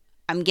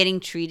 I'm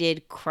getting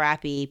treated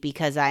crappy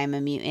because I am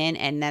a mutant,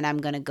 and then I'm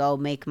going to go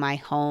make my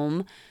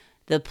home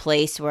the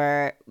place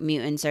where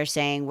mutants are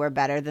saying we're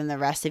better than the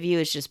rest of you.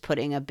 Is just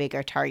putting a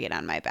bigger target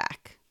on my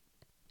back.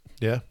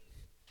 Yeah.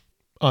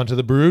 On to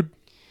the Brood.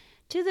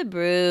 To the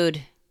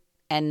Brood.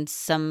 And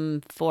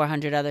some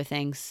 400 other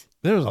things.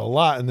 There was a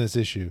lot in this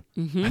issue.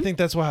 Mm-hmm. I think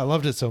that's why I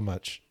loved it so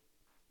much.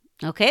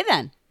 Okay,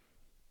 then.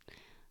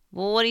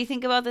 Well, what do you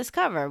think about this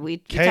cover? We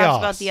talked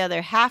about the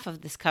other half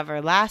of this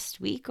cover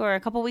last week or a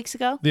couple weeks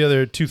ago. The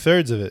other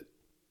 2/3 of it.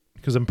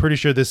 Because I'm pretty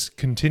sure this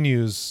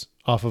continues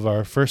off of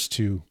our first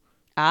two.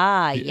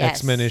 The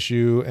X-Men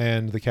issue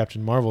and the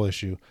Captain Marvel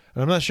issue.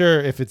 And I'm not sure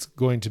if it's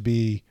going to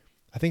be,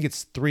 I think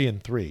it's 3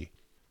 and 3.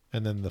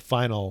 And then the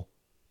final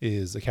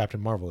is a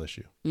Captain Marvel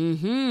issue.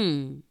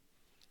 Mm-hmm.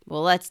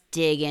 Well, let's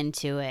dig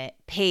into it.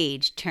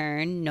 Page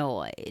turn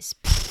noise.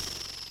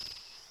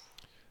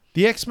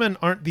 The X-Men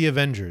aren't the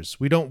Avengers.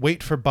 We don't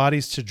wait for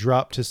bodies to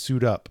drop to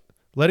suit up.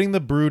 Letting the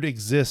Brood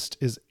exist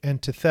is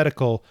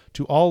antithetical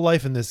to all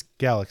life in this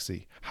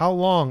galaxy. How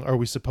long are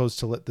we supposed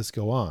to let this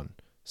go on?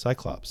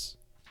 Cyclops.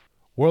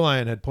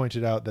 Warlion had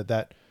pointed out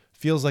that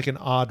feels like an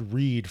odd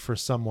read for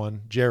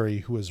someone, Jerry,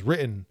 who has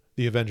written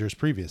the Avengers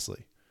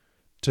previously,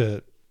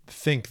 to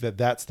think that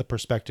that's the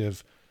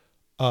perspective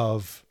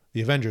of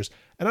the Avengers.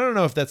 And I don't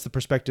know if that's the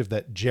perspective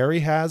that Jerry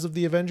has of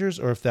the Avengers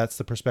or if that's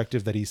the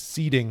perspective that he's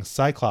seeding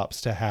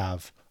Cyclops to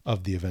have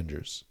of the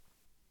Avengers.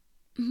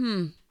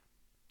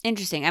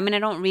 Interesting. I mean, I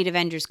don't read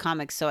Avengers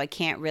comics, so I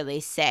can't really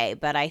say,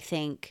 but I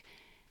think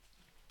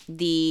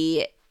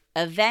the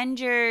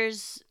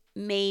Avengers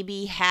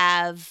maybe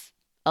have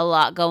a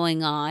lot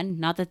going on.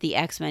 Not that the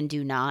X-Men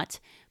do not.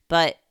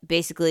 But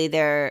basically,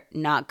 they're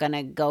not going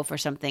to go for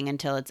something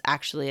until it's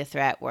actually a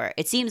threat. Where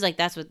it seems like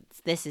that's what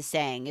this is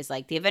saying, is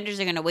like the Avengers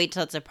are going to wait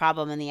till it's a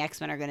problem and the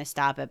X-Men are going to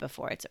stop it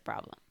before it's a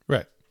problem.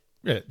 Right.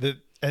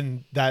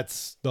 And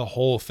that's the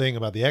whole thing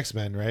about the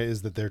X-Men, right?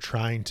 Is that they're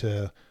trying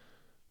to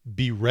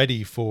be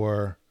ready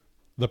for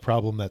the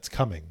problem that's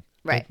coming.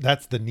 Right.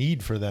 That's the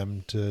need for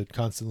them to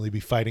constantly be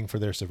fighting for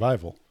their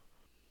survival.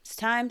 It's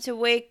time to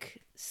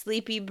wake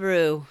Sleepy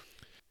Brew.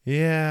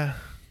 Yeah.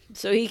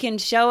 So he can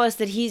show us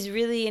that he's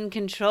really in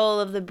control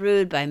of the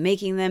Brood by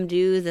making them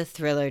do the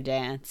Thriller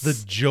dance.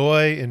 The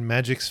joy in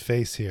Magic's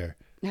face here.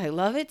 I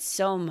love it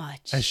so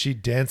much. As she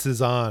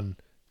dances on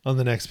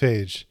the next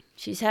page.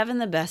 She's having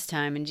the best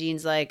time, and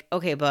Jean's like,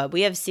 okay, bud,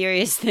 we have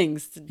serious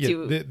things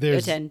to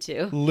attend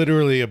to.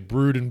 Literally a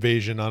Brood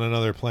invasion on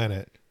another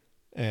planet.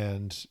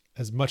 And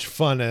as much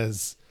fun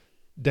as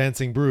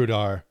dancing Brood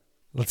are,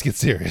 let's get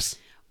serious.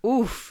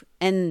 Oof.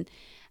 And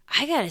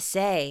I gotta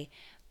say,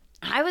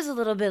 I was a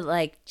little bit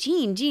like,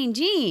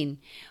 Jean,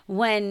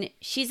 when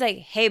she's like,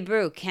 hey,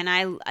 Brew,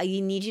 I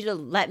need you to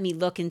let me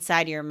look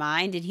inside your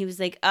mind. And he was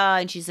like,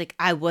 and she's like,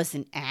 I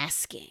wasn't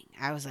asking.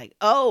 I was like,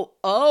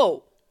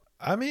 oh.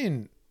 I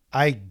mean,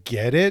 I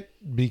get it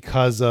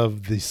because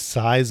of the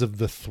size of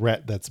the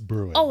threat that's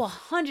brewing. Oh,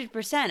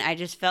 100%. I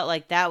just felt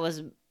like that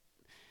was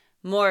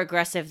more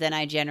aggressive than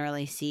I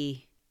generally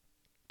see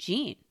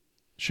Jean.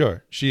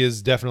 Sure. She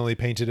is definitely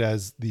painted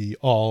as the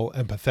all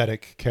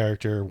empathetic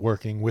character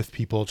working with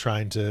people,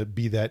 trying to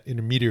be that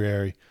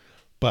intermediary,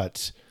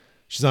 but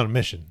she's on a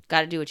mission.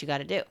 Got to do what you got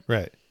to do.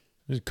 Right.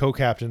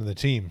 Co-captain of the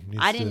team.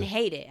 I didn't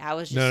hate it. I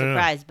was just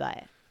surprised by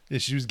it. Yeah,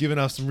 she was giving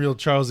off some real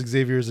Charles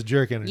Xavier as a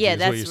jerk energy. Yeah, is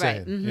that's what you're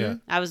right. saying. Mm-hmm. Yeah.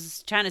 I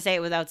was trying to say it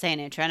without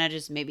saying it, trying to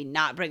just maybe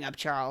not bring up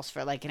Charles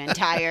for like an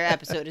entire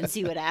episode and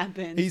see what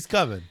happens. He's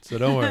coming, so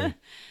don't worry.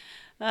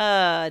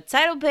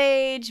 Title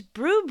page,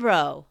 Brew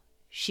Bro.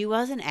 She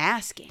wasn't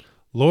asking.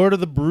 Lord of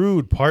the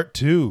Brood, Part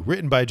 2,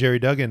 written by Jerry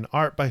Duggan,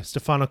 art by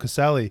Stefano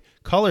Casali,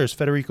 colors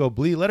Federico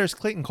Blee, letters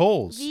Clayton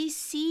Coles.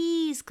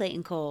 VC's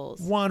Clayton Coles.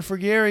 Juan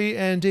Frigeri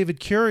and David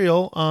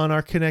Curiel on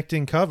our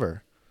connecting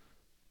cover.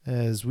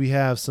 As we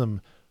have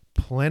some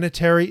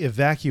planetary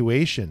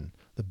evacuation,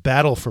 the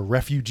battle for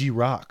Refugee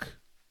Rock.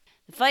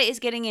 The fight is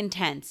getting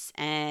intense,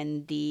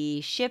 and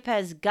the ship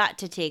has got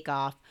to take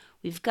off.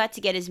 We've got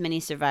to get as many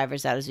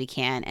survivors out as we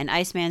can. And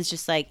Iceman's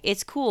just like,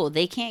 it's cool.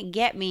 They can't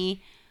get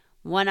me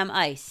when I'm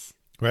ice.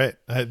 Right.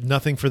 I have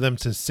nothing for them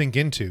to sink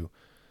into.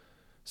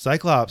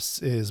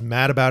 Cyclops is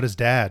mad about his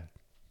dad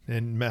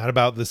and mad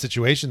about the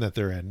situation that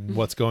they're in and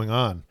what's going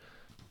on.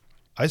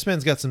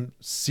 Iceman's got some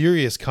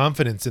serious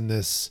confidence in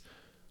this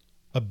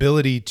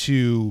ability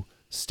to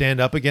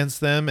stand up against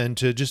them and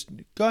to just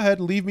go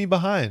ahead, leave me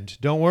behind.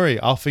 Don't worry.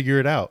 I'll figure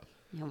it out.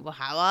 Well,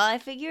 how will I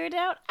figure it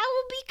out? I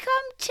will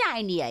become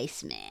Tiny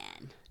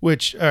Iceman.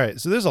 Which, all right,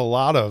 so there's a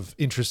lot of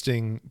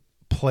interesting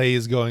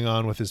plays going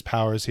on with his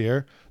powers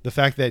here. The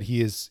fact that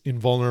he is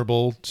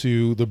invulnerable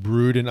to the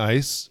Brood and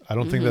ice, I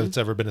don't think that's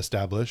ever been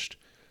established.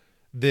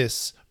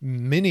 This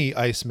mini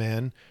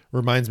Iceman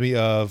reminds me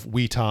of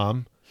Wee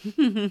Tom.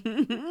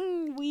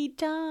 Wee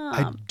Tom.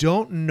 I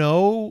don't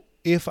know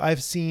if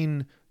I've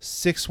seen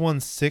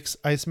 616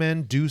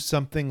 Iceman do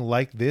something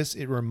like this.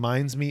 It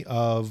reminds me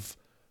of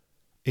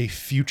a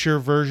future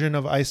version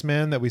of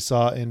Iceman that we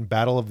saw in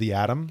Battle of the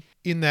Atom.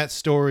 In that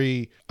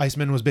story,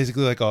 Iceman was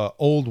basically like a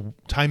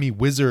old-timey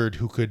wizard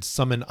who could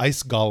summon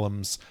ice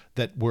golems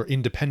that were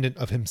independent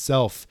of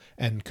himself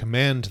and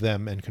command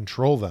them and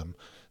control them.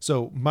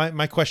 So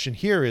my question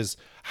here is,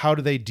 how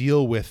do they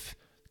deal with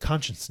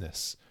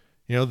consciousness?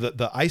 You know,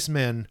 the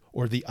Iceman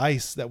or the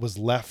ice that was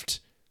left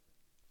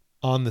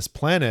on this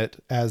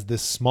planet as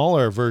this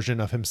smaller version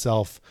of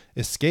himself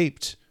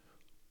escaped.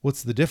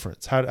 What's the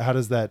difference? How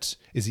does that,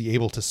 is he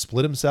able to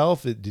split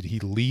himself? Did he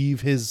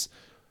leave his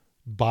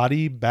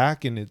body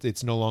back and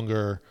it's no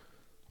longer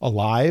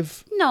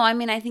alive? No, I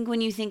mean, I think when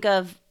you think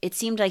of, it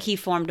seemed like he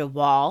formed a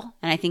wall,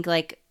 and I think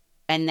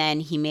and then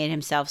he made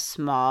himself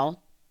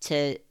small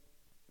to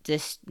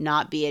just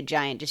not be a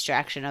giant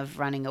distraction of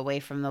running away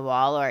from the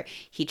wall, or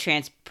he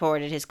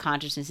transported his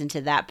consciousness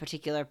into that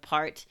particular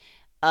part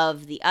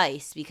of the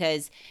ice,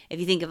 because if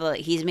you think of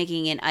it, he's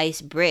making an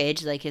ice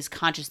bridge, like his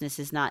consciousness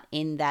is not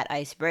in that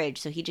ice bridge,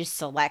 so he just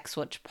selects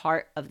which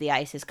part of the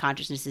ice his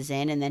consciousness is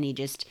in, and then he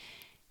just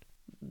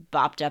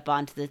bopped up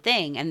onto the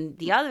thing. And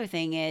the other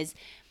thing is,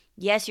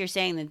 yes, you're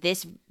saying that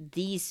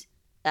these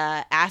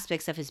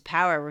aspects of his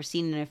power were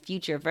seen in a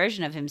future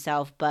version of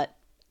himself, but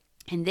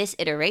in this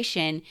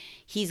iteration,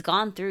 he's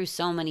gone through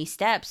so many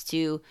steps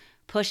to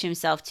push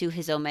himself to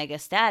his Omega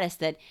status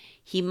that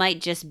he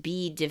might just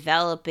be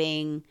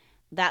developing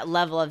that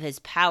level of his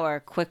power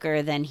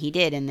quicker than he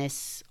did in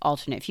this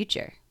alternate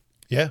future.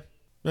 Yeah.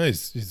 No,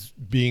 he's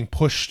being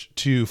pushed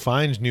to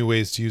find new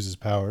ways to use his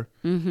power.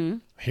 Mm-hmm.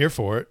 Here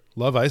for it.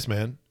 Love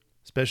Iceman,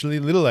 especially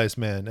Little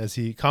Iceman, as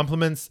he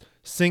compliments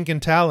Sink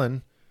and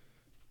Talon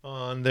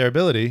on their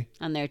ability.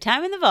 On their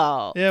time in the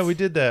vault. Yeah, we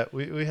did that.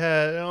 We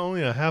had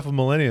only a half a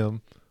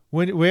millennium.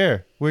 Where'd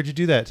you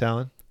do that,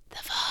 Talon?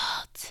 The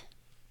vault.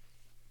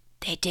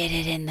 They did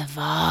it in the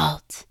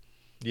vault.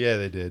 Yeah,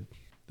 they did.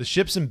 The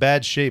ship's in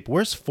bad shape.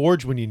 Where's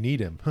Forge when you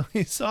need him?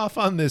 He's off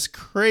on this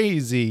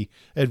crazy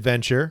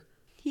adventure.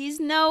 He's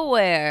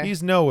nowhere.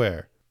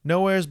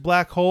 Nowhere's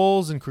black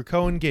holes and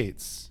Krakoan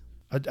gates.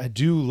 I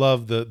do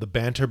love the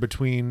banter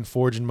between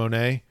Forge and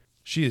Monet.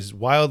 She is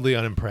wildly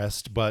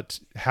unimpressed, but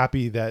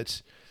happy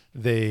that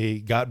they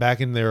got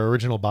back in their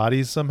original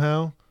bodies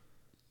somehow.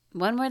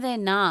 When were they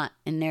not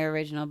in their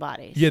original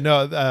bodies? Yeah,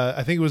 no,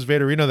 I think it was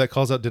Vaderino that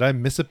calls out, did I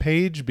miss a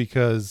page?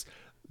 Because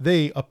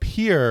they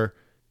appear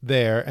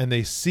there and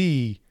they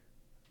see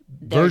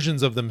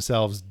versions of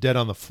themselves dead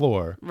on the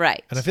floor.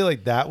 Right. And I feel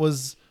like that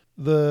was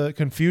the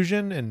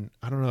confusion, and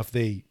I don't know if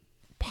they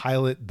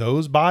pilot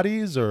those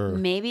bodies or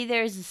maybe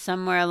there's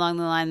somewhere along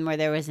the line where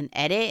there was an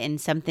edit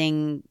and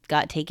something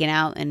got taken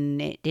out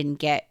and it didn't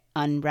get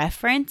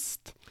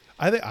unreferenced.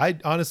 I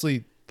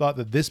honestly thought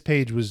that this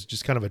page was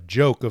just kind of a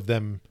joke of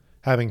them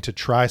having to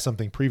try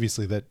something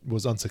previously that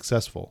was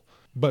unsuccessful,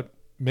 but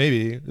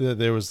maybe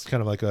there was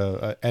kind of like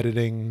a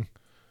editing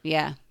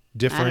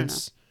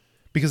difference,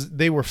 because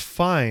they were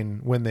fine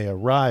when they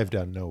arrived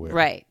out of nowhere.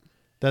 Right.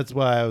 That's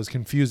why I was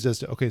confused as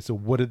to, okay, so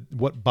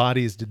what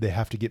bodies did they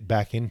have to get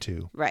back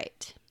into?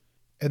 Right.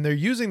 And they're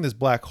using this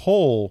black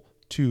hole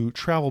to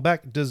travel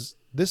back. Does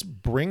this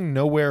bring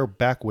Nowhere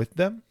back with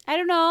them? I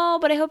don't know,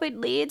 but I hope it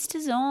leads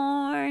to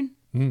Zorn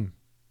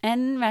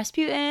and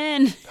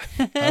Rasputin.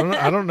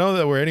 I don't know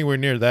that we're anywhere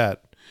near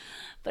that.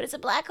 But it's a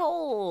black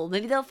hole.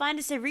 Maybe they'll find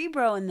a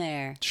Cerebro in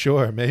there.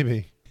 Sure,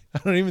 maybe. I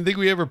don't even think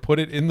we ever put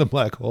it in the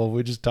black hole.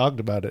 We just talked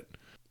about it.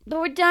 But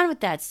we're done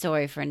with that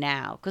story for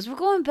now, because we're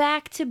going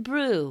back to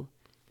Brew.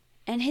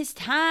 And his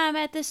time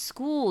at the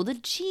school, the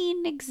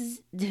Gene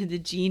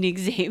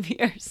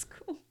Xavier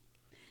School.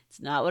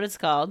 It's not what it's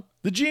called.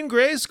 The Jean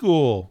Grey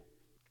School.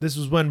 This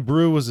was when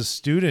Brew was a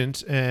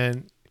student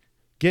and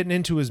getting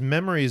into his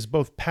memories,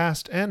 both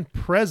past and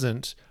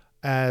present,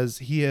 as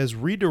he has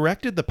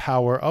redirected the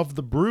power of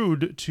the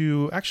Brood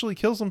to actually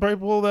kill some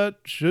people that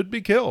should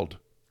be killed.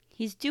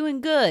 He's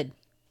doing good.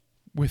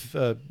 With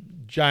a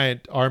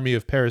giant army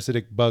of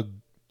parasitic bug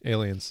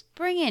aliens.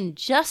 Bringing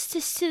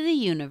justice to the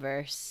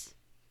universe.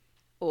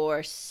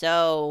 Or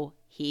so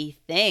he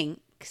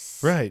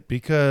thinks. Right,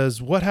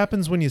 because what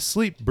happens when you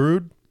sleep,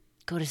 Brood?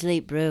 Go to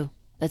sleep, Brew.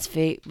 Let's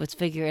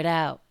figure it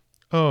out.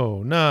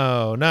 Oh,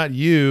 no, not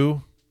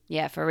you.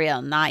 Yeah, for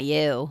real, not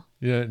you.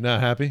 You're not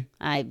happy?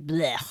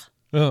 Blech.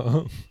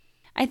 Uh-huh.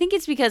 I think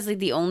it's because like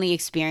the only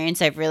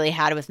experience I've really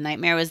had with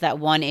Nightmare was that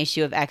one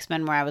issue of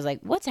X-Men where I was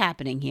like, what's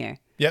happening here?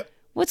 Yep.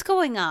 What's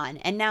going on?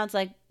 And now it's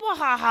like,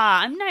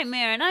 ha, I'm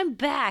Nightmare and I'm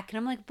back. And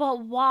I'm like,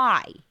 but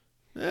why?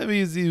 I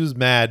mean, he was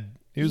mad.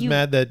 He was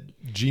mad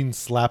that Jean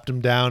slapped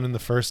him down in the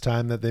first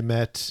time that they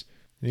met.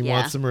 He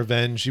wants some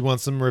revenge. He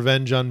wants some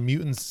revenge on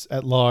mutants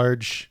at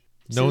large.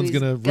 No one's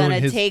going to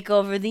ruin his... take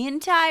over the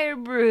entire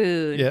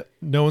Brood. Yeah,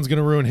 no one's going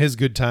to ruin his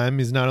good time.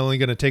 He's not only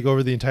going to take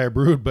over the entire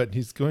Brood, but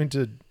he's going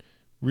to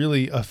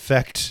really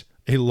affect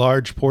a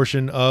large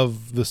portion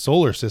of the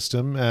solar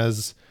system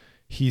as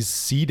he's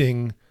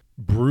seeding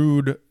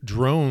Brood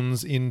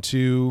drones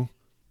into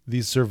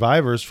these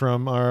survivors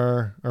from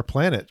our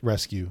planet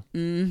rescue.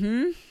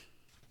 Mm-hmm.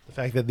 The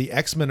fact that the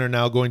X-Men are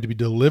now going to be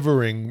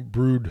delivering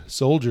Brood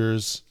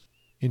soldiers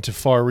into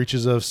far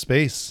reaches of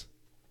space,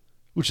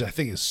 which I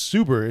think is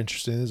super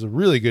interesting. It's a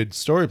really good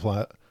story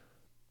plot.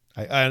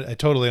 I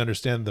totally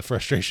understand the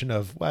frustration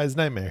of why is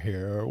Nightmare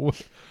here, or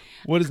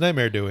what is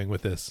Nightmare doing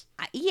with this?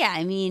 Yeah,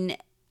 I mean,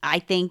 I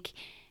think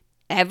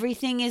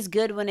everything is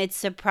good when it's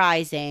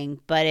surprising,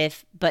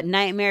 but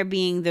Nightmare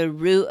being the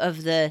root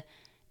of the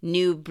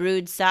new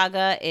Brood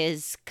saga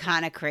is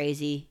kind of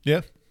crazy.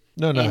 Yeah,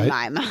 no, in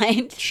my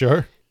mind.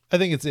 Sure, I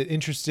think it's an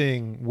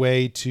interesting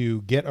way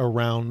to get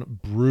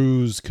around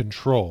Brew's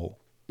control.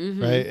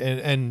 Mm-hmm. Right.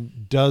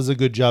 And does a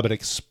good job at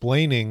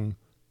explaining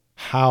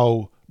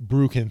how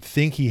Brew can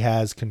think he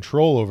has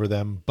control over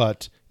them,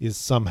 but is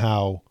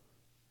somehow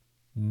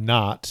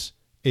not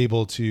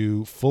able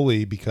to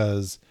fully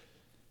because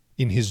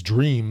in his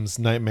dreams,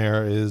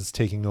 Nightmare is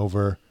taking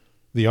over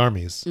the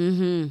armies.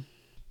 Mm-hmm.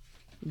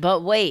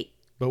 But wait,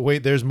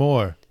 there's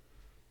more.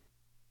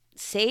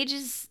 Sage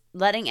is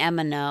letting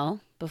Emma know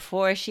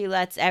before she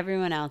lets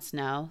everyone else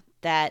know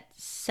that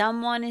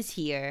someone is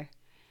here,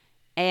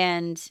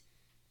 and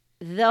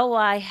though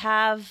I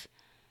have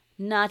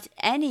not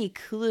any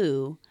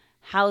clue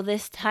how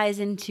this ties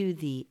into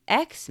the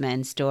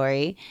X-Men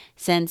story,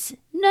 since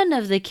none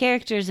of the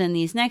characters in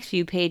these next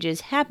few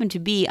pages happen to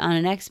be on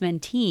an X-Men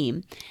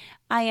team,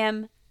 I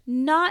am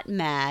not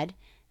mad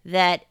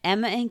that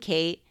Emma and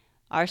Kate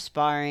are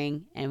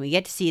sparring and we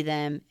get to see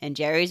them and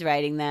Jerry's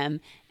writing them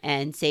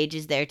and Sage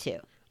is there too.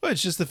 Well,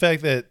 it's just the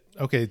fact that,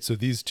 okay, so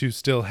these two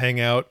still hang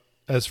out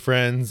as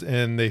friends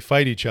and they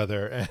fight each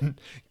other,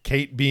 and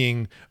Kate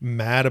being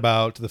mad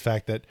about the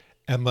fact that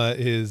Emma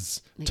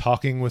is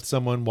talking with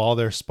someone while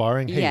they're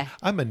sparring. Hey,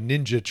 I'm a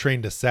ninja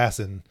trained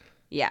assassin.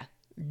 Yeah.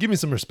 Give me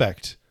some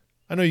respect.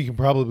 I know you can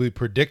probably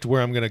predict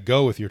where I'm going to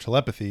go with your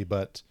telepathy,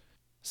 but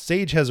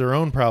Sage has her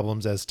own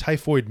problems as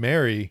Typhoid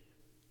Mary,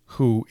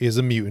 who is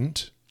a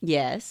mutant.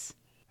 Yes.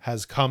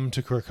 Has come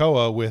to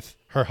Krakoa with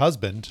her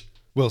husband,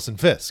 Wilson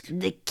Fisk.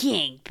 The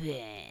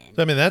Kingpin.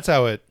 I mean, that's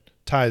how it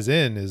ties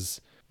in,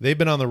 is they've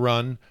been on the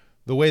run.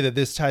 The way that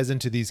this ties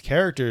into these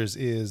characters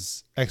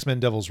is X-Men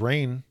Devil's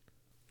Reign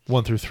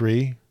 1 through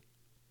 3.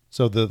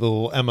 So the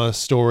little Emma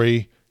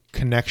story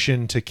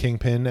connection to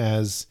Kingpin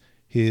as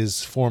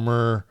his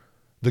former,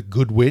 the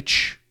Good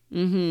Witch.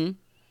 Mm-hmm.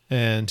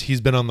 And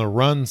he's been on the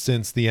run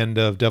since the end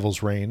of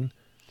Devil's Reign.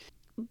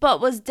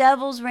 But was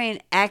Devil's Reign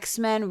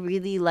X-Men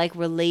really like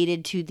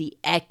related to the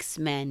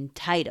X-Men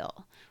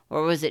title?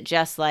 Or was it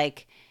just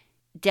like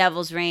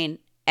Devil's Reign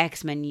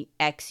X-Men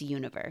X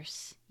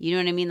Universe? You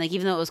know what I mean? Like,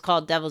 even though it was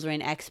called Devil's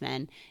Reign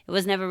X-Men, it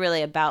was never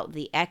really about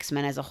the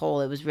X-Men as a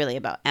whole. It was really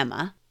about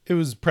Emma. It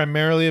was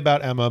primarily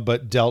about Emma,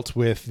 but dealt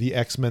with the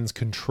X-Men's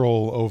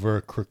control over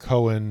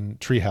Krakoan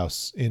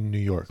Treehouse in New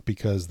York,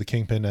 because the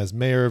Kingpin, as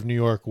mayor of New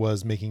York,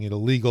 was making it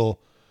illegal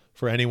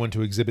for anyone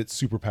to exhibit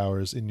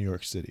superpowers in New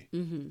York City.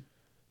 Mm-hmm.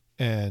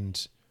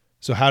 And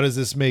so how does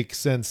this make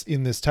sense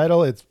in this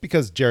title? It's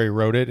because Jerry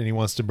wrote it and he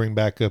wants to bring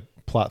back a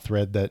plot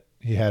thread that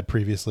he had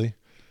previously.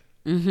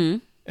 Mm-hmm.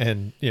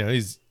 And, you know,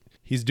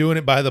 he's doing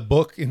it by the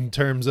book in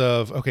terms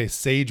of, okay,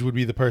 Sage would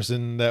be the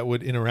person that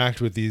would interact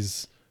with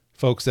these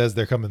folks as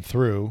they're coming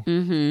through.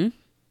 Mm-hmm.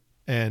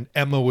 And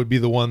Emma would be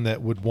the one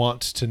that would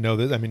want to know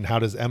this. I mean, how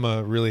does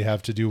Emma really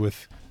have to do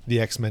with the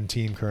X-Men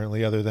team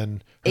currently, other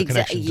than her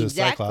connection to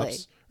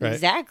Cyclops? Right?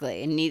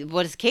 Exactly. And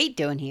what is Kate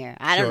doing here?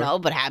 I don't know,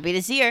 but happy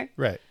to see her.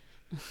 Right.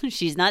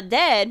 She's not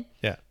dead.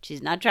 Yeah.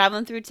 She's not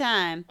traveling through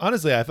time.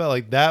 Honestly, I felt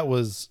like that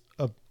was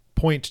a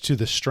point to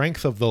the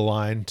strength of the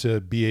line to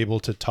be able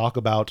to talk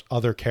about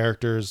other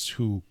characters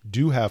who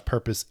do have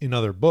purpose in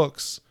other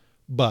books,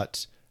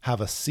 but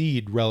have a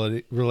seed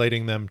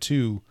relating them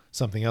to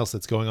something else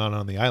that's going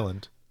on the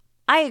island.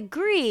 I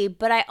agree,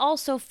 but I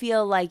also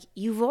feel like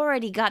you've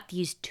already got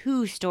these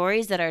two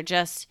stories that are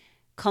just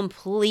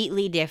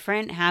completely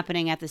different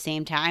happening at the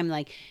same time.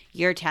 Like,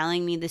 you're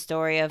telling me the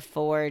story of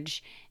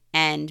Forge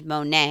and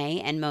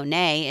Monet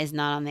is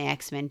not on the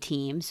X-Men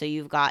team, so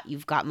you've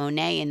got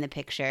Monet in the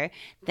picture.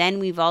 Then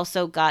we've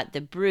also got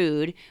the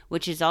Brood,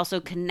 which is also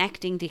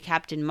connecting to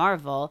Captain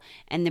Marvel,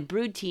 and the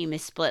Brood team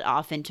is split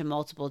off into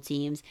multiple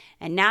teams,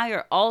 and now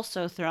you're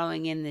also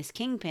throwing in this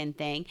Kingpin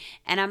thing,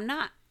 and I'm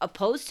not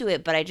opposed to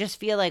it, but I just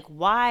feel like,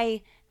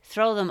 why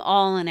throw them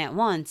all in at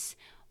once?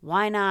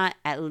 Why not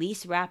at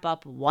least wrap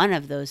up one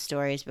of those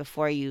stories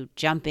before you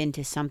jump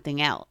into something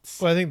else?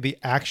 Well, I think the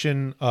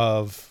action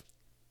of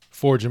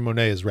Forge and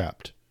Monet is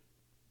wrapped.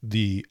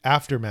 The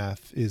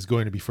aftermath is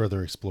going to be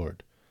further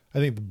explored. I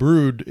think the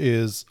Brood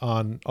is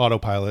on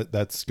autopilot.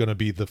 That's going to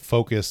be the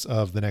focus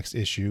of the next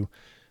issue.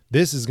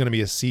 This is going to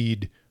be a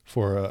seed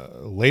for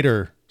a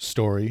later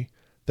story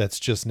that's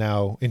just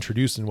now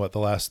introduced in the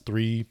last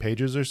 3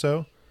 pages or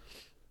so.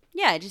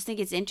 Yeah, I just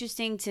think it's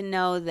interesting to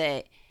know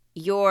that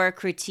your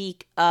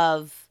critique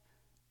of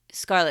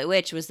Scarlet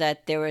Witch was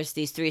that there was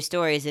these 3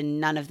 stories and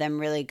none of them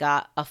really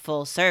got a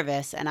full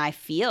service, and I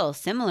feel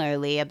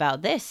similarly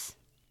about this.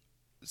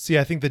 See,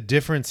 I think the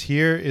difference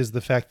here is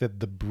the fact that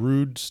the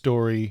Brood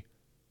story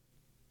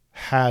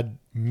had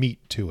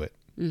meat to it.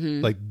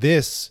 Mm-hmm. Like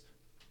this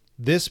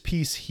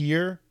piece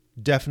here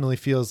definitely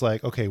feels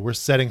like, okay, we're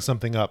setting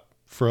something up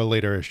for a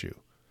later issue.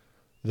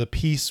 The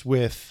piece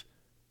with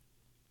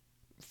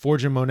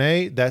Forge and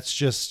Monet, that's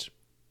just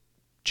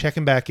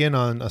checking back in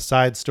on a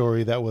side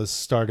story that was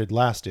started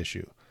last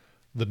issue.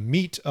 The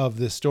meat of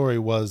this story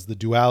was the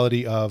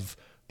duality of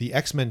the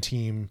X-Men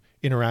team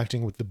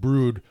interacting with the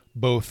Brood,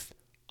 both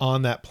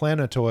on that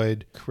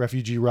planetoid,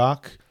 Refugee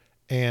Rock,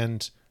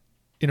 and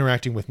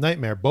interacting with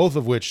Nightmare, both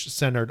of which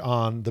centered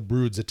on the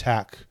Brood's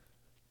attack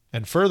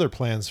and further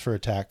plans for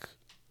attack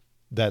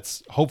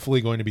that's hopefully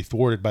going to be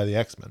thwarted by the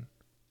X-Men.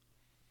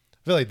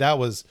 I feel like that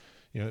was,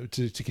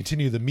 to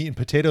continue the meat and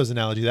potatoes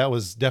analogy, that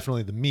was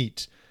definitely the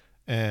meat.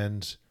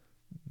 And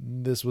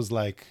this was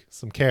like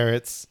some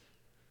carrots.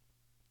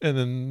 And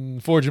then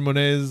Forge and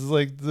Monet is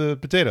like the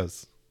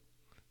potatoes.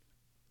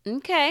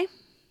 Okay.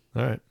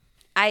 All right.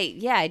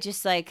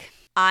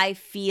 I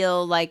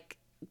feel like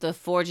the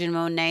Forge and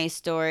Monet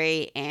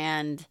story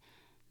and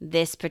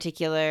this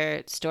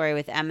particular story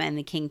with Emma and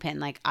the Kingpin,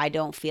 like, I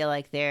don't feel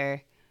like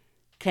they're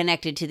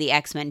connected to the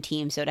X-Men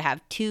team. So to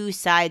have 2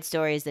 side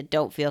stories that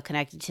don't feel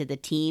connected to the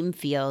team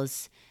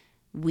feels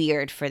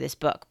weird for this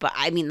book. But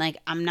I mean, like,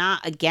 I'm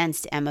not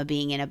against Emma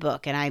being in a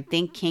book, and I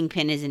think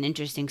Kingpin is an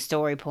interesting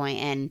story point,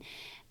 and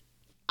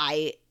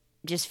I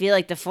just feel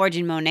like the Forge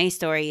and Monet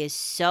story is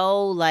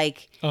so,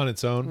 like, on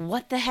its own.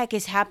 What the heck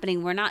is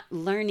happening? We're not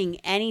learning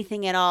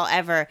anything at all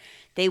ever.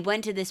 They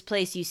went to this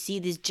place, you see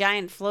this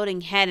giant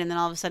floating head, and then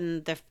all of a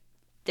sudden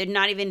they're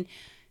not even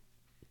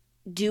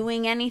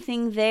doing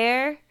anything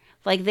there.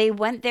 Like, they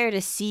went there to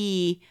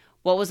see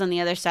what was on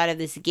the other side of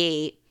this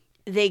gate.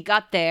 They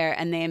got there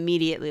and they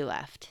immediately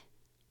left.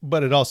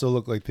 But it also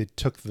looked like they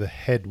took the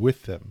head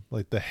with them.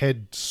 Like, the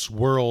head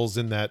swirls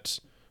in that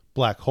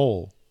black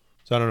hole.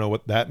 So I don't know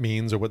what that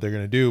means or what they're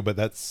going to do, but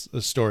that's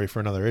a story for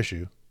another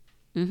issue.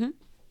 Mm-hmm.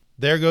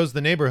 There goes the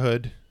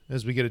neighborhood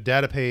as we get a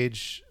data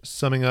page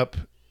summing up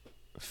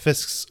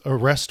Fisk's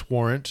arrest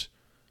warrant.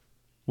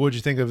 What did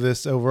you think of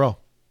this overall?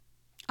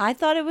 I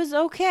thought it was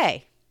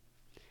okay.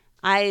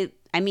 I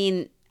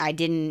mean, I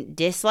didn't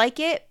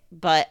dislike it,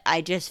 but I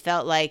just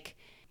felt like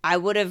I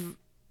would have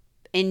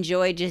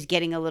enjoyed just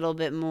getting a little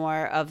bit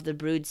more of the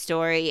Brood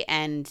story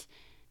and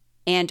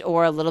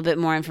or a little bit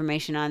more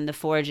information on the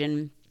Forge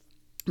and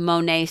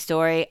Monet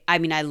story. I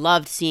mean, I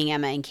loved seeing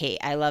Emma and Kate.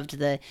 I loved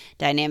the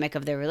dynamic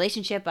of their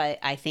relationship.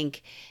 I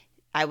think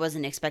I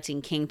wasn't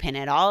expecting Kingpin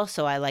at all,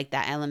 so I liked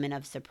that element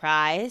of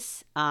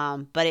surprise.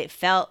 But it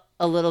felt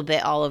a little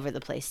bit all over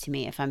the place to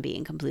me, if I'm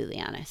being completely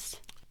honest.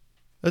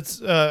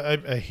 That's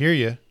I hear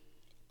you.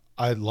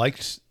 I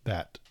liked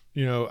that.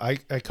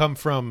 I come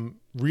from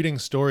reading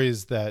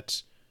stories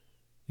that,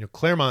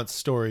 Claremont's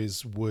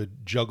stories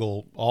would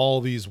juggle all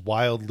these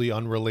wildly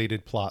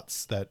unrelated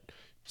plots that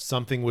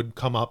something would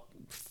come up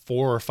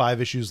 4 or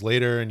 5 issues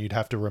later and you'd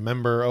have to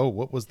remember, oh,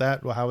 what was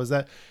that? Well, how was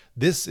that?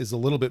 This is a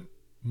little bit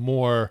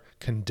more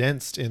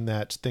condensed in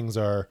that things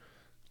are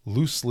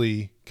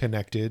loosely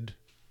connected,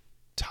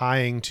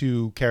 tying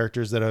to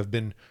characters that have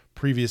been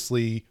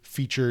previously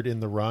featured in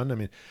the run. I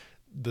mean,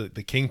 the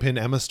Kingpin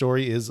Emma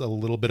story is a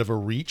little bit of a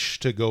reach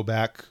to go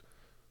back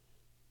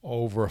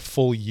over a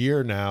full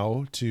year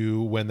now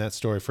to when that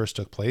story first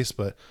took place.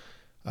 But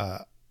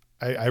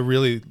I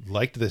really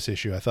liked this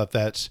issue. I thought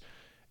that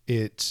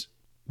it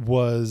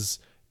was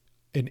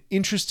an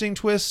interesting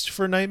twist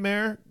for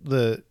Nightmare.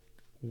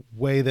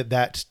 way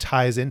that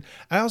ties in.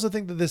 I also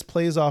think that this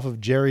plays off of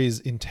Jerry's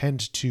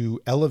intent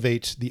to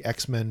elevate the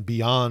X-Men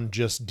beyond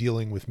just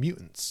dealing with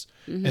mutants.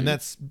 Mm-hmm. And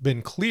that's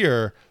been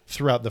clear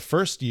throughout the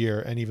first year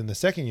and even the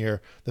second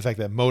year. The fact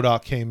that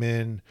MODOK came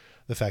in,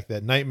 the fact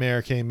that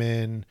Nightmare came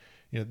in,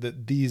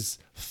 that these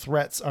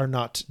threats are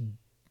not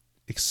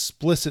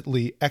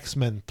explicitly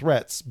X-Men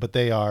threats, but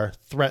they are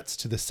threats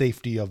to the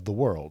safety of the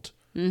world.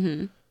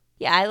 Mm-hmm.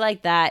 Yeah, I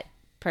like that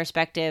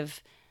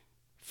perspective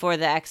for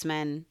the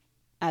X-Men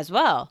as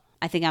well.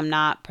 I think I'm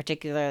not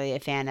particularly a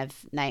fan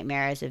of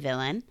Nightmare as a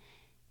villain,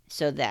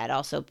 so that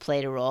also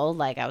played a role.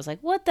 Like, I was like,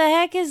 what the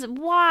heck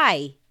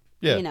why?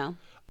 Yeah.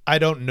 I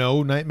don't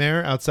know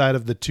Nightmare outside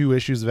of the 2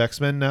 issues of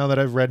X-Men now that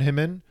I've read him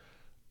in.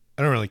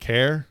 I don't really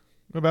care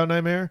about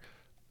Nightmare.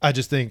 I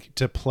just think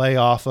to play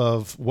off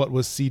of what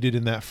was seeded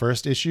in that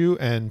first issue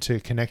and to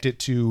connect it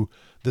to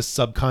the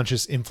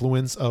subconscious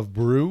influence of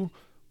Brew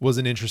was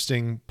an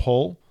interesting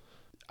pull.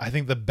 I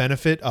think the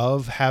benefit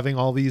of having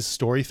all these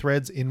story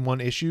threads in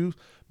one issue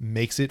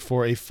makes it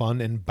for a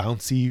fun and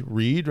bouncy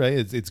read,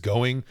 right? It's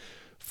going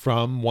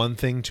from one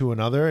thing to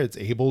another. It's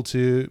able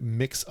to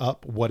mix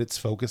up what it's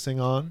focusing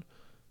on.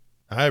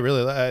 I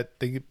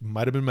think it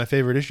might have been my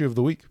favorite issue of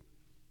the week.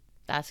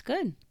 That's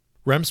good.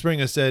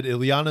 Remspringer said,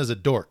 Ileana's a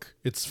dork.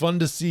 It's fun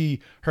to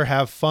see her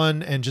have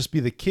fun and just be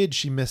the kid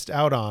she missed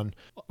out on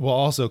while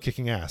also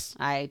kicking ass.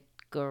 I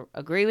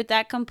agree with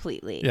that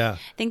completely. Yeah.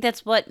 I think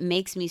that's what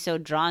makes me so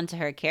drawn to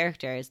her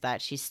character, is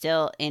that she's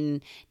still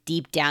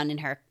deep down in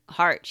her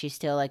heart, she's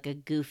still like a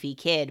goofy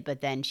kid,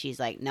 but then she's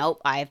like,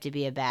 nope, I have to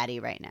be a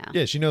baddie right now.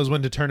 Yeah, she knows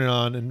when to turn it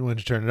on and when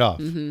to turn it off.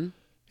 Mm-hmm.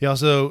 He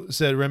also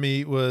said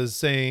Remy was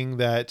saying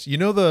that,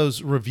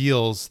 those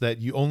reveals that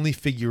you only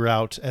figure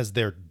out as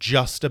they're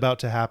just about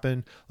to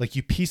happen, like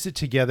you piece it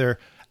together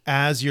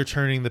as you're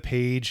turning the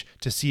page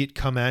to see it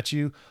come at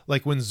you.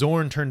 Like when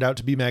Zorn turned out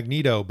to be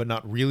Magneto, but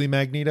not really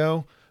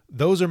Magneto.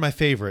 Those are my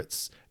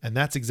favorites. And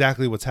that's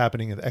exactly what's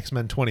happening with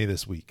X-Men 20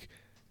 this week.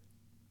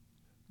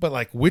 But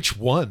like, which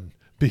one?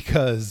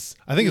 Because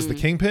I think it's the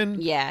Kingpin.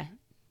 Yeah,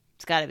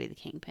 it's got to be the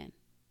Kingpin.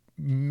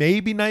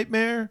 Maybe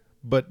Nightmare,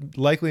 but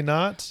likely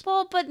not.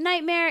 Well, but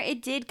Nightmare,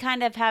 it did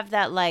kind of have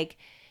that, like,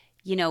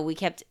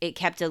 it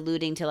kept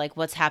alluding to like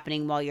what's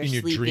happening while you're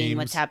sleeping,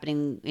 what's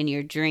happening in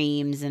your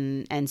dreams,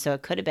 and so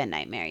it could have been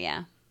Nightmare.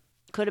 Yeah,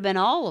 could have been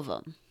all of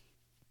them.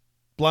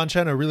 Blonde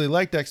China really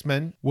liked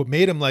X-Men. What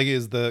made him like it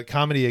is the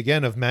comedy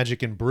again of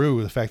Magic and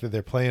Brew, the fact that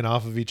they're playing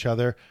off of each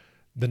other.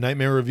 The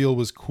Nightmare reveal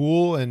was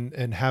cool,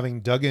 and having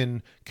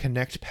Duggan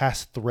connect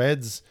past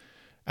threads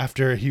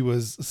after he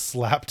was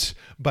slapped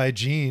by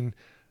Jean.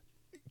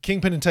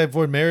 Kingpin and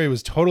Typhoid Mary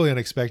was totally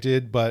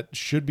unexpected, but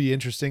should be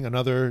interesting.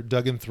 Another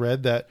Duggan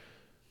thread that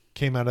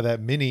came out of that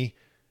mini.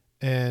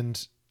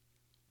 And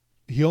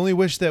he only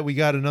wished that we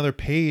got another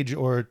page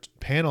or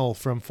panel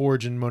from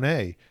Forge and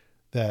Monet,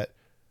 that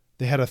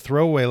they had a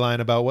throwaway line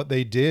about what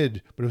they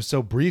did, but it was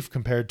so brief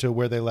compared to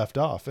where they left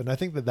off. And I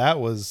think that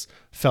was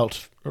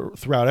felt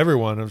throughout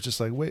everyone. It was just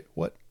like, wait,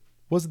 what?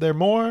 Was there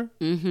more?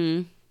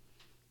 Mm-hmm.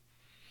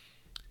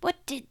 What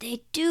did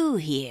they do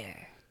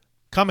here?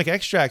 Comic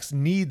Extracts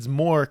needs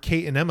more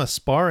Kate and Emma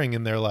sparring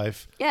in their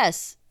life.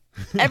 Yes.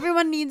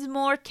 Everyone needs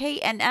more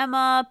Kate and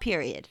Emma,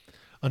 period.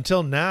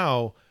 Until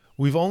now,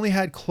 we've only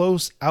had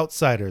close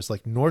outsiders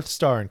like North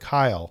Star and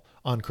Kyle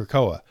on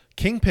Krakoa.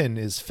 Kingpin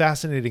is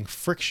fascinating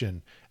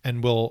friction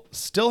and will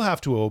still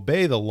have to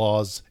obey the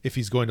laws if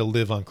he's going to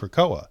live on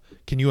Krakoa.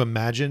 Can you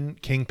imagine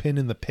Kingpin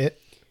in the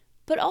pit?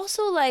 But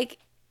also, like,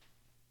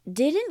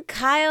 didn't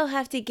Kyle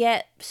have to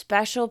get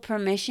special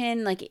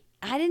permission? Like,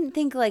 I didn't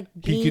think like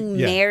being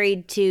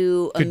married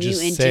to a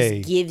mutant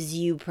just gives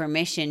you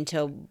permission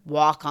to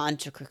walk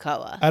onto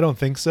Krakoa. I don't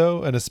think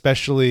so. And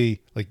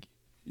especially like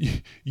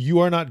you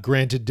are not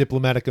granted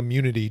diplomatic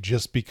immunity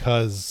just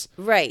because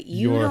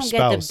you don't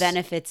get the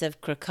benefits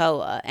of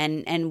Krakoa.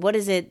 And what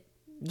is it?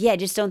 Yeah, I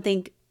just don't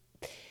think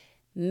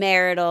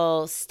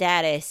marital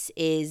status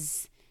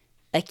is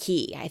a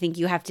key. I think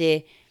you have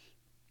to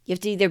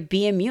either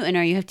be a mutant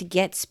or you have to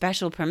get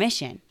special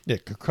permission. Yeah,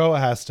 Krakoa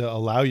has to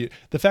allow you.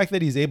 The fact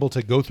that he's able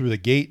to go through the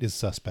gate is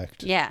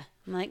suspect. Yeah.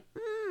 I'm like,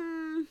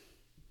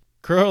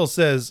 Curl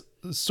says,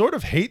 sort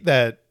of hate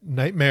that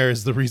Nightmare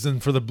is the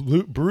reason for the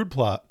Brood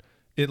plot.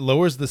 It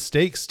lowers the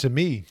stakes to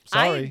me.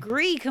 Sorry. I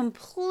agree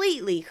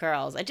completely,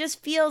 Curls. It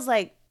just feels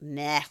like,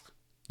 meh.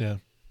 Yeah.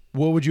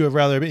 What would you have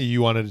rather been?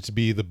 You wanted it to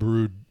be the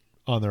Brood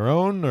on their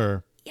own,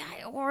 or?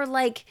 Yeah, or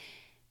like,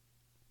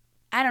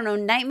 I don't know.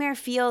 Nightmare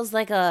feels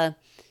like a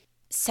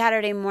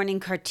Saturday morning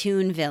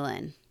cartoon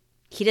villain.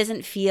 He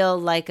doesn't feel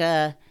like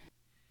a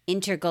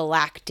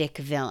intergalactic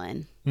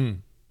villain.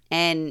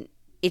 And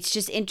it's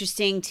just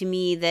interesting to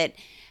me that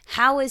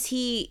how is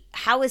he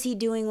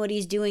doing what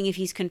he's doing if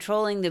he's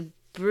controlling the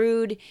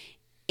Brood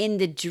in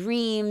the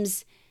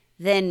dreams?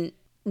 Then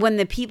when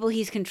the people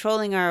he's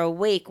controlling are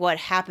awake, what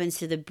happens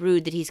to the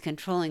Brood that he's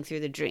controlling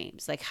through the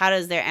dreams? Like, how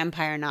does their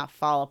empire not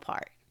fall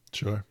apart?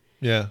 Sure.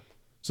 Yeah.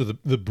 So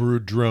the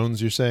Brood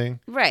drones, you're saying?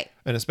 Right.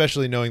 And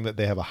especially knowing that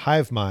they have a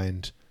hive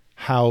mind,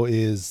 how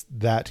is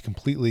that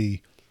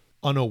completely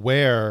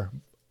unaware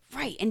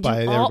Right. And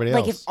by everybody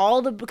else. Like if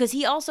all the, because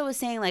he also was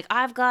saying like,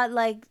 I've got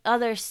like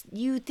others,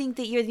 you think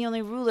that you're the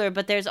only ruler,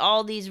 but there's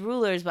all these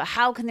rulers, but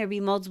how can there be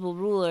multiple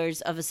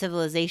rulers of a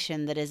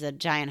civilization that is a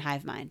giant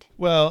hive mind?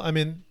 Well, I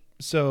mean,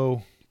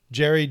 so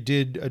Jerry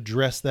did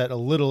address that a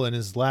little in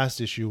his last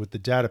issue with the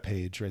data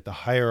page, right? The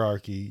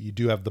hierarchy. You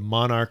do have the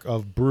monarch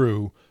of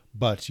Brew,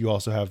 but you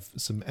also have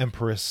some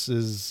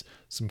empresses,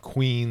 some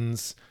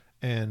queens,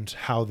 and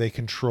how they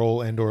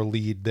control and or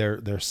lead their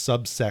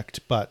subsect.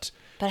 But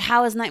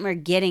how is Nightmare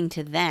getting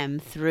to them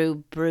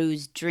through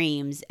Brew's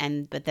dreams?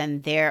 But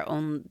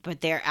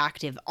they're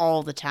active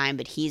all the time,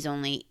 but he's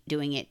only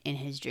doing it in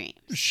his dreams.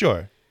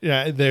 Sure.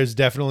 Yeah, there's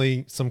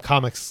definitely some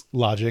comics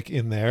logic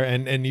in there.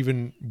 And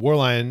even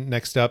Warlion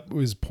next up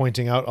was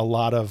pointing out a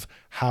lot of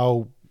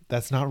how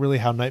that's not really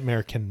how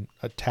Nightmare can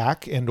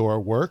attack and or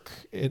work,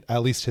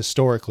 at least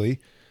historically.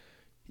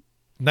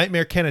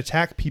 Nightmare can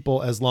attack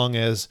people as long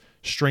as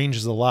Strange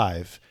is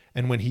alive.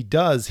 And when he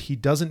does, he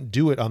doesn't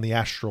do it on the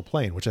astral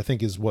plane, which I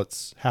think is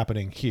what's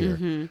happening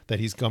here, that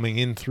he's coming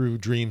in through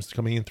dreams,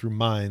 coming in through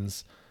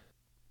minds.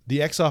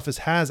 The X-Office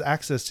has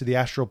access to the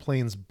astral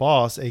plane's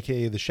boss,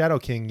 aka the Shadow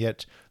King,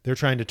 yet they're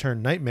trying to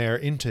turn Nightmare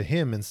into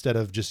him instead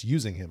of just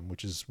using him,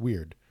 which is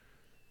weird.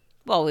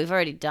 Well, we've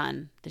already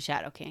done the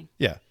Shadow King.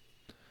 Yeah.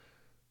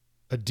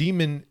 A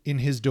demon in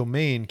his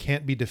domain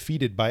can't be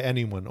defeated by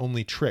anyone,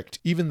 only tricked.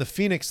 Even the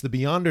Phoenix, the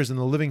Beyonders, and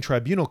the Living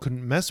Tribunal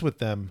couldn't mess with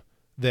them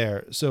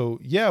there. So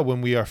yeah, when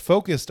we are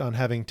focused on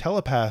having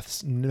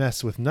telepaths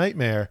mess with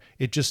Nightmare,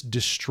 it just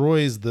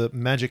destroys the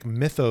magic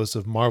mythos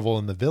of Marvel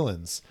and the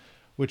villains,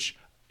 which,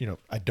 you know,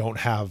 I don't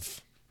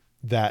have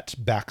that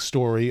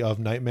backstory of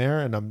Nightmare,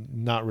 and I'm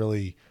not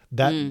really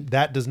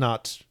that does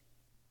not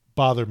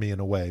bother me in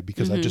a way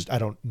because I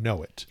don't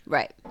know it.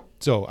 Right.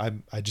 So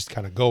I just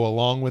kind of go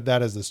along with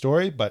that as the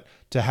story, but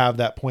to have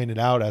that pointed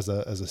out as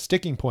a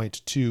sticking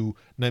point to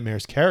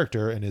Nightmare's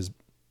character and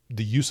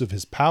the use of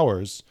his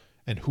powers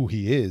and who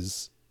he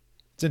is,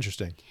 it's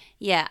interesting.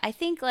 Yeah, I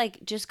think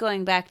like just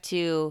going back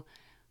to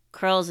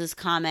Curls'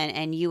 comment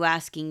and you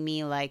asking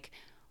me like,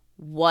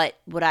 what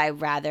would I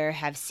rather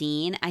have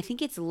seen? I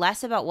think it's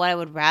less about what I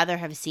would rather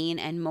have seen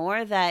and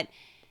more that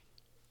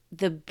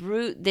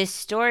this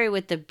story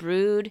with the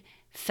Brood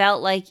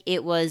felt like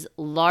it was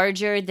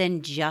larger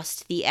than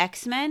just the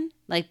X-Men,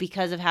 like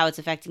because of how it's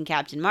affecting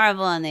Captain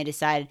Marvel and they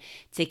decided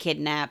to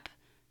kidnap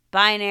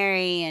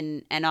Binary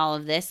and all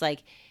of this,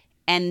 like,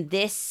 and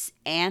this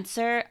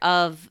answer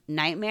of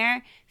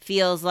Nightmare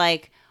feels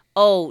like,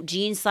 oh,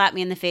 Jean slapped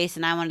me in the face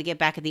and I want to get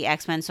back at the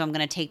X-Men, so I'm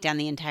going to take down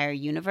the entire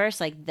universe.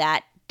 Like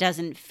that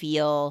doesn't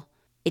feel,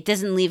 it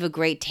doesn't leave a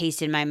great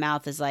taste in my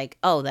mouth as like,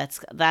 oh,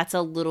 that's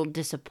a little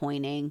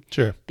disappointing.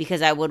 Sure.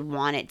 Because I would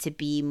want it to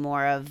be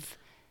more of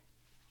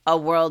a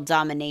world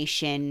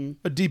domination.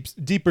 A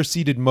deeper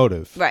seated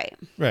motive. Right.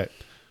 Right.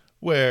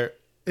 Where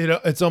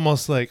it's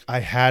almost like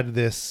I had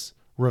this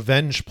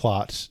revenge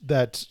plot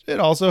that it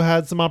also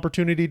had some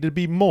opportunity to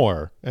be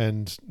more,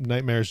 and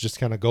Nightmare's just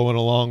kind of going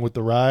along with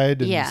the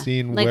ride and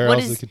seeing like, where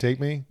else it could take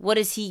me. What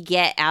does he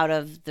get out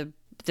of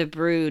the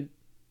Brood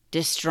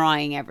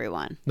destroying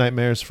everyone?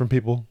 Nightmares from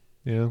people,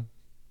 you know.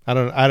 I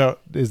don't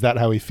is that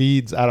how he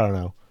feeds? I don't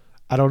know.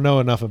 I don't know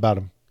enough about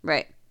him.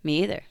 Right.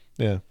 Me either.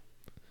 Yeah.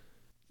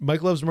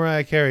 Mike Loves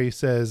Mariah Carey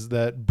says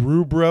that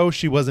Brew Bro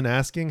She Wasn't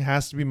Asking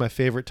has to be my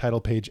favorite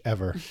title page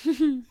ever.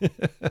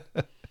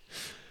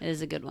 It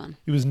is a good one.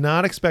 He was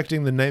not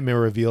expecting the Nightmare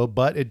reveal,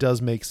 but it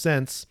does make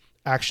sense.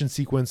 Action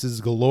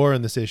sequences galore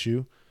in this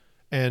issue.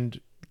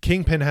 And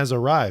Kingpin has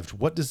arrived.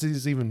 What does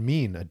this even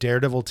mean? A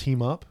Daredevil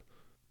team up?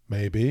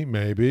 Maybe.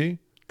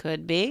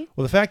 Could be.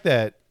 Well, the fact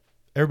that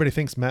everybody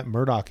thinks Matt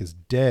Murdock is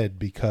dead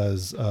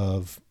because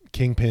of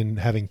Kingpin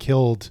having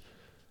killed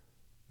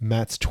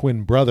Matt's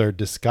twin brother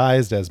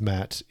disguised as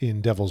Matt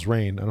in Devil's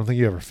Reign. I don't think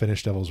you ever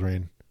finished Devil's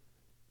Reign.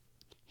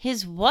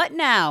 His what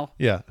now?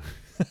 Yeah.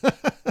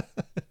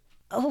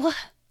 Oh.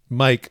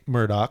 Mike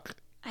Murdock.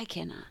 I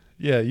cannot.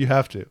 Yeah, you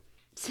have to.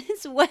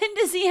 Since when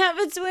does he have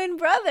a twin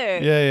brother?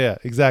 Yeah,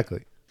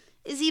 exactly.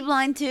 Is he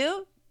blind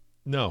too?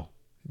 No,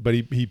 but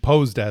he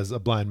posed as a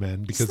blind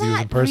man because he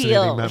was impersonating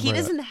Matt Murdock. He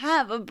doesn't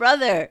have a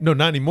brother. No,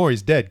 not anymore.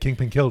 He's dead.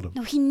 Kingpin killed him.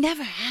 No, he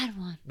never had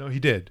one. No, he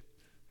did.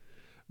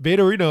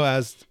 Vaderino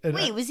asked...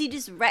 Wait, was he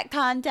just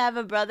retconned to have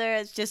a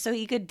brother just so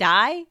he could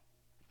die?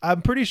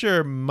 I'm pretty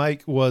sure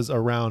Mike was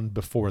around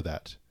before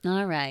that.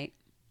 All right.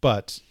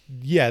 But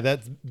yeah,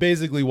 that's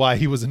basically why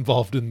he was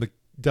involved in the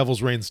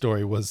Devil's Reign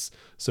story, was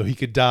so he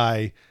could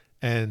die,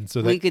 and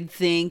so that we could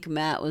think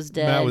Matt was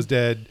dead. Matt was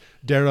dead.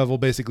 Daredevil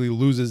basically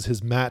loses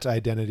his Matt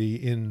identity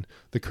in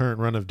the current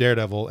run of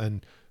Daredevil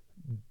and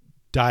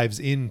dives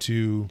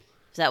into...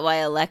 Is that why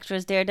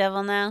Elektra's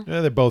Daredevil now?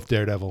 Yeah, they're both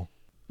Daredevil.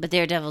 But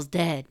Daredevil's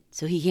dead,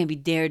 so he can't be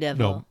Daredevil.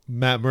 No,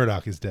 Matt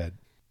Murdock is dead.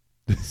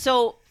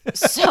 So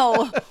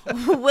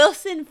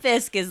Wilson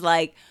Fisk is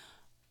like,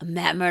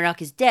 Matt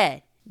Murdock is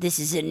dead. This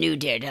is a new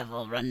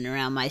Daredevil running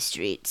around my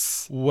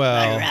streets. Well,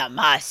 running around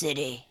my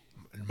city.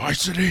 In my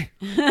city?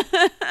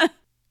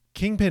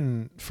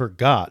 Kingpin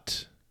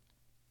forgot,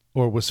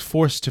 or was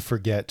forced to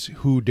forget,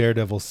 who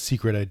Daredevil's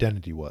secret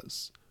identity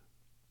was.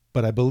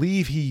 But I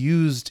believe he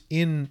used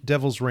in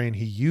Devil's Reign,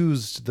 he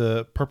used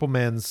the Purple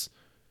Man's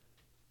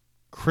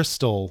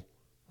crystal.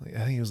 I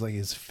think it was like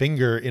his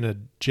finger in a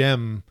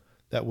gem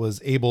that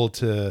was able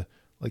to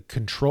like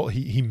control.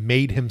 He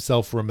made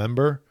himself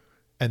remember.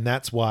 And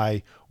that's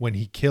why when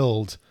he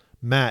killed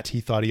Matt,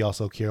 he thought he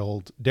also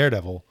killed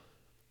Daredevil.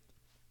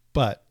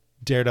 But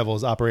Daredevil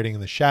is operating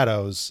in the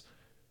shadows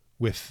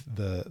with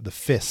the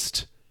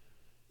fist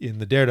in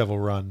the Daredevil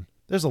run.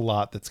 There's a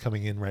lot that's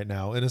coming in right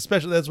now. And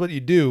especially that's what you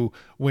do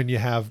when you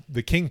have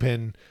the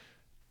Kingpin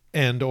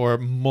and or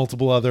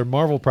multiple other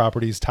Marvel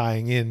properties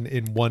tying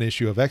in one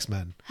issue of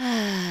X-Men.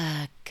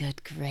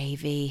 Good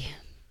gravy.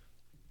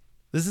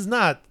 This is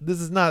not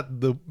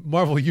the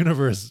Marvel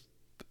Universe,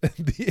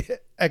 the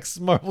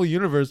ex-Marvel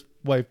Universe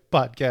wife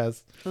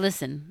podcast.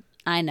 Listen,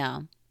 I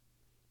know.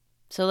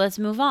 So let's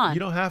move on. You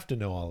don't have to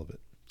know all of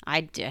it.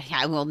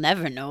 I will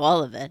never know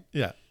all of it.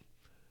 Yeah.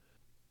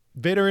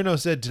 Vaderino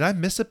said, did I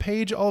miss a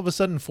page? All of a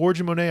sudden, Forge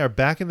and Monet are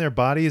back in their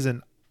bodies,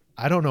 and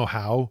I don't know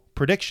how.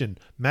 Prediction,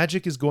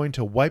 Magic is going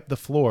to wipe the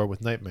floor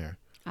with Nightmare.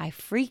 I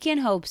freaking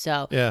hope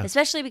so. Yeah.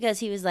 Especially because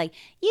he was like,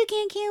 you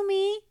can't kill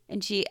me.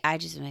 And I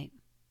just like,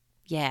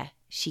 yeah,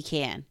 she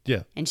can.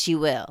 Yeah. And she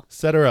will.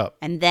 Set her up.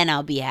 And then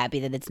I'll be happy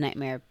that it's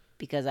Nightmare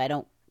because I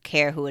don't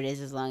care who it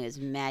is as long as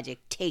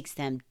Magic takes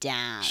them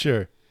down.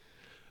 Sure.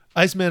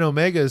 Iceman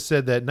Omega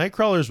said that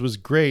Nightcrawlers was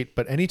great,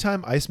 but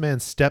anytime Iceman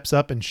steps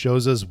up and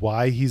shows us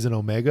why he's an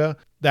Omega,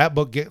 that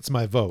book gets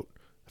my vote.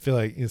 I feel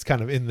like it's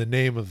kind of in the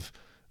name of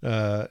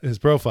his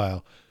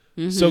profile.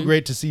 Mm-hmm. So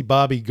great to see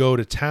Bobby go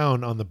to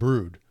town on the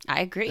Brood.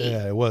 I agree.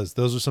 Yeah, it was.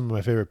 Those are some of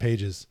my favorite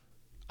pages.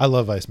 I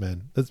love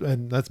Iceman.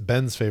 That's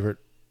Ben's favorite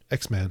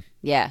X-Man.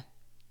 Yeah.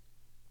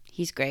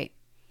 He's great.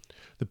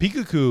 The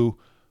Pikachu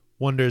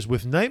wonders,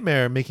 with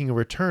Nightmare making a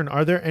return,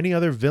 are there any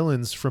other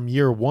villains from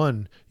year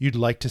one you'd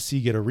like to see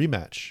get a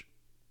rematch?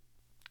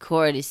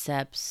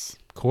 Cordyceps.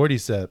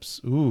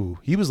 Ooh,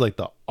 he was like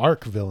the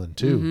arc villain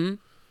too. Mm-hmm.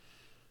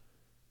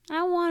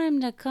 I want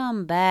him to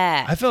come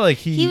back. I felt like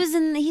he's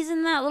in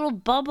that little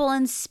bubble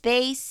in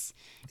space.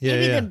 Yeah,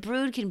 Maybe the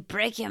Brood can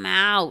break him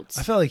out.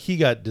 I felt like he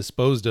got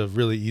disposed of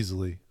really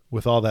easily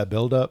with all that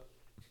buildup.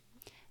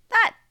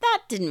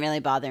 That didn't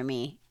really bother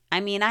me. I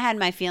mean, I had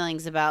my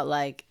feelings about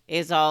like,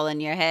 it's all in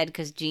your head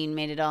because Jean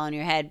made it all in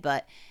your head.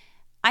 But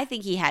I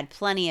think he had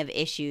plenty of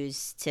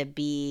issues to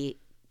be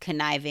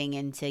conniving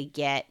and to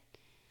get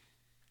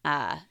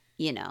what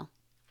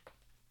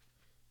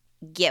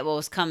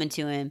was coming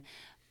to him.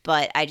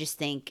 But I just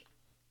think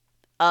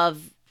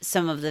of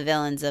some of the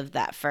villains of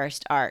that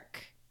first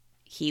arc,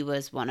 he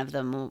was one of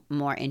the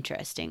more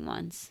interesting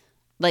ones.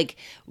 Like,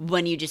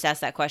 when you just asked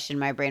that question,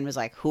 my brain was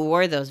like, who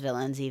were those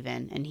villains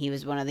even? And he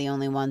was one of the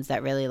only ones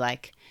that really,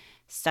 like,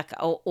 stuck.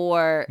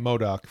 Or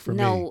MODOK for me.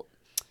 No,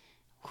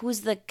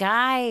 who's the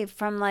guy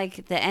from,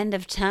 like, the end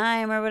of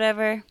time or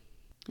whatever?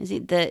 Is he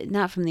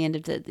not from the end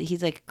of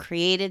he's, like,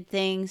 created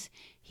things.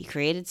 He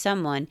created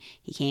someone.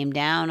 He came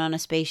down on a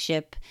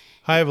spaceship.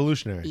 High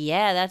Evolutionary.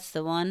 Yeah, that's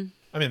the one.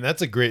 I mean,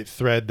 that's a great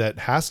thread that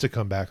has to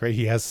come back, right?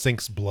 He has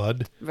Sync's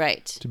blood.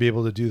 Right. To be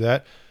able to do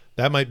that.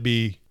 That might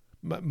be...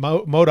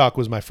 MODOK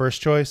was my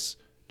first choice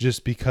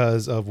just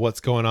because of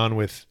what's going on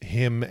with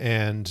him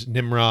and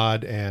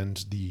Nimrod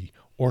and the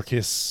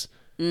Orcus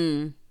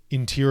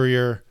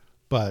interior.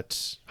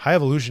 But High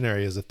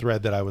Evolutionary is a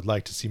thread that I would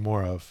like to see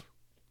more of.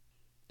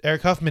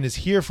 Eric Huffman is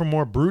here for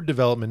more Brood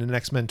development in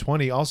X-Men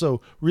 20.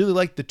 Also, really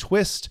like the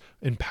twist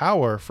and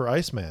power for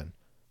Iceman.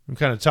 We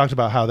kind of talked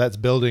about how that's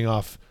building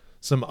off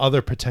some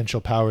other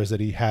potential powers that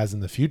he has in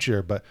the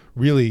future, but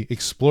really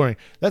exploring.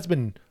 That's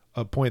been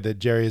a point that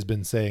Jerry has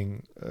been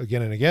saying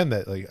again and again,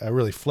 that like I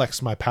really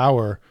flexed my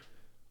power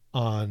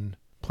on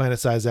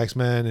Planet-Size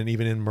X-Men and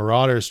even in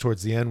Marauders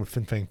towards the end with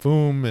Fin Fang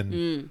Foom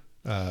and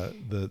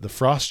the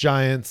Frost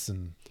Giants.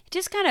 And it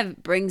just kind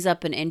of brings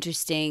up an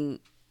interesting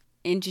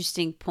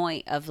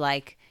point of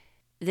like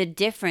the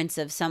difference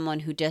of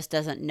someone who just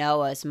doesn't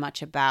know as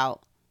much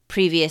about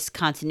previous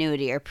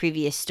continuity or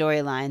previous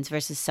storylines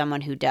versus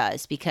someone who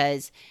does.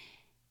 Because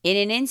in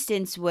an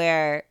instance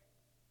where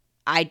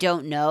I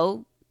don't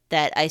know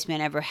that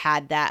Iceman ever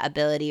had that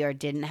ability or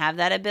didn't have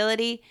that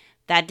ability,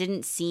 that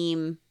didn't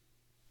seem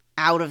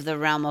out of the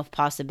realm of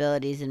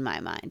possibilities in my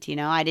mind. You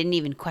know, I didn't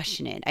even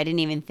question it. I didn't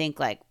even think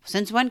like,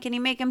 since when can he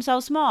make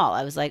himself small?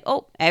 I was like,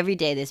 oh, every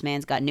day this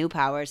man's got new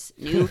powers,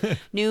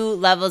 new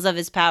levels of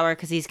his power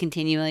because he's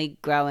continually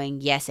growing.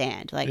 Yes,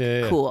 and like,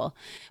 cool.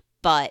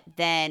 But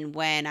then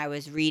when I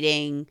was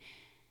reading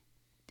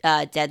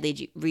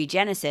Deadly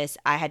Regenesis,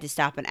 I had to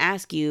stop and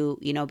ask you,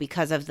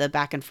 because of the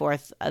back and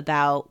forth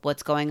about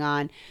what's going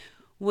on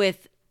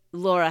with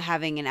Laura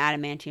having an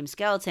adamantium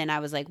skeleton. I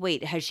was like,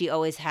 wait, has she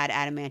always had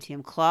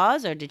adamantium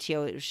claws, or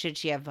should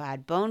she have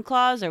had bone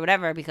claws or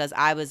whatever? Because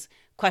I was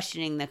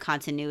questioning the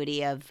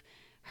continuity of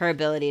her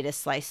ability to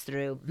slice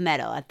through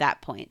metal at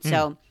that point.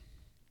 So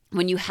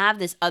when you have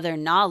this other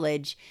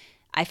knowledge,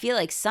 I feel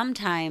like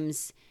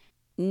sometimes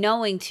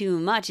knowing too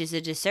much is a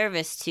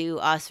disservice to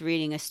us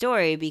reading a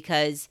story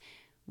because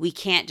we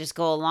can't just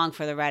go along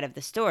for the ride of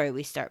the story.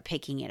 We start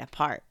picking it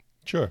apart.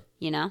 Sure.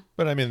 You know?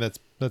 But I mean, that's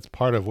That's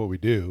part of what we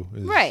do.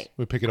 Right.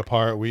 We pick it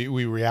apart. We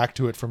react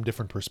to it from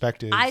different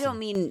perspectives. I don't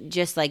mean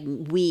just like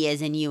we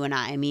as in you and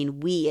I mean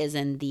we as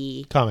in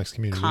the comics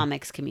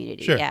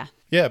community. Sure. Yeah.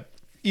 Yeah.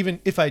 Even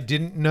if I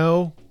didn't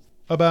know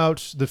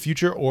about the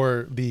future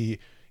or the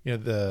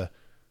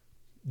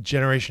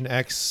Generation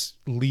X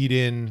lead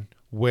in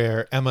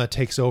where Emma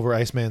takes over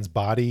Iceman's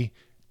body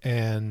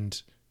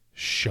and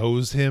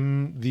shows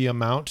him the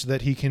amount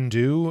that he can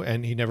do,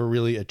 and he never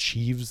really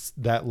achieves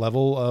that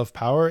level of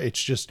power.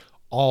 It's just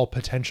all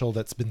potential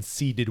that's been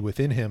seeded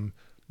within him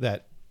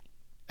that,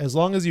 as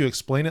long as you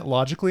explain it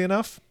logically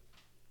enough,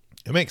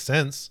 it makes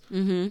sense.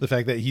 Mm-hmm. The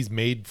fact that he's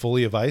made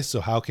fully of ice,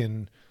 so how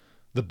can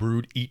the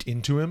Brood eat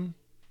into him?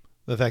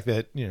 The fact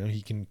that,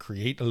 he can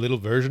create a little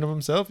version of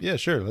himself. Yeah,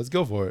 sure. Let's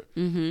go for it.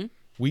 Mm-hmm.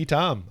 Wee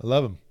Tom. I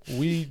love him.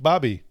 Wee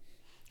Bobby.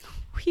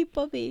 Wee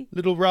Bobby.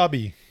 Little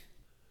Robbie.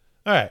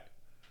 All right.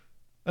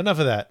 Enough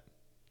of that.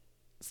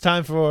 It's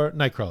time for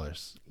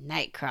Nightcrawlers.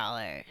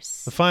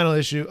 Nightcrawlers. The final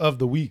issue of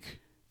the week.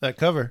 That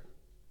cover.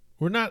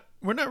 We're not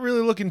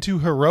really looking too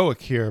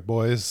heroic here,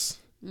 boys.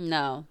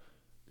 No.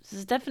 This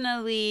is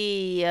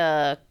definitely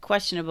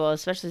questionable,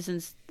 especially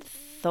since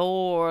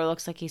Thor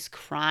looks like he's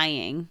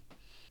crying.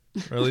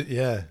 Really?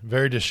 Yeah,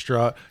 very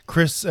distraught.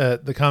 Chris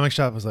at the comic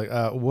shop was like,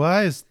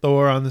 why is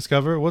Thor on this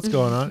cover? What's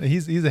going on?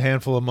 He's a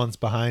handful of months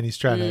behind. He's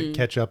trying to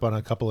catch up on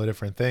a couple of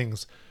different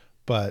things,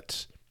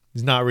 but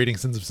he's not reading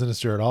Sins of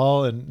Sinister at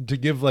all. And to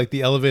give like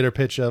the elevator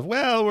pitch of,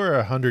 well, we're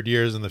 100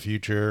 years in the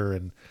future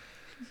and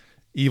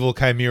evil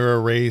chimera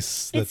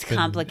race. It's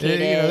complicated.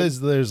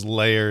 There's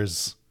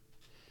layers.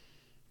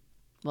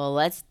 Well,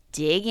 let's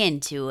dig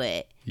into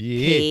it.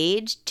 Yeah.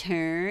 Page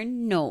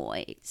turn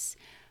noise.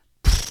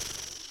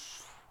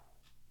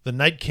 The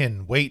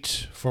Nightkin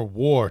wait for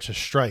war to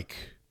strike.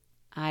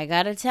 I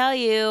gotta tell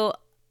you,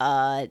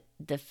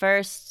 the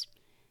first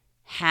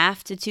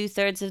half to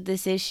 2/3 of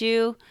this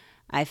issue,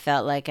 I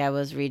felt like I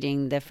was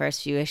reading the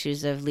first few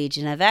issues of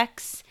Legion of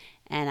X,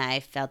 and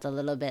I felt a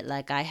little bit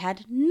like I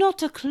had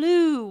not a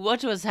clue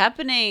what was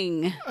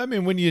happening. I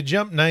mean, when you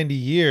jump 90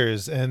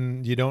 years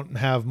and you don't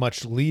have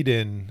much lead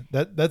in,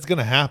 that's going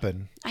to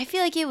happen. I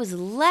feel like it was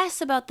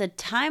less about the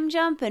time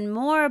jump and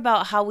more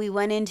about how we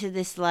went into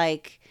this,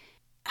 like,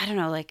 I don't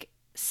know, like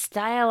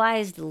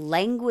stylized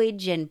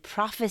language and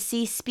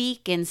prophecy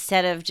speak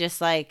instead of just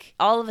like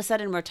all of a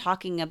sudden we're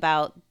talking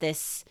about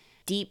this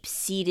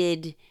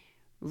deep-seated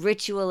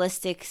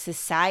ritualistic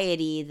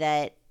society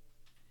that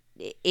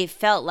it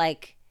felt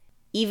like,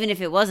 even if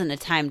it wasn't a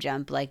time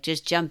jump, like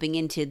just jumping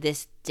into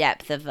this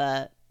depth of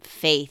a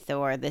faith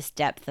or this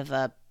depth of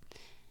a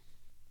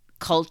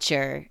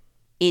culture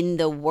in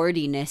the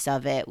wordiness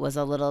of it was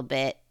a little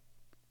bit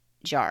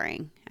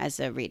jarring as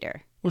a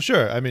reader. Well,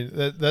 sure. I mean,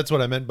 that's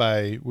what I meant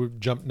by we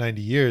jumped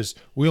 90 years.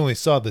 We only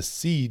saw the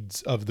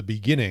seeds of the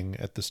beginning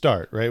at the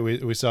start, right?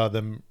 We saw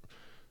them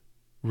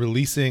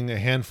releasing a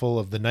handful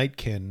of the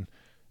Nightkin,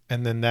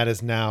 and then that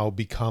has now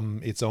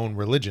become its own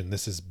religion.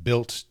 This is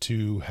built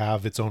to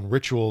have its own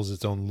rituals,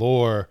 its own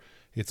lore,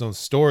 its own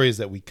stories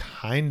that we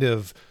kind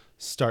of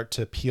start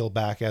to peel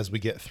back as we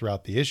get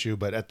throughout the issue.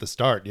 But at the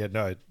start,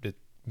 it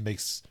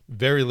makes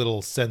very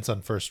little sense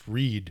on first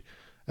read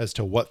as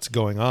to what's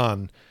going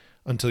on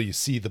until you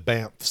see the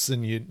bamfs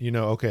and you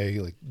know, okay,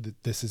 like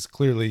this is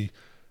clearly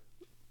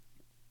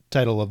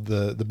title of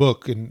the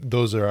book, and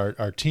those are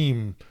our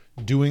team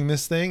doing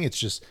this thing.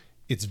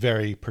 It's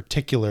very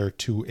particular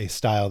to a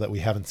style that we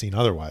haven't seen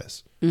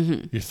otherwise.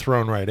 Mm-hmm. You're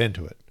thrown right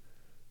into it.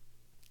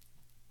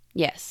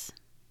 Yes.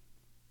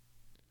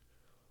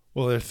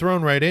 Well, they're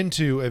thrown right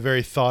into a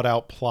very thought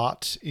out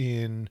plot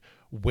in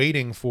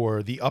waiting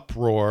for the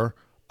uproar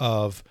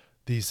of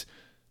these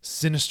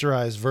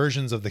sinisterized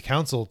versions of the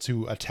council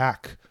to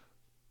attack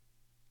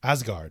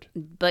Asgard.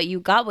 But you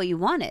got what you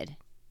wanted.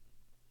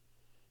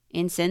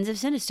 In Sins of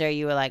Sinister,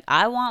 you were like,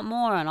 I want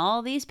more on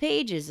all these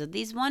pages of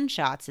these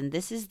one-shots, and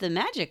this is the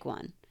magic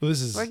one. Well,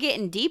 we're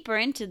getting deeper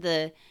into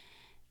the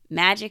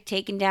magic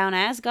taking down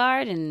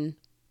Asgard, and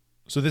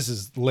so this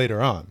is later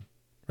on,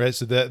 right?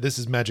 So this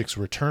is Magic's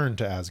return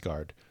to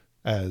Asgard.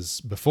 As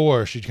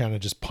before, she kind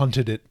of just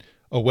punted it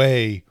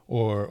away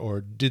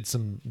or did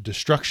some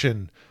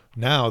destruction.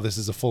 Now this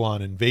is a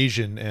full-on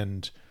invasion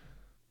and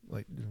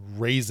like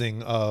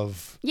raising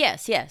of.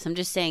 Yes. I'm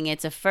just saying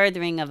it's a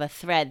furthering of a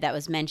thread that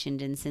was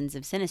mentioned in Sins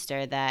of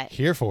Sinister that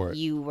here for it.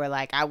 You were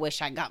like, I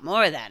wish I got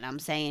more of that. And I'm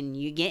saying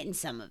you're getting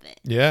some of it.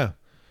 Yeah.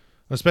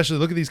 Especially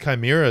look at these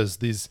chimeras,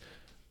 these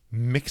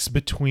mix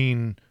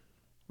between,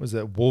 was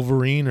that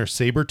Wolverine or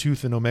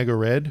Sabretooth and Omega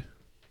Red?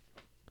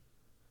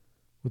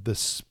 With the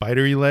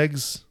spidery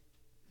legs.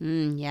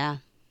 Yeah.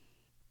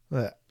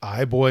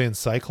 Eye Boy and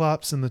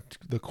Cyclops in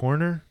the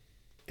corner.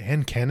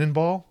 And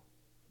Cannonball.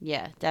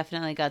 Yeah,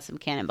 definitely got some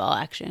Cannonball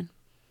action.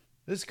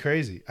 This is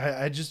crazy.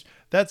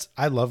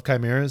 I love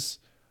chimeras.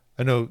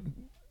 I know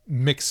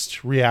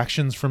mixed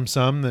reactions from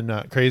some. They're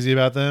not crazy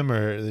about them,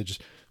 or they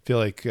just feel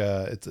like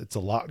it's a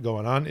lot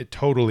going on. It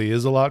totally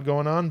is a lot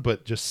going on,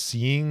 but just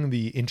seeing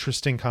the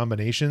interesting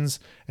combinations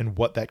and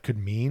what that could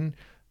mean,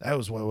 That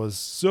was what was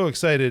so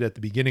excited at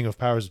the beginning of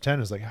Powers of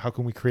 10 is like, how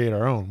can we create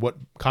our own? What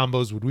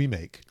combos would we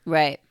make?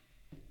 Right.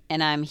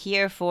 And I'm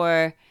here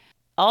for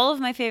all of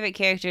my favorite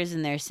characters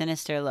and their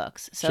sinister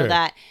looks. So Sure.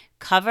 that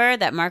cover,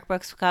 that Mark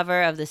Brooks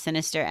cover of the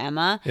Sinister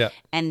Emma, Yeah.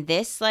 and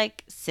this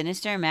like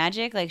Sinister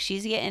Magic, like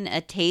she's getting a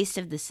taste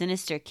of the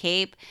Sinister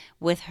Cape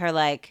with her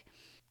like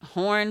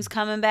horns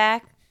coming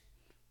back.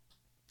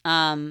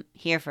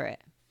 Here for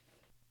it.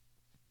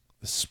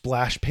 The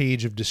splash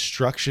page of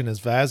destruction as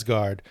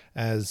Vasgard,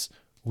 as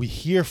we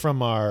hear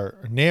from our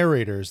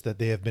narrators that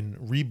they have been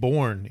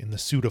reborn in the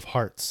suit of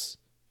hearts.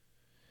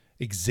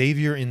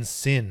 Xavier in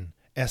Sin,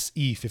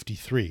 SE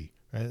 53.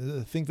 Right?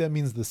 I think that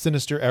means the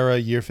Sinister Era,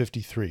 year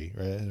 53.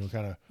 Right? And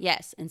kind of.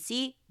 Yes, and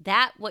see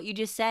that what you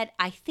just said.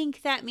 I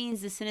think that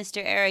means the Sinister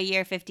Era,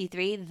 year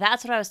 53.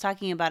 That's what I was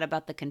talking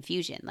about the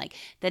confusion. Like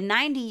the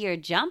 90-year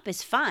jump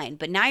is fine,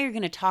 but now you're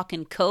going to talk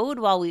in code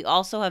while we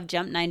also have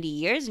jumped 90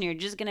 years, and you're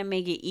just going to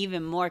make it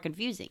even more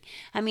confusing.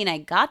 I mean, I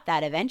got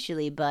that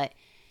eventually, but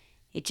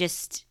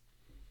it's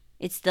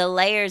the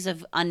layers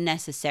of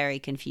unnecessary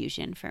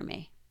confusion for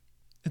me.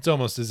 It's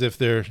almost as if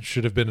there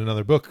should have been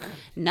another book.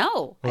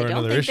 No, Or I don't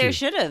another think issue. there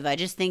should have. I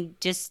just think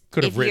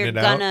Could have if written you're it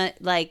out. gonna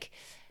like,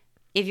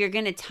 if you're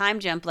gonna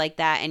time jump like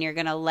that and you're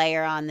gonna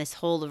layer on this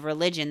whole of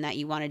religion that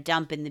you want to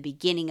dump in the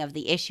beginning of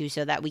the issue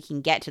so that we can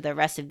get to the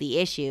rest of the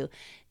issue,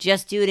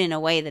 just do it in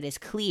a way that is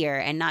clear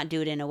and not do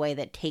it in a way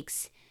that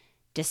takes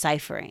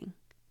deciphering.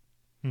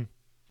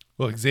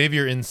 Well,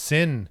 Xavier in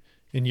Sin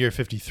in year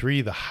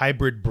 53, the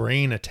hybrid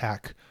brain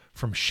attack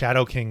from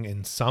Shadow King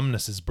and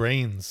Somnus's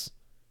brains.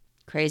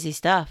 Crazy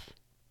stuff.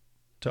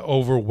 To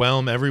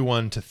overwhelm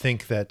everyone, to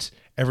think that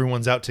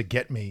everyone's out to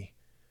get me.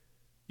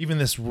 Even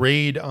this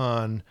raid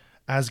on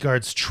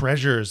Asgard's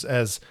treasures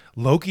as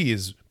Loki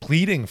is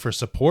pleading for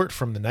support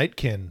from the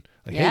Nightkin.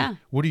 Like, Yeah. hey,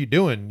 what are you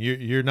doing?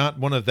 You're not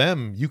one of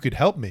them. You could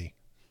help me.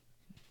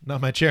 Not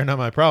my chair, not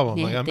my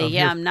problem. Like, I'm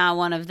here. I'm not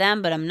one of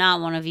them, but I'm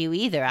not one of you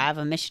either. I have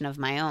a mission of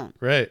my own.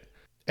 Right.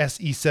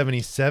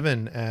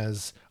 SE77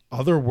 as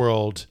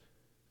Otherworld,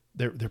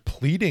 they're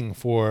pleading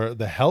for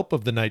the help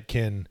of the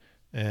Nightkin,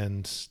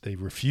 and they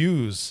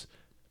refuse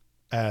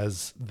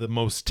as the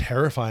most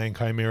terrifying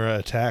Chimera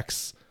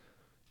attacks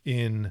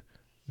in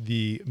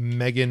the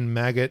Megan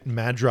Maggot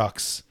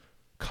Madrox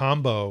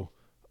combo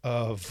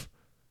of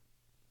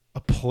a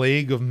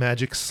plague of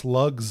magic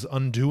slugs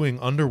undoing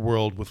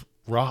Underworld with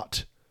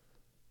rot.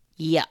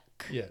 Yuck.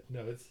 Yeah,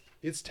 no,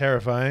 it's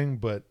terrifying,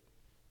 but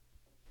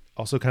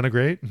also kind of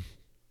great.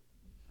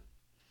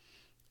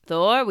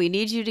 Thor, we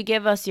need you to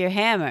give us your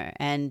hammer,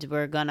 and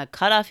we're going to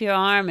cut off your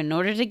arm in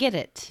order to get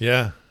it.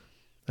 Yeah.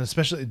 And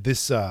especially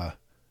this, the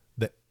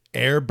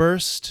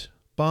airburst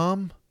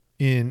bomb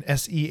in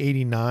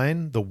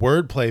SE89, the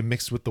wordplay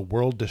mixed with the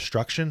world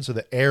destruction. So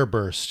the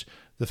airburst,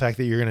 the fact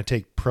that you're going to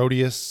take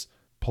Proteus,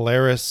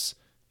 Polaris,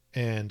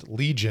 and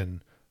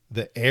Legion,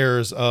 the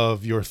heirs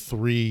of your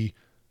three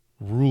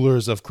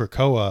rulers of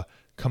Krakoa,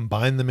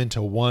 combine them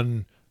into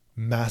one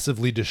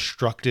massively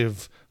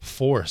destructive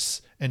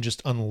force and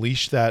just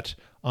unleash that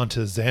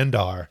onto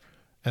Xandar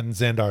and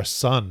Xandar's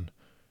son.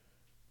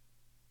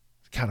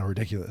 It's kind of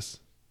ridiculous.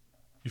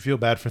 You feel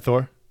bad for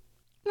Thor?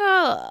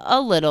 A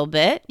little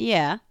bit,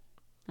 yeah.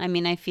 I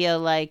mean, I feel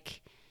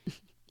like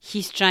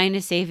he's trying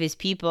to save his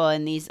people,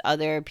 and these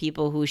other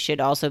people who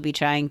should also be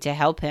trying to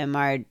help him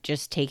are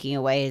just taking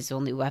away his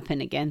only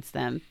weapon against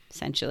them,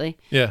 essentially.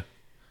 Yeah.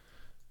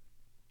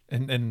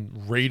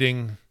 And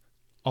raiding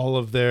all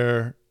of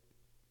their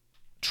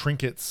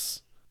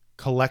trinkets,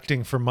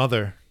 collecting for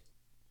Mother.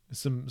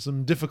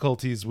 Some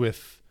difficulties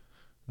with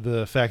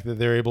the fact that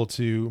they're able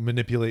to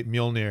manipulate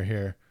Mjolnir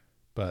here,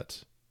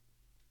 but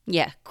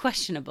yeah,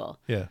 questionable.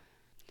 Yeah.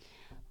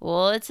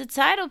 Well, it's a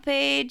title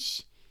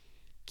page.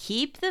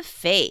 Keep the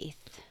faith.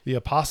 The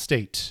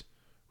Apostate,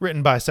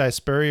 written by Cy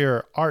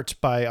Spurrier, art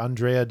by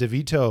Andrea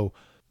DeVito,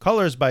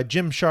 colors by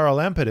Jim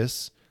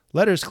Charalampidis,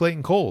 letters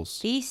Clayton Coles.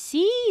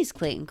 VC's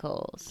Clayton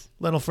Coles.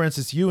 Lionel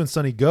Francis Yu and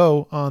Sonny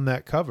Go on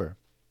that cover.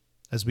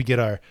 As we get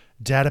our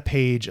data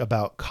page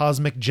about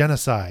cosmic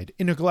genocide,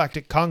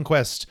 intergalactic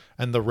conquest,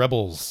 and the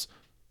rebels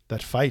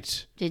that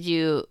fight. Did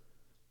you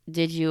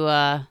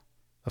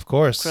Of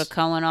course.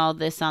 Krakoan all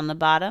this on the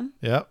bottom?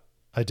 Yep,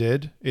 I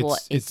did.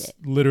 It's It's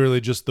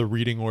literally just the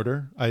reading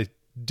order. I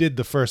did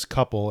the first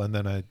couple, and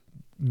then I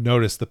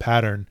noticed the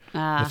pattern.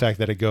 The fact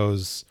that it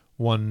goes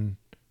 1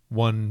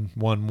 1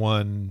 1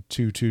 1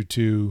 2 2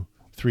 2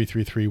 3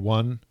 3 3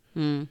 1.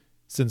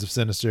 Sins of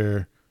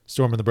Sinister,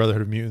 Storm and the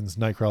Brotherhood of Mutants,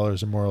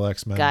 Nightcrawlers, Immortal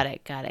X-Men. Got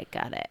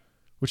it.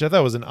 Which I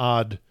thought was an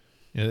odd.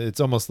 It's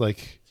almost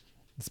like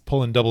it's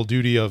pulling double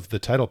duty of the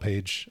title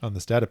page on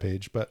this data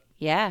page, but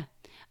Yeah.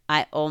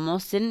 I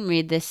almost didn't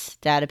read this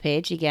data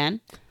page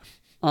again.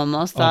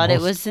 Almost thought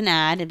it was an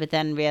ad, but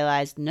then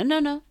realized, no.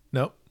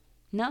 nope.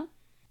 No,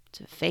 it's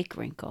a fake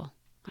wrinkle.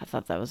 I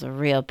thought that was a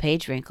real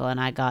page wrinkle, and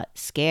I got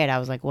scared. I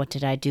was like, what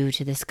did I do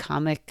to this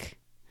comic?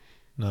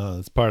 No,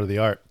 it's part of the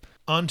art.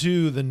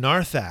 Onto the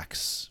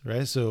Narthax,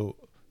 right? So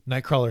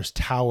Nightcrawler's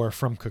tower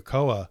from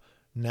Krakoa,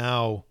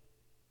 now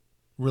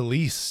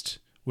released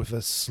with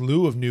a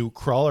slew of new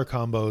crawler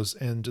combos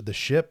and the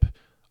ship,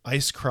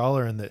 Ice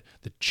Crawler, and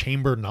the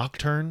Chamber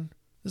Nocturne.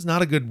 This is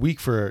not a good week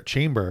for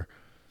Chamber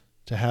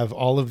to have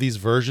all of these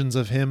versions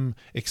of him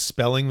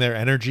expelling their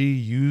energy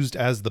used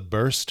as the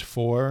burst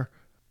for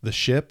the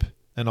ship,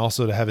 and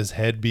also to have his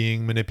head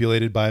being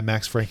manipulated by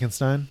Max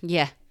Frankenstein.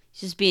 Yeah,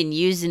 it's just being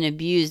used and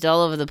abused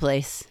all over the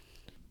place.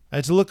 I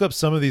had to look up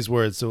some of these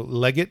words. So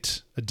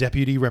legate, a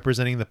deputy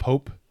representing the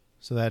Pope.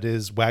 So that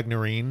is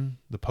Wagnerine,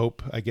 the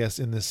Pope, I guess,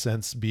 in this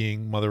sense,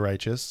 being Mother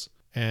Righteous.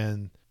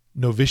 And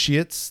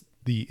novitiates,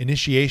 the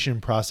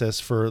initiation process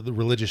for the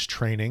religious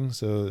training.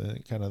 So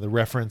kind of the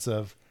reference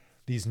of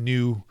these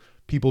new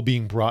people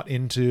being brought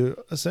into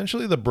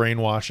essentially the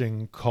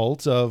brainwashing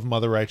cult of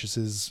Mother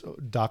Righteous's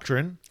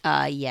doctrine.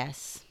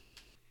 Yes.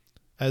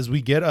 As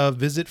we get a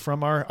visit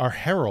from our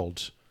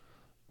herald,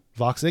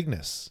 Vox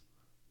Ignis.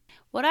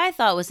 What I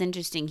thought was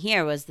interesting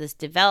here was this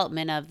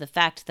development of the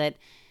fact that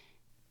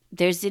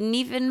there's an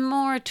even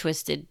more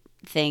twisted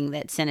thing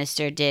that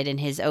Sinister did in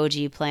his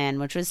OG plan,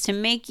 which was to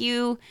make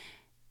you,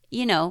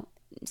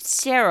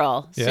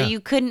 sterile. Yeah. So you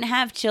couldn't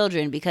have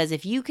children, because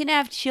if you can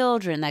have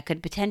children that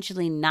could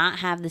potentially not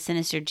have the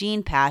Sinister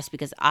gene pass,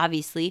 because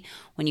obviously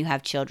when you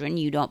have children,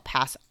 you don't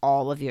pass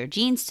all of your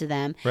genes to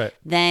them, right,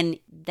 then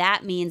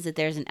that means that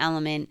there's an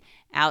element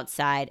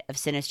outside of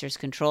Sinister's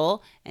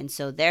control, and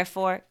so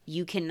therefore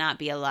you cannot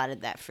be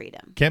allotted that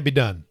freedom. Can't be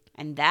done.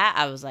 And that,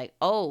 I was like,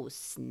 oh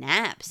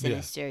snap,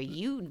 Sinister,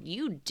 yeah.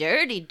 you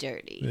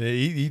dirty.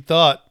 He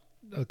thought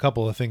a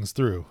couple of things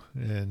through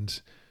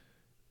and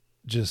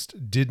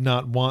just did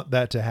not want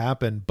that to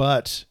happen.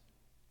 But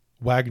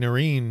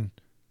Wagnerine,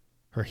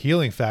 her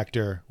healing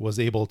factor, was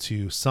able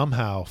to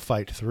somehow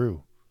fight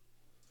through.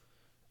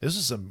 This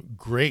is some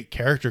great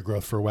character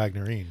growth for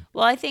Wagnerine.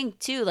 Well, I think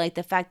too, like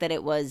the fact that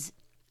it was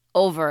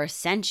over a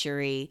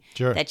century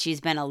sure. that she's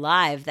been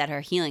alive, that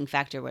her healing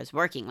factor was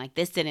working. Like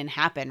this didn't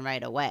happen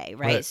right away,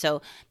 right?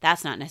 So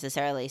that's not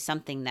necessarily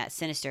something that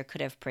Sinister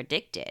could have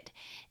predicted.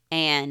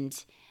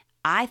 And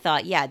I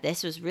thought, yeah,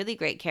 this was really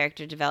great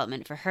character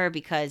development for her,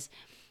 because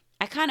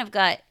I kind of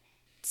got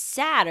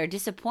sad or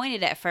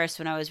disappointed at first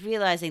when I was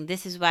realizing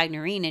this is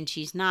Wagnerine and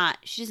she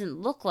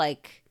doesn't look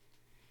like,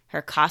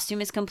 her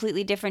costume is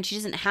completely different. She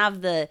doesn't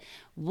have the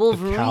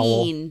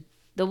Wolverine,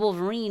 the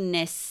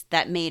Wolverine-ness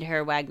that made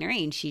her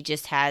Wagnerine. She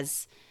just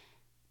has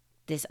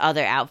this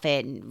other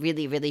outfit and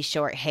really, really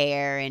short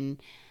hair, and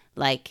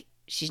like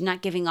she's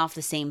not giving off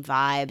the same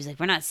vibes. Like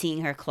we're not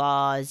seeing her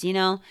claws,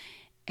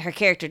 Her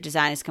character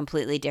design is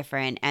completely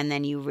different, and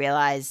then you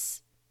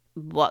realize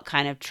what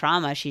kind of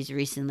trauma she's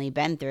recently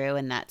been through,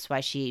 and that's why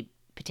she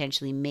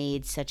potentially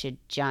made such a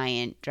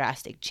giant,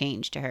 drastic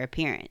change to her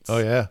appearance. Oh,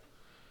 yeah.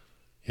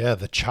 Yeah,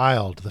 the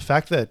child. The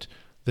fact that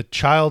the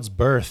child's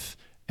birth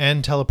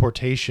and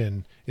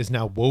teleportation is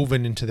now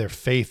woven into their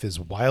faith is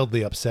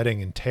wildly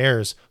upsetting and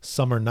tears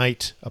Summer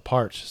Night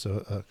apart.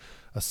 So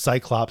a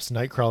Cyclops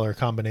Nightcrawler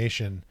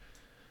combination.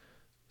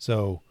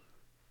 So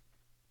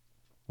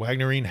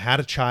Wagnerine had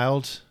a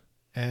child,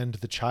 and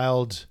the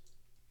child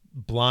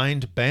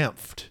blind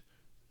bamfed,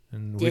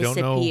 and we don't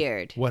know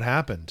what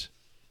happened.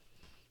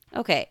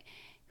 Okay,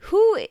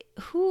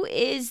 who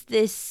is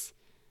this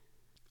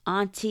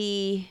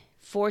Auntie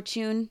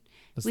Fortune?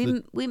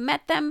 We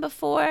met them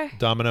before.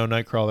 Domino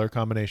Nightcrawler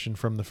combination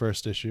from the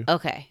first issue.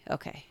 Okay.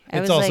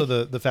 It's also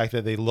the fact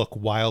that they look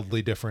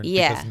wildly different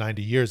because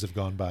 90 years have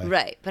gone by.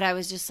 Right, but I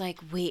was just like,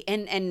 wait,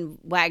 and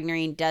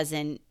Wagnerine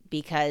doesn't,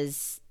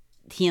 because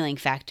healing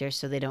factors,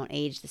 so they don't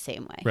age the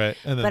same way. Right,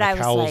 and then the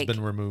cowl's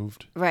been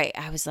removed. Right,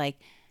 I was like,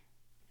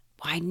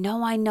 I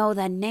know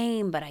that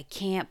name, but I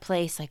can't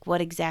place like what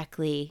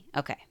exactly.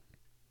 Okay,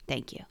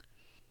 thank you.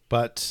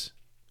 But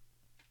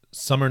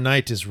Summer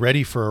Night is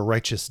ready for a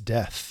righteous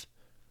death.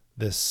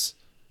 This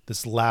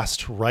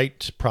last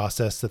rite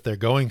process that they're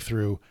going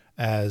through,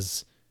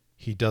 as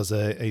he does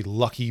a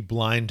lucky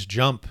blind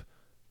jump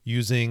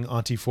using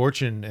Auntie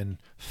Fortune and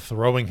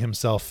throwing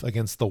himself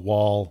against the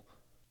wall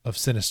of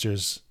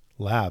Sinister's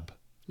lab.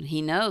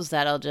 He knows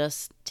that'll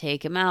just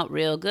take him out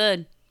real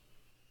good.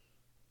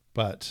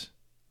 But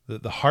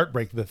the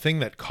heartbreak, the thing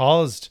that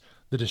caused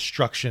the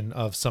destruction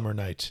of Summer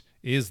Night,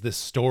 is this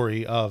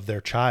story of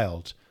their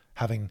child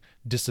having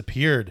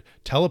disappeared,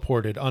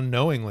 teleported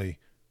unknowingly.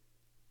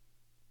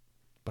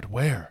 But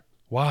where?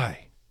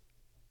 Why?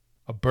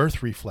 A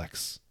birth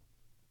reflex.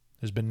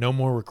 There's been no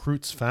more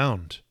recruits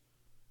found.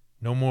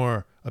 No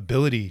more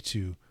ability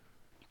to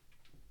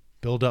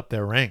build up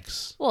their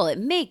ranks. Well, it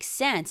makes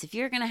sense. If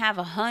you're going to have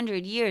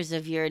 100 years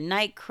of your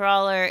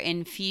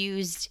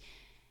Nightcrawler-infused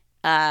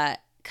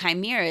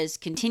chimeras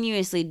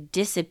continuously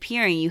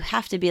disappearing, you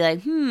have to be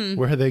like,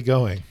 Where are they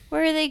going?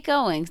 Where are they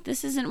going?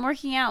 This isn't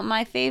working out in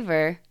my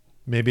favor.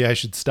 Maybe I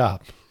should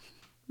stop.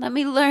 Let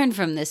me learn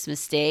from this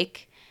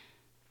mistake.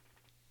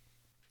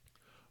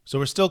 So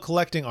we're still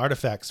collecting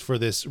artifacts for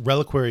this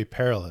Reliquary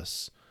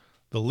Perilous.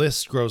 The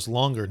list grows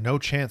longer, no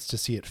chance to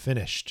see it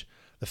finished.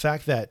 The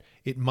fact that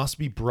it must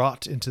be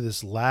brought into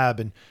this lab,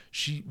 and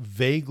she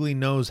vaguely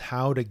knows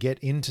how to get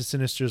into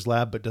Sinister's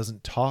lab but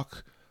doesn't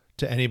talk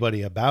to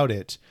anybody about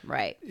it.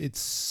 Right. It's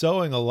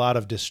sowing a lot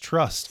of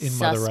distrust in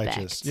Mother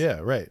Righteous. Yeah,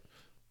 right.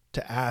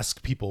 To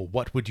ask people,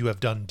 what would you have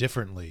done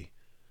differently?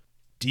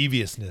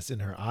 Deviousness in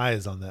her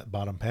eyes on that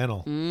bottom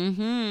panel.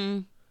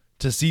 Mm-hmm.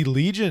 To see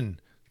Legion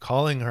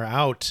calling her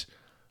out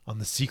on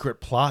the secret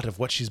plot of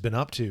what she's been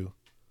up to.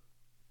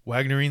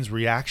 Wagnerine's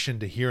reaction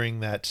to hearing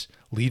that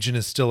Legion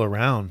is still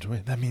around.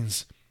 Wait, that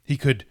means he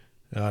could...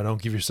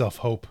 don't give yourself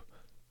hope.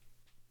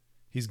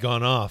 He's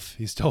gone off.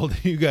 He's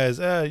told you guys,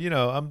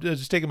 I'm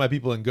just taking my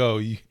people and go.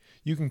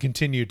 You can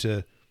continue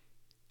to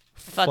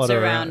futz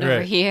around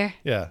over here.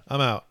 Yeah,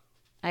 I'm out.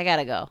 I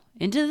gotta go.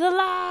 Into the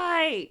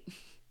light.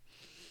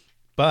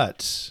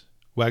 But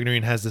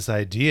Wagnerine has this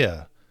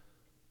idea.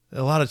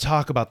 A lot of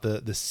talk about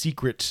the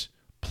secret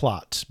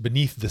plot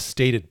beneath the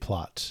stated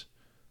plot.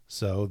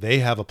 So they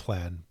have a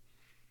plan.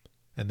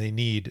 And they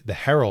need the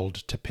Herald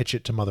to pitch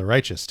it to Mother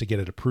Righteous to get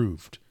it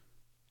approved.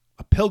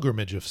 A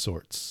pilgrimage of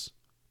sorts.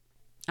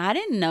 I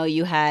didn't know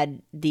you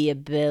had the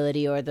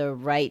ability or the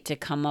right to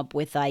come up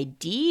with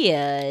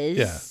ideas.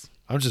 Yeah,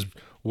 I'm just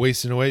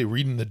wasting away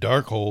reading the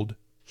Darkhold.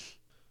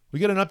 We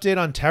get an update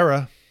on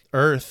Terra,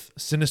 Earth,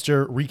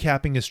 Sinister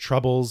recapping his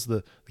troubles,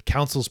 the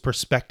Council's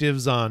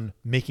perspectives on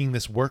making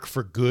this work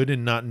for good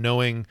and not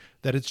knowing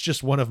that it's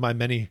just one of my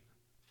many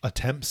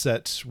attempts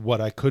at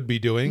what I could be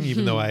doing,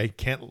 even though I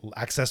can't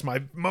access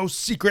my most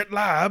secret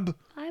lab.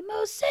 My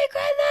most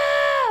secret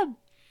lab!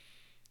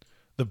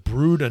 The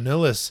Brood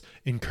Anilus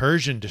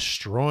incursion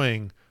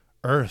destroying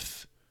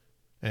Earth,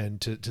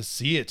 and to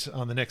see it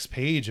on the next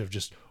page of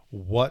just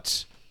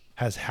what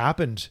has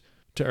happened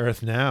to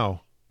Earth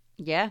now.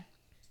 Yeah.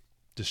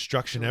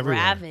 Destruction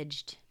everywhere.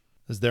 Ravaged.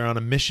 As they're on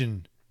a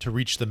mission to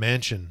reach the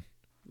mansion.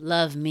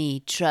 Love me,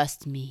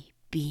 trust me,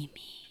 be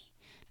me.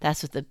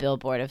 That's what the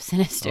billboard of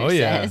Sinister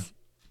says.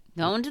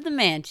 Going to the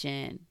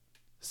mansion.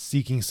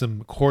 Seeking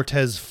some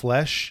Cortez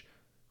flesh,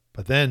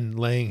 but then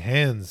laying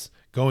hands,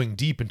 going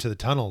deep into the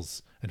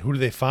tunnels. And who do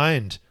they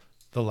find?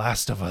 The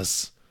Last of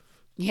Us.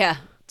 Yeah.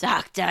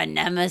 Dr.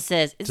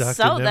 Nemesis.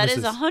 That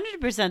is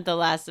 100% The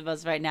Last of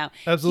Us right now.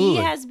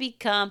 Absolutely.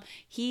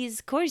 He's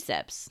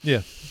Cordyceps.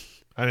 Yeah.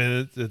 I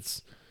mean,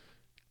 it's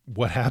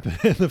what happened.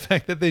 The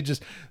fact that they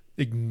just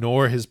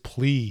ignore his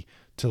plea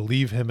to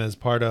leave him as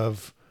part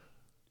of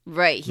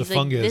right. He's the like,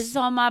 fungus. This is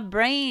all my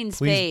brain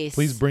space.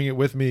 Please bring it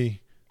with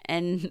me.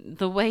 And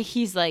the way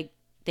he's like,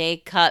 they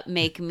cut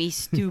make me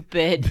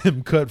stupid.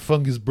 Them cut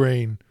fungus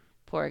brain.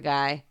 Poor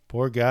guy.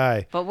 Poor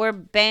guy. But we're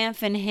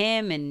bamfing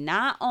him and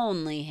not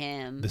only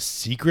him. The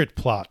secret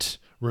plot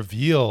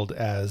revealed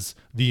as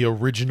the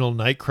original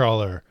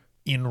Nightcrawler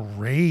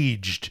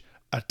enraged,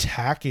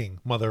 attacking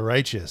Mother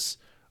Righteous.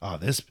 Oh,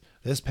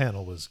 this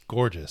panel was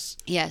gorgeous.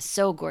 Yeah,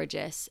 so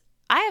gorgeous.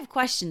 I have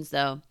questions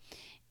though.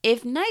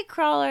 If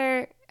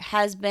Nightcrawler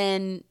has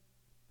been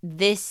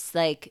this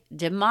like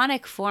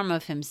demonic form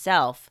of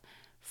himself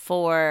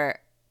for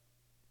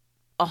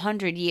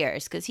 100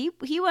 years, because he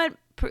went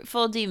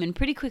full demon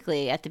pretty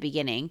quickly at the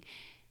beginning,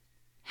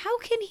 how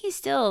can he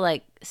still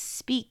like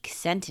speak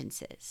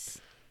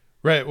sentences?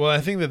 Right. Well, I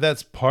think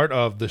that's part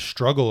of the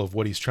struggle of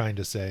what he's trying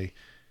to say.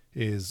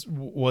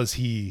 Was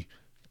he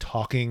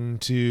talking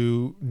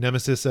to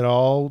Nemesis at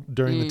all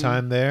during the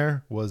time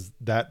there? Was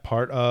that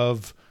part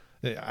of,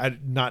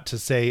 not to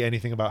say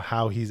anything about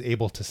how he's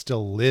able to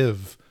still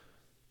live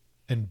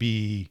and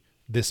be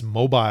this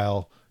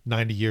mobile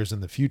 90 years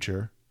in the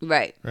future.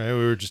 Right. We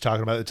were just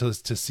talking about it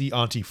to see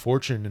Auntie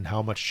Fortune and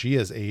how much she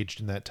has aged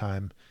in that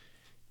time.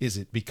 Is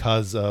it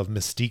because of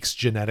Mystique's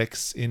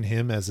genetics in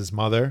him as his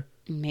mother?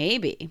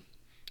 Maybe.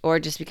 Or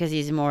just because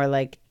he's more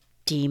like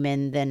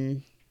demon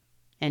than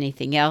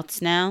anything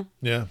else now.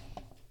 Yeah.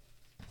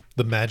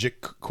 The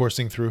magic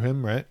coursing through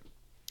him, right?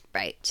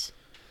 Right.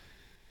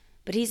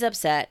 But he's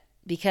upset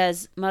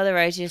because Mother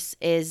Righteous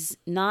is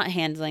not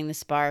handling the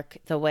spark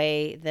the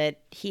way that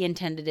he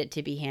intended it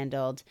to be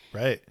handled.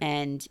 Right.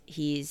 And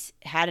he's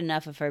had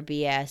enough of her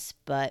BS,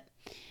 but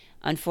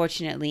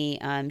unfortunately,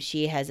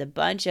 she has a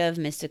bunch of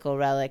mystical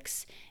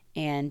relics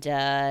and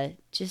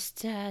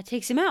just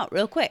takes him out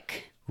real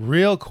quick.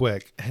 Real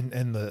quick.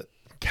 And the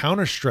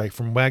counterstrike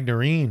from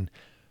Wagnerine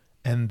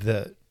and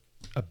the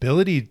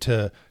ability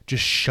to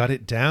just shut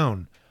it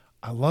down.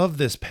 I love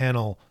this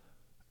panel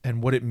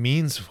and what it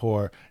means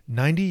for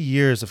 90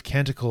 years of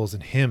canticles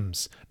and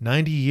hymns,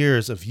 90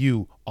 years of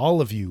you, all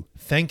of you,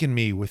 thanking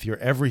me with your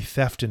every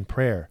theft and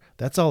prayer.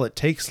 That's all it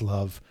takes,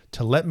 love,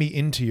 to let me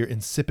into your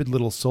insipid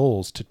little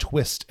souls to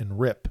twist and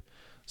rip.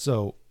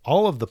 So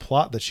all of the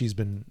plot that she's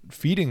been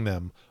feeding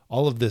them,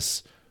 all of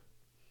this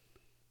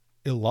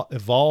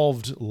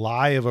evolved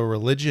lie of a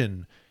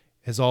religion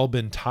has all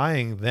been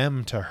tying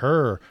them to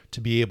her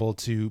to be able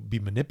to be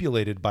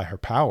manipulated by her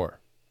power.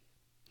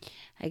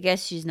 I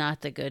guess she's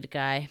not the good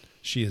guy.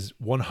 She is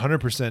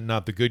 100%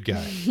 not the good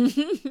guy.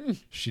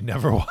 She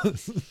never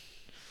was.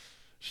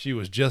 She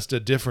was just a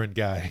different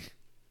guy.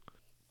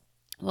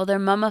 Well, they're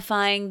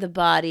mummifying the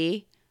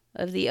body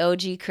of the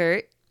OG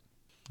Kurt.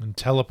 And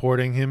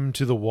teleporting him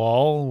to the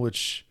wall,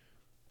 which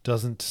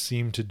doesn't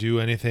seem to do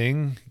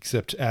anything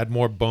except add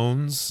more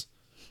bones.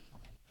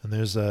 And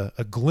there's a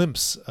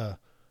glimpse, a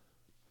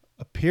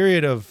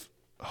period of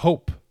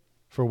hope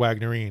for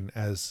Wagnerine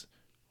as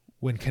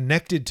when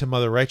connected to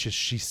Mother Righteous,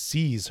 she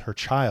sees her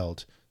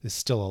child is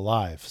still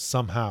alive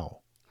somehow.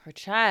 Her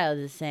child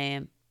is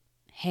saying,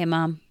 "Hey,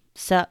 Mom,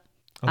 sup?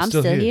 I'm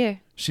still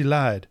here. She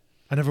lied.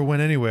 I never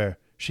went anywhere.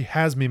 She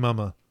has me,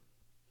 Mama."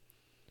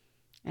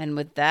 And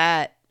with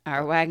that,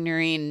 our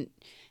Wagnerine,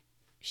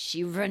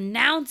 she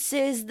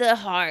renounces the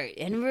heart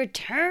and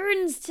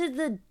returns to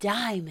the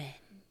diamond.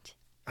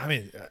 I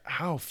mean,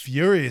 how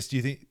furious do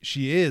you think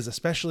she is,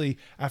 especially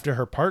after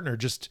her partner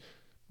just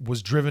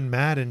was driven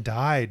mad and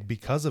died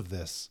because of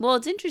this? Well,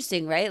 it's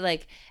interesting, right?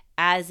 Like,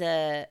 as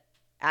a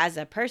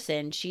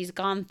person, she's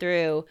gone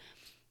through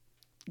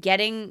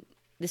getting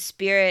the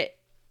spirit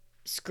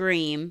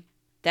scream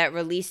that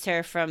released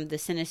her from the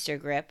Sinister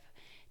grip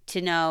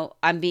to know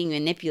I'm being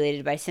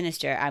manipulated by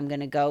Sinister. I'm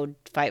going to go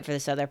fight for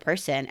this other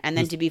person. And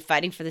then to be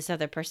fighting for this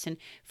other person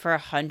for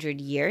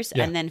 100 years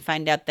and then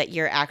find out that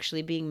you're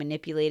actually being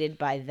manipulated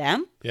by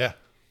them. Yeah.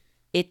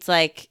 It's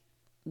like,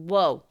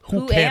 whoa,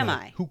 who am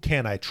I? Who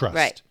can I trust?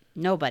 Right.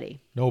 Nobody.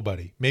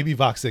 Maybe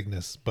Vox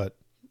Ignis, but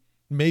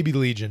maybe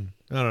Legion.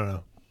 I don't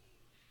know.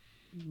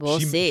 We'll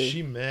see.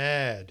 She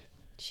mad.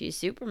 She's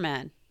super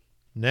mad.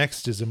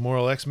 Next is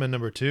Immoral X-Men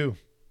 #2.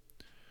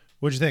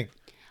 What'd you think?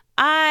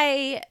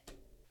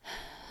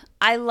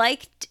 I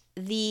liked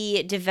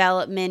the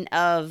development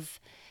of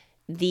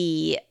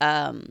the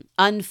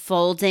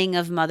unfolding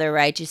of Mother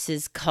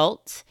Righteous's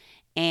cult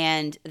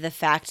and the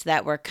fact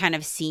that we're kind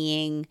of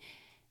seeing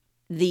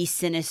the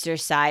sinister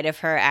side of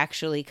her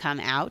actually come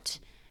out.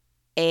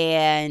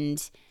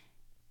 And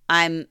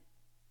I'm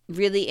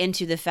really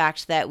into the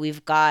fact that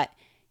we've got,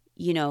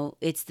 you know,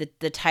 it's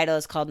the title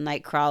is called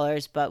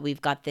Nightcrawlers, but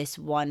we've got this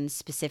one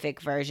specific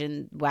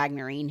version,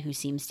 Wagnerine, who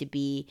seems to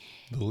be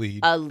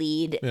a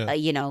lead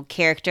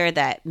character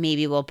that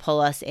maybe will pull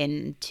us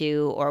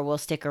into or will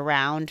stick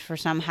around for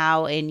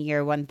somehow in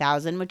year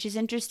 1000, which is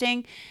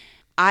interesting.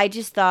 I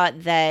just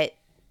thought that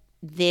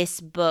this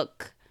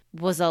book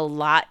was a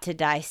lot to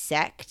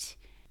dissect.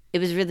 It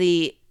was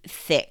really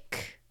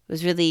thick. It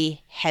was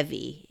really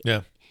heavy.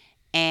 Yeah.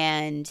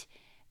 And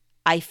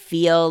I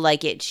feel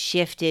like it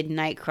shifted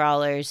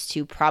Nightcrawlers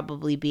to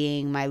probably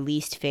being my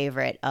least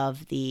favorite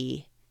of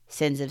the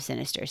Sins of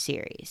Sinister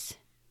series.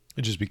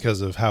 Just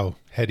because of how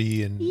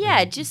heady and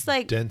just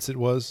like dense it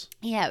was.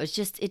 Yeah,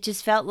 it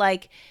just felt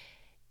like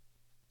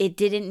it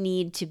didn't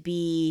need to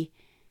be.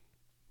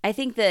 I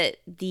think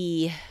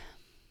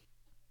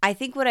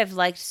what I've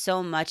liked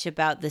so much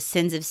about the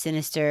Sins of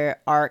Sinister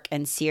arc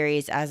and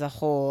series as a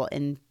whole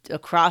and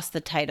across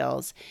the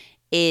titles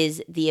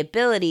is the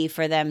ability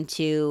for them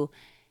to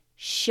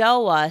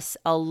show us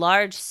a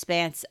large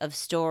span of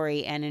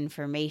story and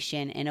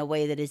information in a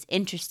way that is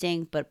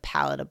interesting but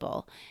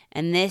palatable.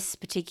 And this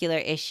particular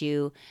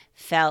issue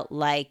felt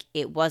like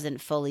it wasn't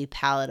fully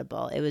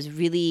palatable. It was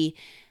really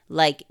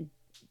like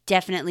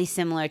definitely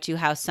similar to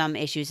how some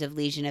issues of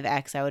Legion of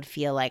X I would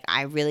feel like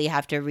I really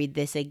have to read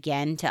this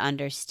again to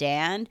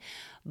understand.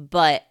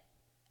 But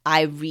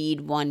I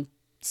read one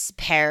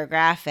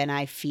paragraph and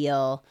I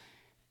feel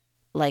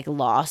like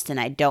lost and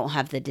I don't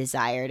have the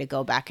desire to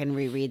go back and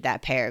reread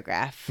that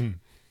paragraph.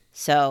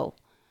 So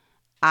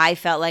I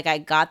felt like I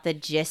got the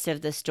gist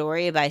of the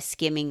story by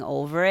skimming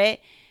over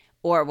it,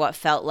 or what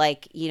felt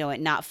like, you know,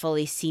 it not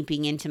fully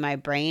seeping into my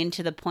brain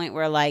to the point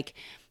where like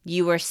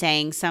you were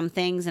saying some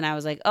things and I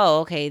was like,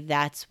 oh, okay,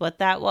 that's what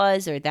that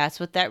was, or that's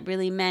what that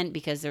really meant,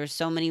 because there were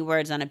so many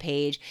words on a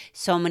page,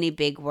 so many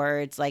big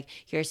words. Like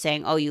you're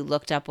saying, oh, you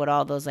looked up what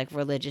all those like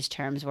religious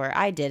terms were.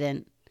 I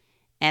didn't.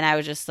 And I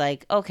was just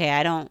like, okay,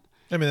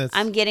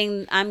 I'm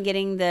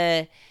getting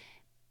the,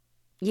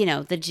 you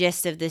know, the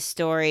gist of this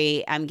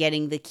story. I'm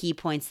getting the key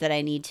points that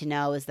I need to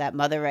know is that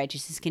Mother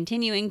Righteous is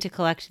continuing to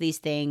collect these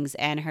things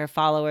and her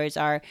followers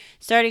are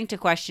starting to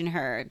question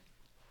her.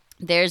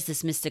 There's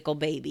this mystical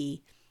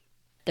baby.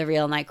 The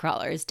real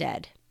Nightcrawler is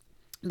dead.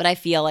 But I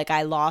feel like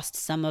I lost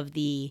some of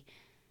the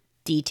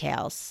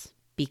details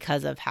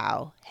because of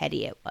how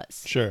heady it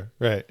was. Sure,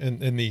 right.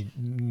 And the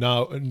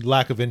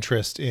lack of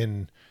interest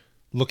in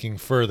looking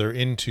further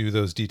into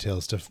those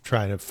details to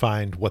try to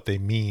find what they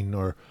mean,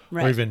 or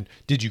even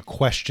did you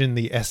question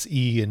the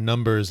SE and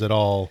numbers at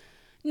all?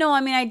 No,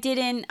 I mean, I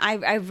didn't.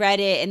 I read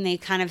it and they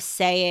kind of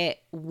say it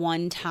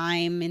one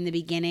time in the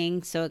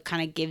beginning, so it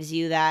kind of gives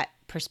you that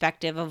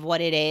perspective of what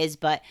it is.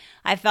 But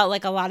I felt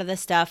like a lot of the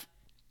stuff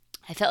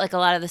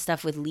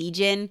with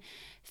Legion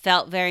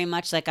felt very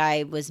much like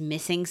I was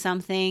missing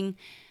something.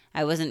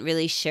 I wasn't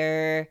really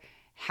sure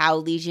how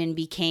Legion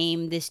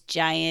became this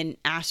giant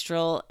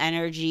astral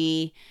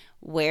energy,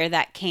 where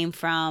that came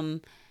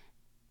from.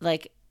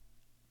 Like,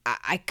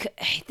 I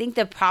think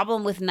the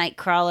problem with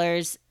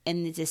Nightcrawlers,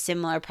 and it's a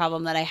similar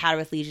problem that I had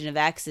with Legion of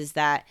X, is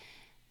that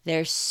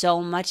there's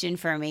so much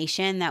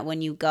information that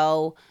when you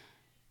go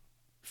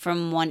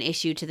from one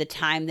issue to the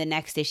time the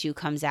next issue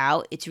comes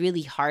out, it's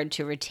really hard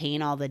to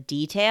retain all the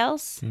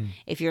details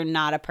if you're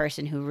not a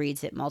person who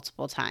reads it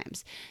multiple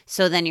times.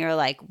 So then you're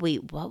like,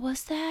 wait, what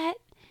was that?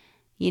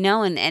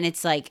 and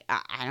it's like,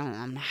 I don't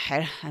know,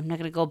 I'm not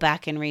going to go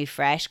back and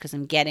refresh because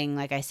I'm getting,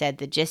 like I said,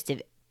 the gist of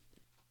it.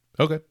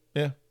 Okay.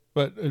 Yeah.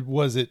 But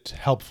was it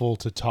helpful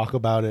to talk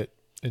about it?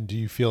 And do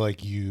you feel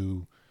like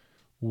you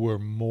were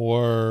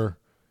more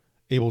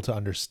able to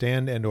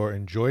understand and or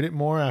enjoyed it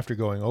more after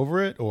going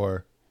over it,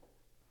 or?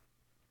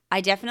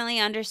 I definitely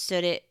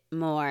understood it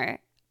more.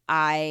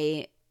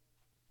 I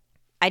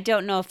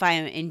don't know if I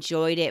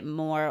enjoyed it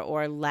more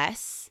or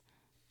less.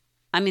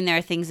 I mean, there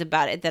are things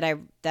about it that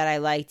I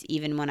liked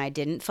even when I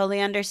didn't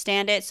fully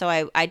understand it.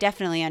 So I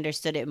definitely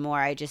understood it more.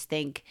 I just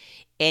think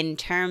in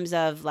terms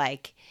of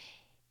like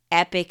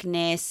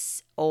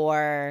epicness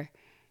or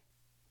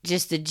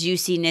just the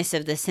juiciness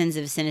of the Sins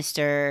of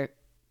Sinister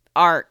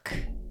arc,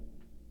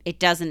 it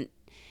doesn't.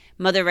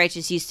 Mother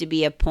Righteous used to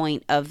be a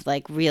point of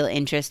like real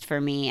interest for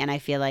me, and I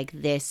feel like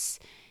this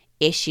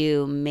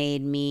issue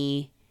made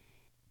me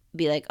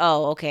be like,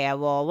 oh, okay,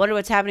 well, I wonder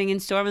what's happening in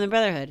Storm and the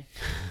Brotherhood.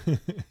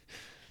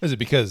 Is it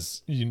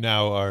because you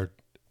now are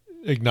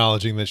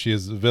acknowledging that she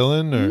is a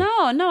villain? Or?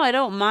 No, I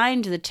don't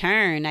mind the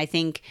turn. I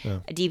think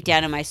deep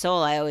down in my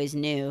soul, I always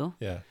knew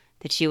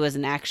that she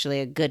wasn't actually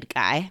a good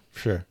guy.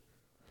 Sure.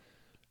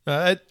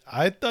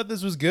 I thought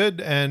this was good,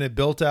 and it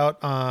built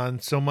out on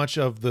so much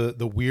of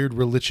the weird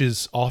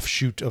religious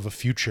offshoot of a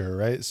future,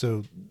 right?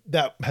 So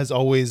that has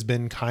always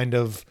been kind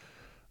of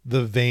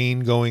the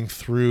vein going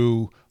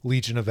through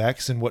Legion of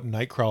X, and what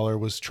Nightcrawler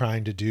was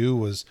trying to do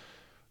was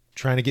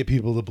trying to get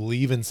people to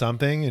believe in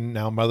something, and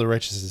now Mother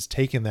Righteous has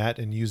taken that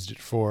and used it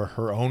for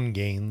her own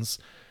gains.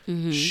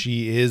 Mm-hmm.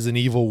 She is an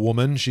evil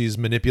woman. She's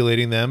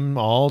manipulating them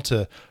all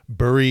to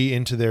bury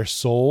into their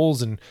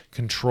souls and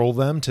control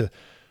them, to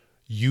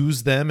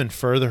use them and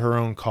further her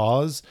own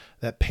cause.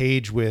 That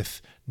page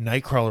with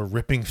Nightcrawler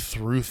ripping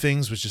through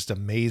things was just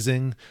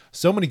amazing.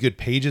 So many good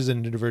pages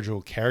and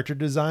individual character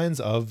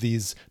designs of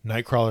these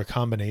Nightcrawler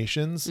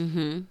combinations.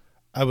 Mm-hmm.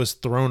 I was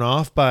thrown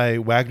off by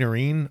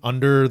Wagnerine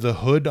under the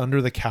hood, under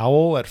the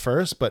cowl at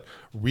first, but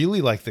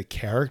really like the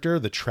character,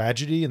 the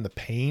tragedy and the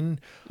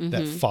pain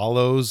that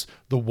follows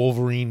the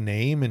Wolverine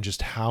name, and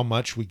just how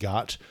much we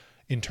got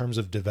in terms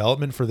of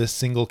development for this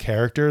single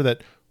character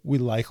that we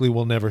likely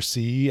will never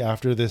see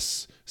after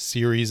this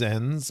series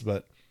ends,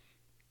 but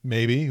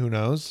maybe, who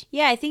knows?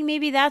 Yeah, I think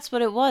maybe that's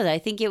what it was. I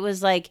think it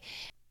was like,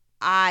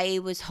 I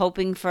was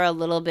hoping for a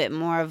little bit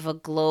more of a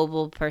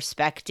global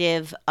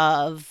perspective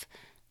of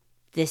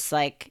this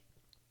like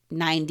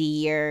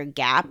 90-year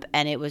gap,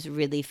 and it was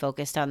really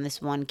focused on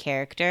this one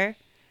character.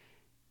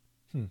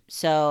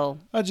 So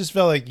I just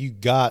felt like you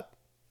got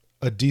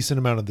a decent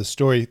amount of the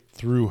story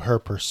through her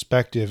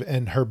perspective,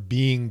 and her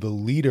being the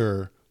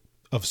leader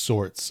of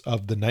sorts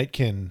of the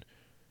Nightkin,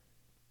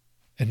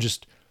 and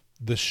just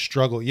the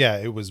struggle. Yeah,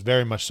 it was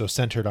very much so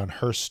centered on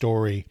her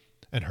story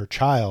and her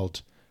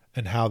child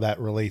and how that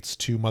relates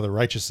to Mother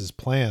Righteous's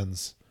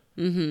plans.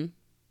 Mm-hmm.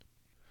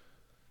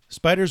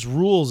 Spider's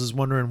Rules is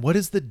wondering, what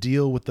is the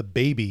deal with the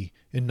baby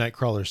in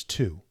Nightcrawlers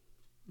 2?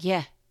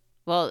 Yeah.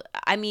 Well,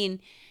 I mean,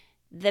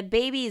 the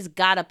baby's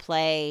got to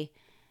play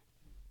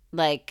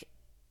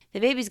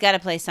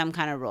some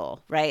kind of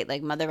role, right?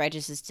 Like Mother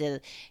Righteous is to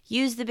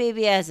use the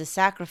baby as a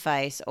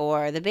sacrifice,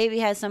 or the baby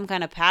has some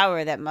kind of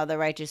power that Mother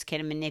Righteous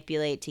can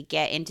manipulate to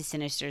get into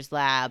Sinister's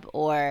lab,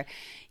 or,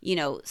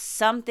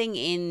 something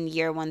in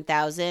year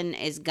 1000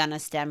 is going to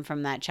stem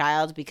from that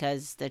child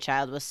because the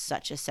child was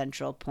such a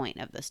central point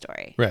of the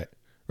story. Right.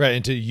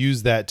 And to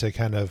use that to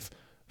kind of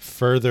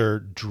further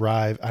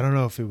drive, I don't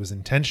know if it was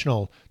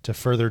intentional, to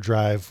further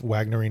drive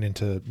Wagnerine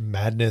into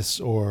madness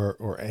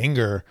or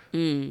anger.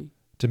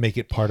 To make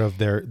it part of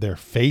their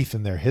faith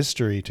and their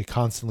history, to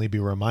constantly be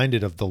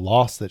reminded of the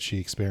loss that she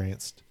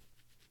experienced.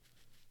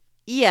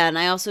 Yeah, and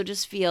I also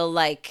just feel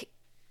like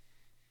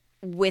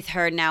with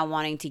her now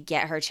wanting to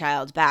get her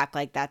child back,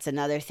 like that's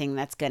another thing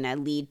that's going to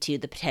lead to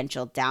the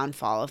potential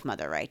downfall of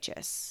Mother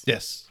Righteous.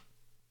 Yes,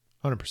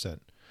 100%.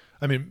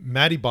 I mean,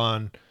 Maddie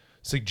Bond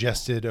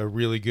suggested a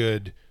really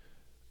good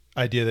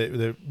idea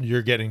that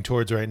you're getting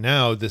towards right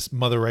now. This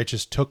Mother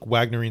Righteous took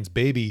Wagnerine's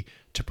baby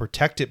to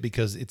protect it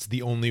because it's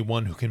the only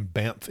one who can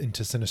bamf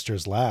into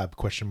Sinister's lab, ?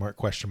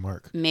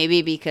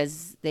 Maybe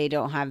because they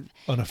don't have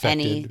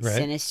any right?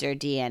 Sinister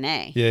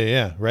DNA.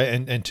 Yeah, right.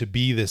 And to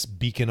be this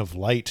beacon of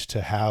light,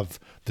 to have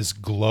this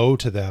glow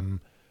to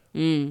them,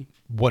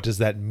 what does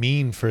that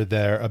mean for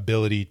their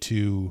ability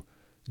to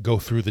go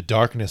through the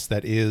darkness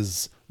that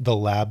is the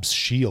lab's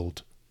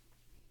shield?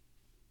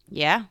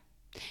 Yeah.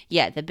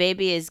 Yeah, the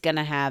baby is going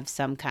to have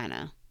some kind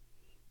of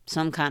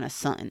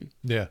something.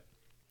 Yeah.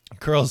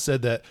 Curls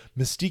said that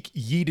Mystique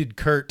yeeted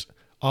Kurt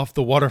off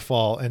the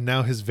waterfall, and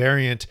now his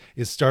variant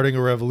is starting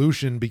a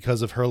revolution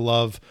because of her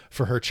love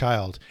for her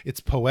child.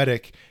 It's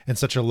poetic and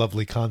such a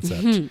lovely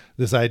concept.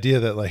 This idea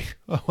that like,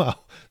 oh wow,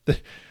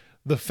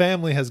 the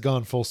family has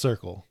gone full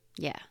circle.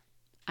 Yeah.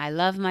 I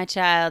love my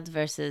child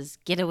versus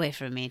get away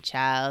from me,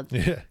 child.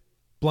 Yeah.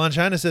 Blonde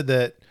China said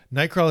that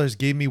Nightcrawlers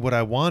gave me what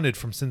I wanted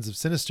from Sins of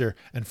Sinister,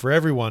 and for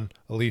everyone,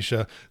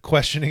 Alicia,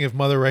 questioning if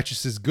Mother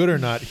Righteous is good or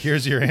not,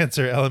 here's your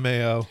answer,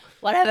 LMAO.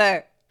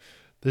 Whatever.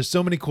 There's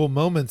so many cool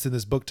moments in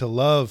this book to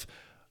love.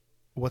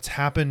 what's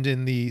happened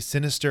in the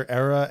Sinister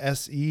Era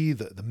SE,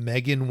 the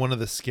Megan, one of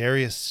the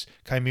scariest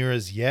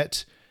chimeras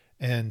yet,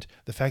 and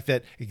the fact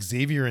that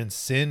Xavier in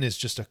Sin is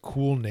just a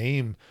cool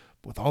name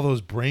with all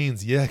those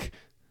brains. Yuck.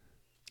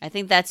 I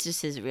think that's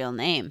just his real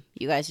name.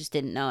 You guys just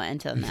didn't know it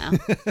until now.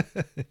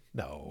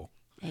 No.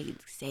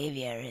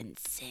 Xavier in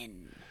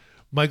Sin.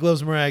 Mike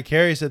Loves Mariah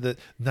Carey said that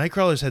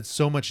Nightcrawlers had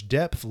so much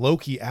depth.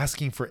 Loki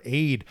asking for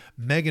aid.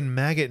 Megan,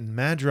 Maggot, and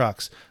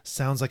Madrox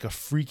sounds like a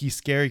freaky,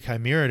 scary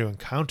chimera to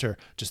encounter,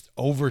 just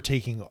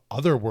overtaking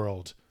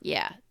Otherworld.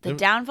 Yeah, the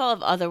downfall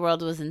of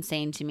Otherworld was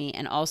insane to me.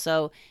 And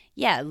also,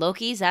 yeah,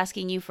 Loki's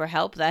asking you for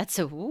help. That's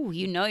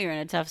you know you're in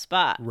a tough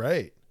spot.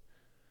 Right.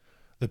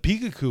 The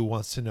Pikachu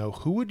wants to know,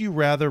 who would you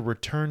rather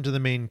return to the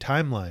main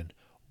timeline,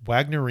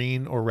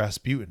 Wagnerine or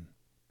Rasputin?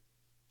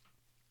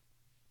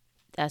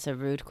 That's a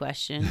rude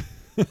question.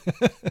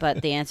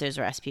 But the answer is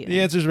Rasputin. The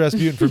answer is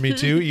Rasputin for me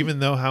too, even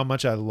though how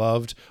much I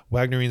loved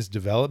Wagnerine's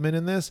development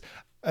in this.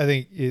 I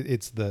think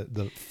it's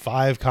the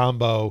 5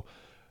 combo.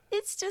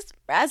 It's just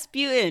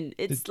Rasputin.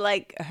 It's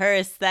like her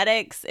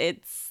aesthetics.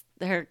 It's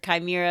her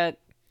chimera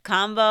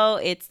combo.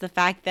 It's the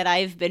fact that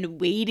I've been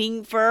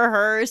waiting for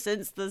her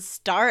since the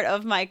start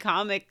of my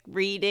comic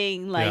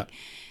reading. Like,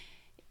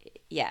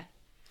 yeah.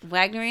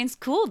 Wagnerine's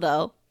cool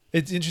though.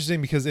 It's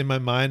interesting because in my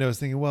mind I was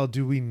thinking, well,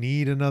 do we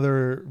need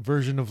another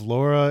version of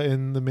Laura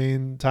in the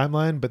main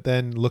timeline? But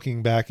then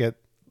looking back at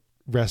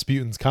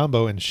Rasputin's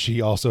combo, and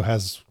she also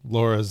has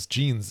Laura's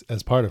genes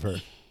as part of her.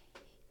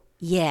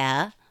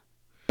 Yeah,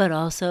 but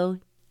also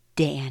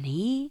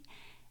Danny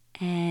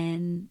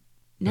and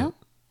no.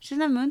 She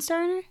doesn't have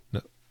Moonstar in her?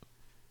 No.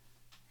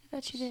 I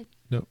thought she did.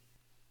 No.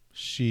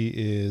 She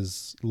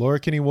is Laura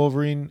Kinney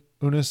Wolverine,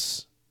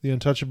 Unis the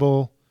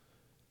Untouchable,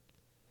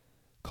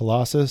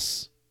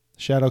 Colossus,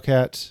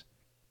 Shadowcat,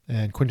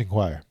 and Quentin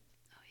Quire.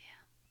 Oh,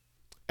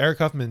 yeah. Eric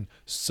Huffman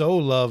so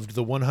loved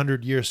the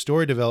 100-year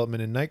story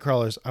development in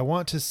Nightcrawlers. I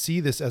want to see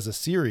this as a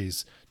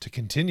series to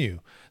continue.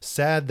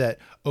 Sad that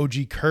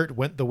OG Kurt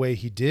went the way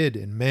he did,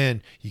 and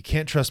man, you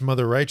can't trust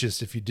Mother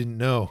Righteous if you didn't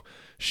know.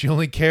 She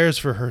only cares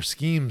for her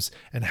schemes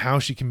and how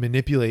she can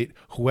manipulate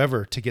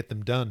whoever to get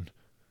them done.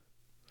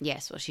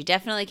 Yes, well, she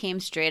definitely came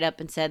straight up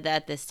and said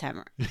that this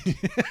time.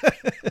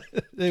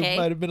 It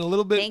might have been a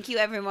little bit. Thank you,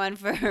 everyone,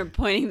 for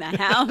pointing that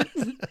out.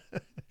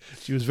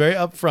 She was very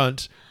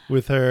upfront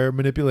with her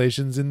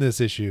manipulations in this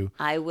issue.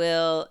 I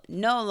will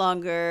no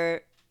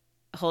longer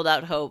hold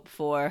out hope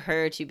for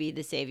her to be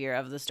the savior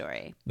of the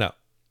story. No.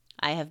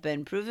 I have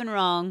been proven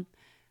wrong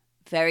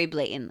very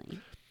blatantly.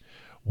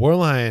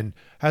 Warlion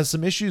has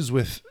some issues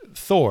with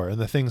Thor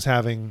and the things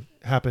having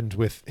happened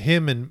with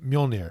him and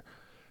Mjolnir.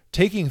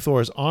 Taking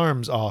Thor's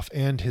arms off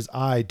and his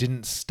eye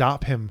didn't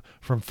stop him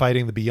from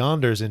fighting the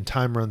Beyonders in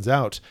Time Runs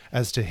Out.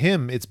 As to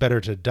him, it's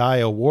better to die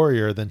a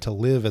warrior than to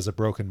live as a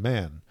broken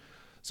man.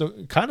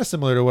 So kind of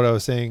similar to what I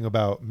was saying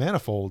about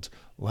Manifold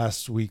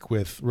last week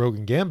with Rogue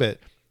and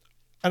Gambit.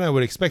 And I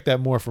would expect that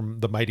more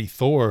from the mighty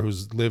Thor,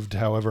 who's lived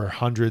however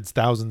hundreds,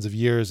 thousands of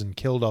years and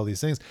killed all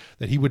these things,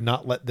 that he would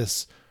not let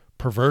this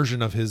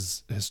perversion of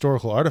his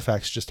historical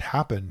artifacts just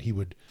happen. He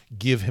would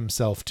give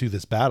himself to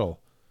this battle.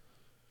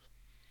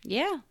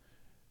 Yeah.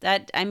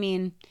 That, I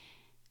mean,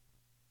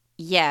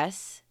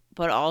 yes,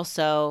 but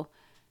also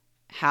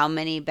how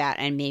many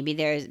and maybe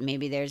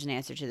there's an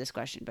answer to this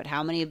question, but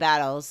how many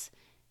battles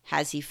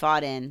has he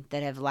fought in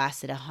that have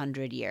lasted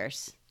 100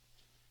 years?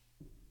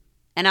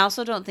 And I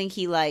also don't think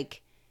he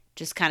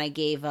just kind of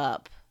gave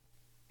up.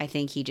 I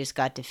think he just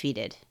got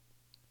defeated.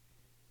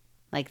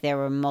 Like there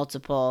were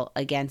multiple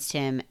against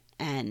him,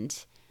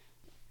 and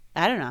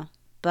I don't know,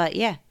 but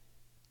yeah.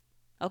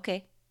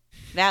 Okay.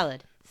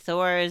 Valid.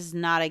 Thor is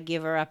not a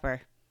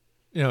giver-upper.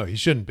 No, he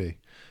shouldn't be.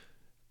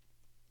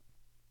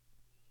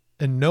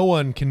 And no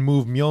one can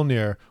move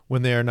Mjolnir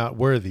when they are not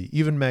worthy.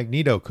 Even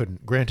Magneto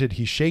couldn't. Granted,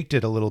 he shaked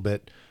it a little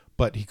bit,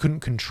 but he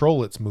couldn't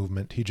control its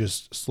movement. He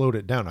just slowed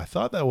it down. I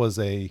thought that was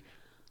a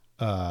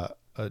Shadowcat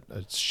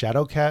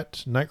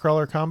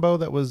Nightcrawler combo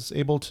that was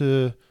able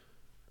to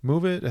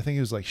move it. I think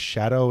it was like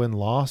Shadow and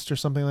Lost or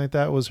something like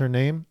that was her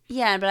name.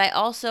 Yeah, but I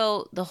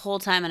also, the whole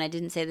time, and I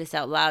didn't say this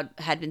out loud,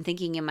 had been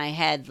thinking in my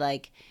head,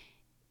 like,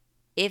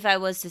 if I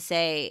was to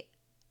say,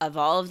 of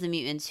all of the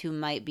mutants who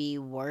might be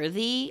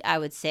worthy, I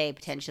would say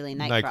potentially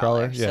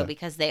Nightcrawler. Yeah. So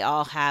because they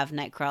all have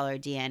Nightcrawler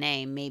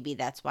DNA, maybe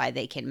that's why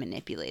they can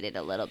manipulate it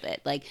a little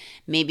bit. Like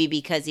maybe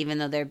because even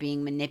though they're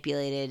being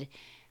manipulated,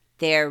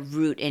 their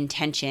root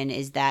intention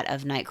is that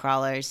of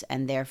Nightcrawlers,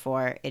 and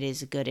therefore it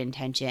is a good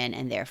intention,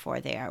 and therefore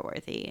they are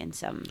worthy in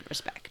some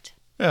respect.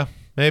 Yeah,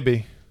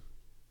 maybe.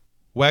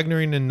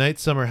 Wagnerine and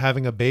Nightsum are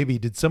having a baby.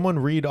 Did someone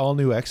read All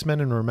New X-Men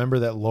and remember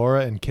that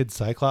Laura and Kid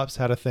Cyclops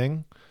had a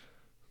thing?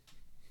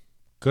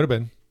 Could have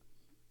been.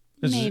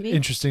 It's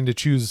interesting to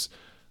choose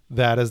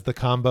that as the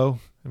combo.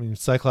 I mean,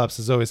 Cyclops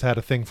has always had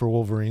a thing for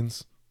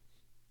Wolverines.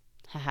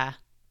 Haha.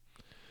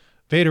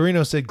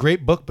 Vaderino said,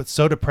 great book, but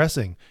so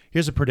depressing.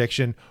 Here's a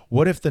prediction.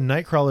 What if the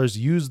Nightcrawlers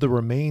use the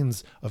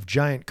remains of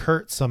Giant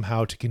Kurt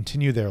somehow to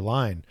continue their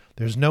line?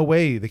 There's no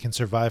way they can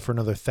survive for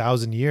another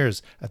 1,000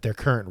 years at their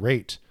current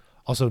rate.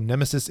 Also,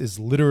 Nemesis is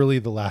literally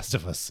The Last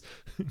of Us.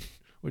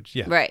 Which,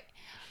 yeah. Right.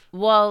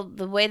 Well,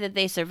 the way that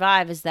they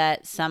survive is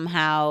that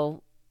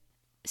somehow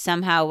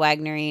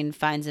Wagnerian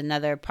finds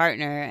another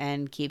partner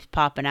and keeps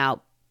popping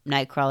out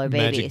Nightcrawler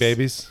babies. Magic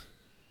babies.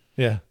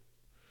 Yeah.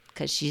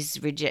 Because she's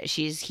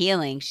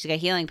healing. She's got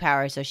healing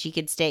power, so she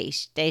could stay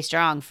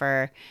strong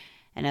for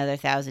another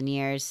 1,000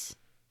 years.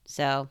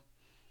 So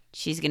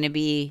she's going to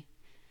be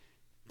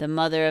the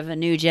mother of a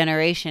new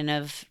generation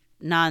of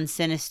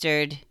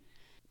non-sinistered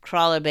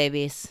crawler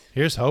babies.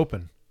 Here's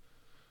hoping.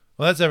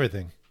 Well, that's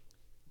everything.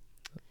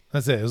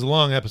 That's it. It was a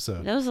long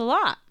episode. It was a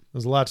lot.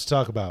 There's a lot to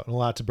talk about and a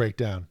lot to break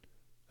down.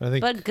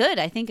 But good.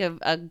 I think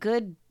a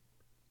good,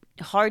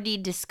 hearty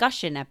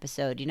discussion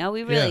episode. You know,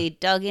 we really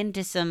dug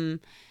into some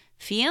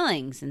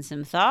feelings and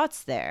some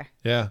thoughts there.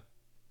 Yeah.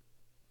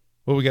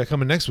 What we got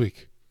coming next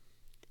week?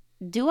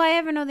 Do I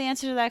ever know the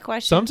answer to that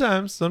question?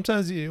 Sometimes.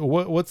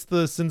 What's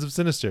the Sins of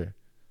Sinister?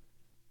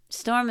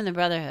 Storm and the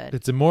Brotherhood.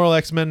 It's Immoral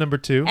X-Men number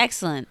 2.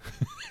 Excellent.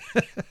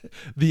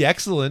 The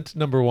Excellent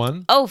number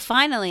 1. Oh,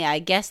 finally. I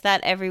guess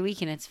that every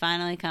week and it's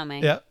finally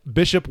coming. Yeah.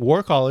 Bishop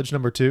War College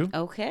number 2.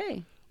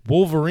 Okay.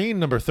 Wolverine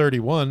number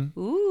 31.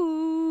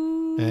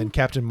 Ooh. And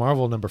Captain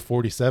Marvel number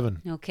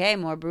 47. Okay,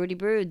 more broody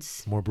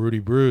broods. More broody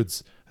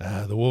broods.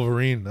 The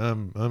Wolverine.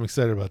 I'm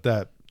excited about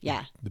that.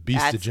 Yeah. The Beast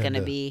that's agenda. That's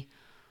going to be,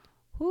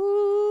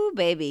 ooh,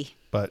 baby.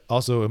 But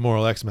also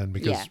Immoral X-Men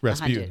because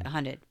Rasputin.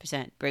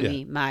 100%. Bring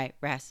me my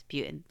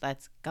Rasputin.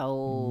 Let's go.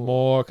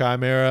 More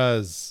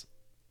chimeras.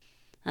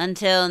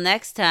 Until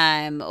next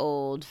time,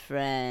 old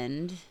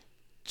friend.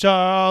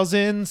 Charles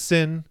in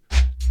sin.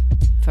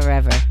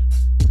 Forever.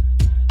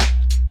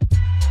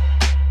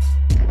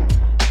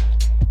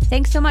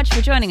 Thanks so much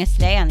for joining us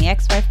today on the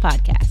Ex-Wife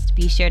Podcast.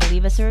 Be sure to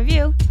leave us a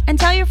review and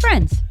tell your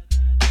friends.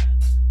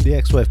 The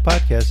Ex-Wife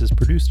Podcast is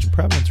produced in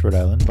Providence, Rhode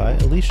Island by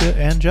Alicia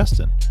and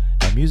Justin.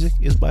 Our music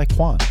is by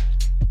Quan.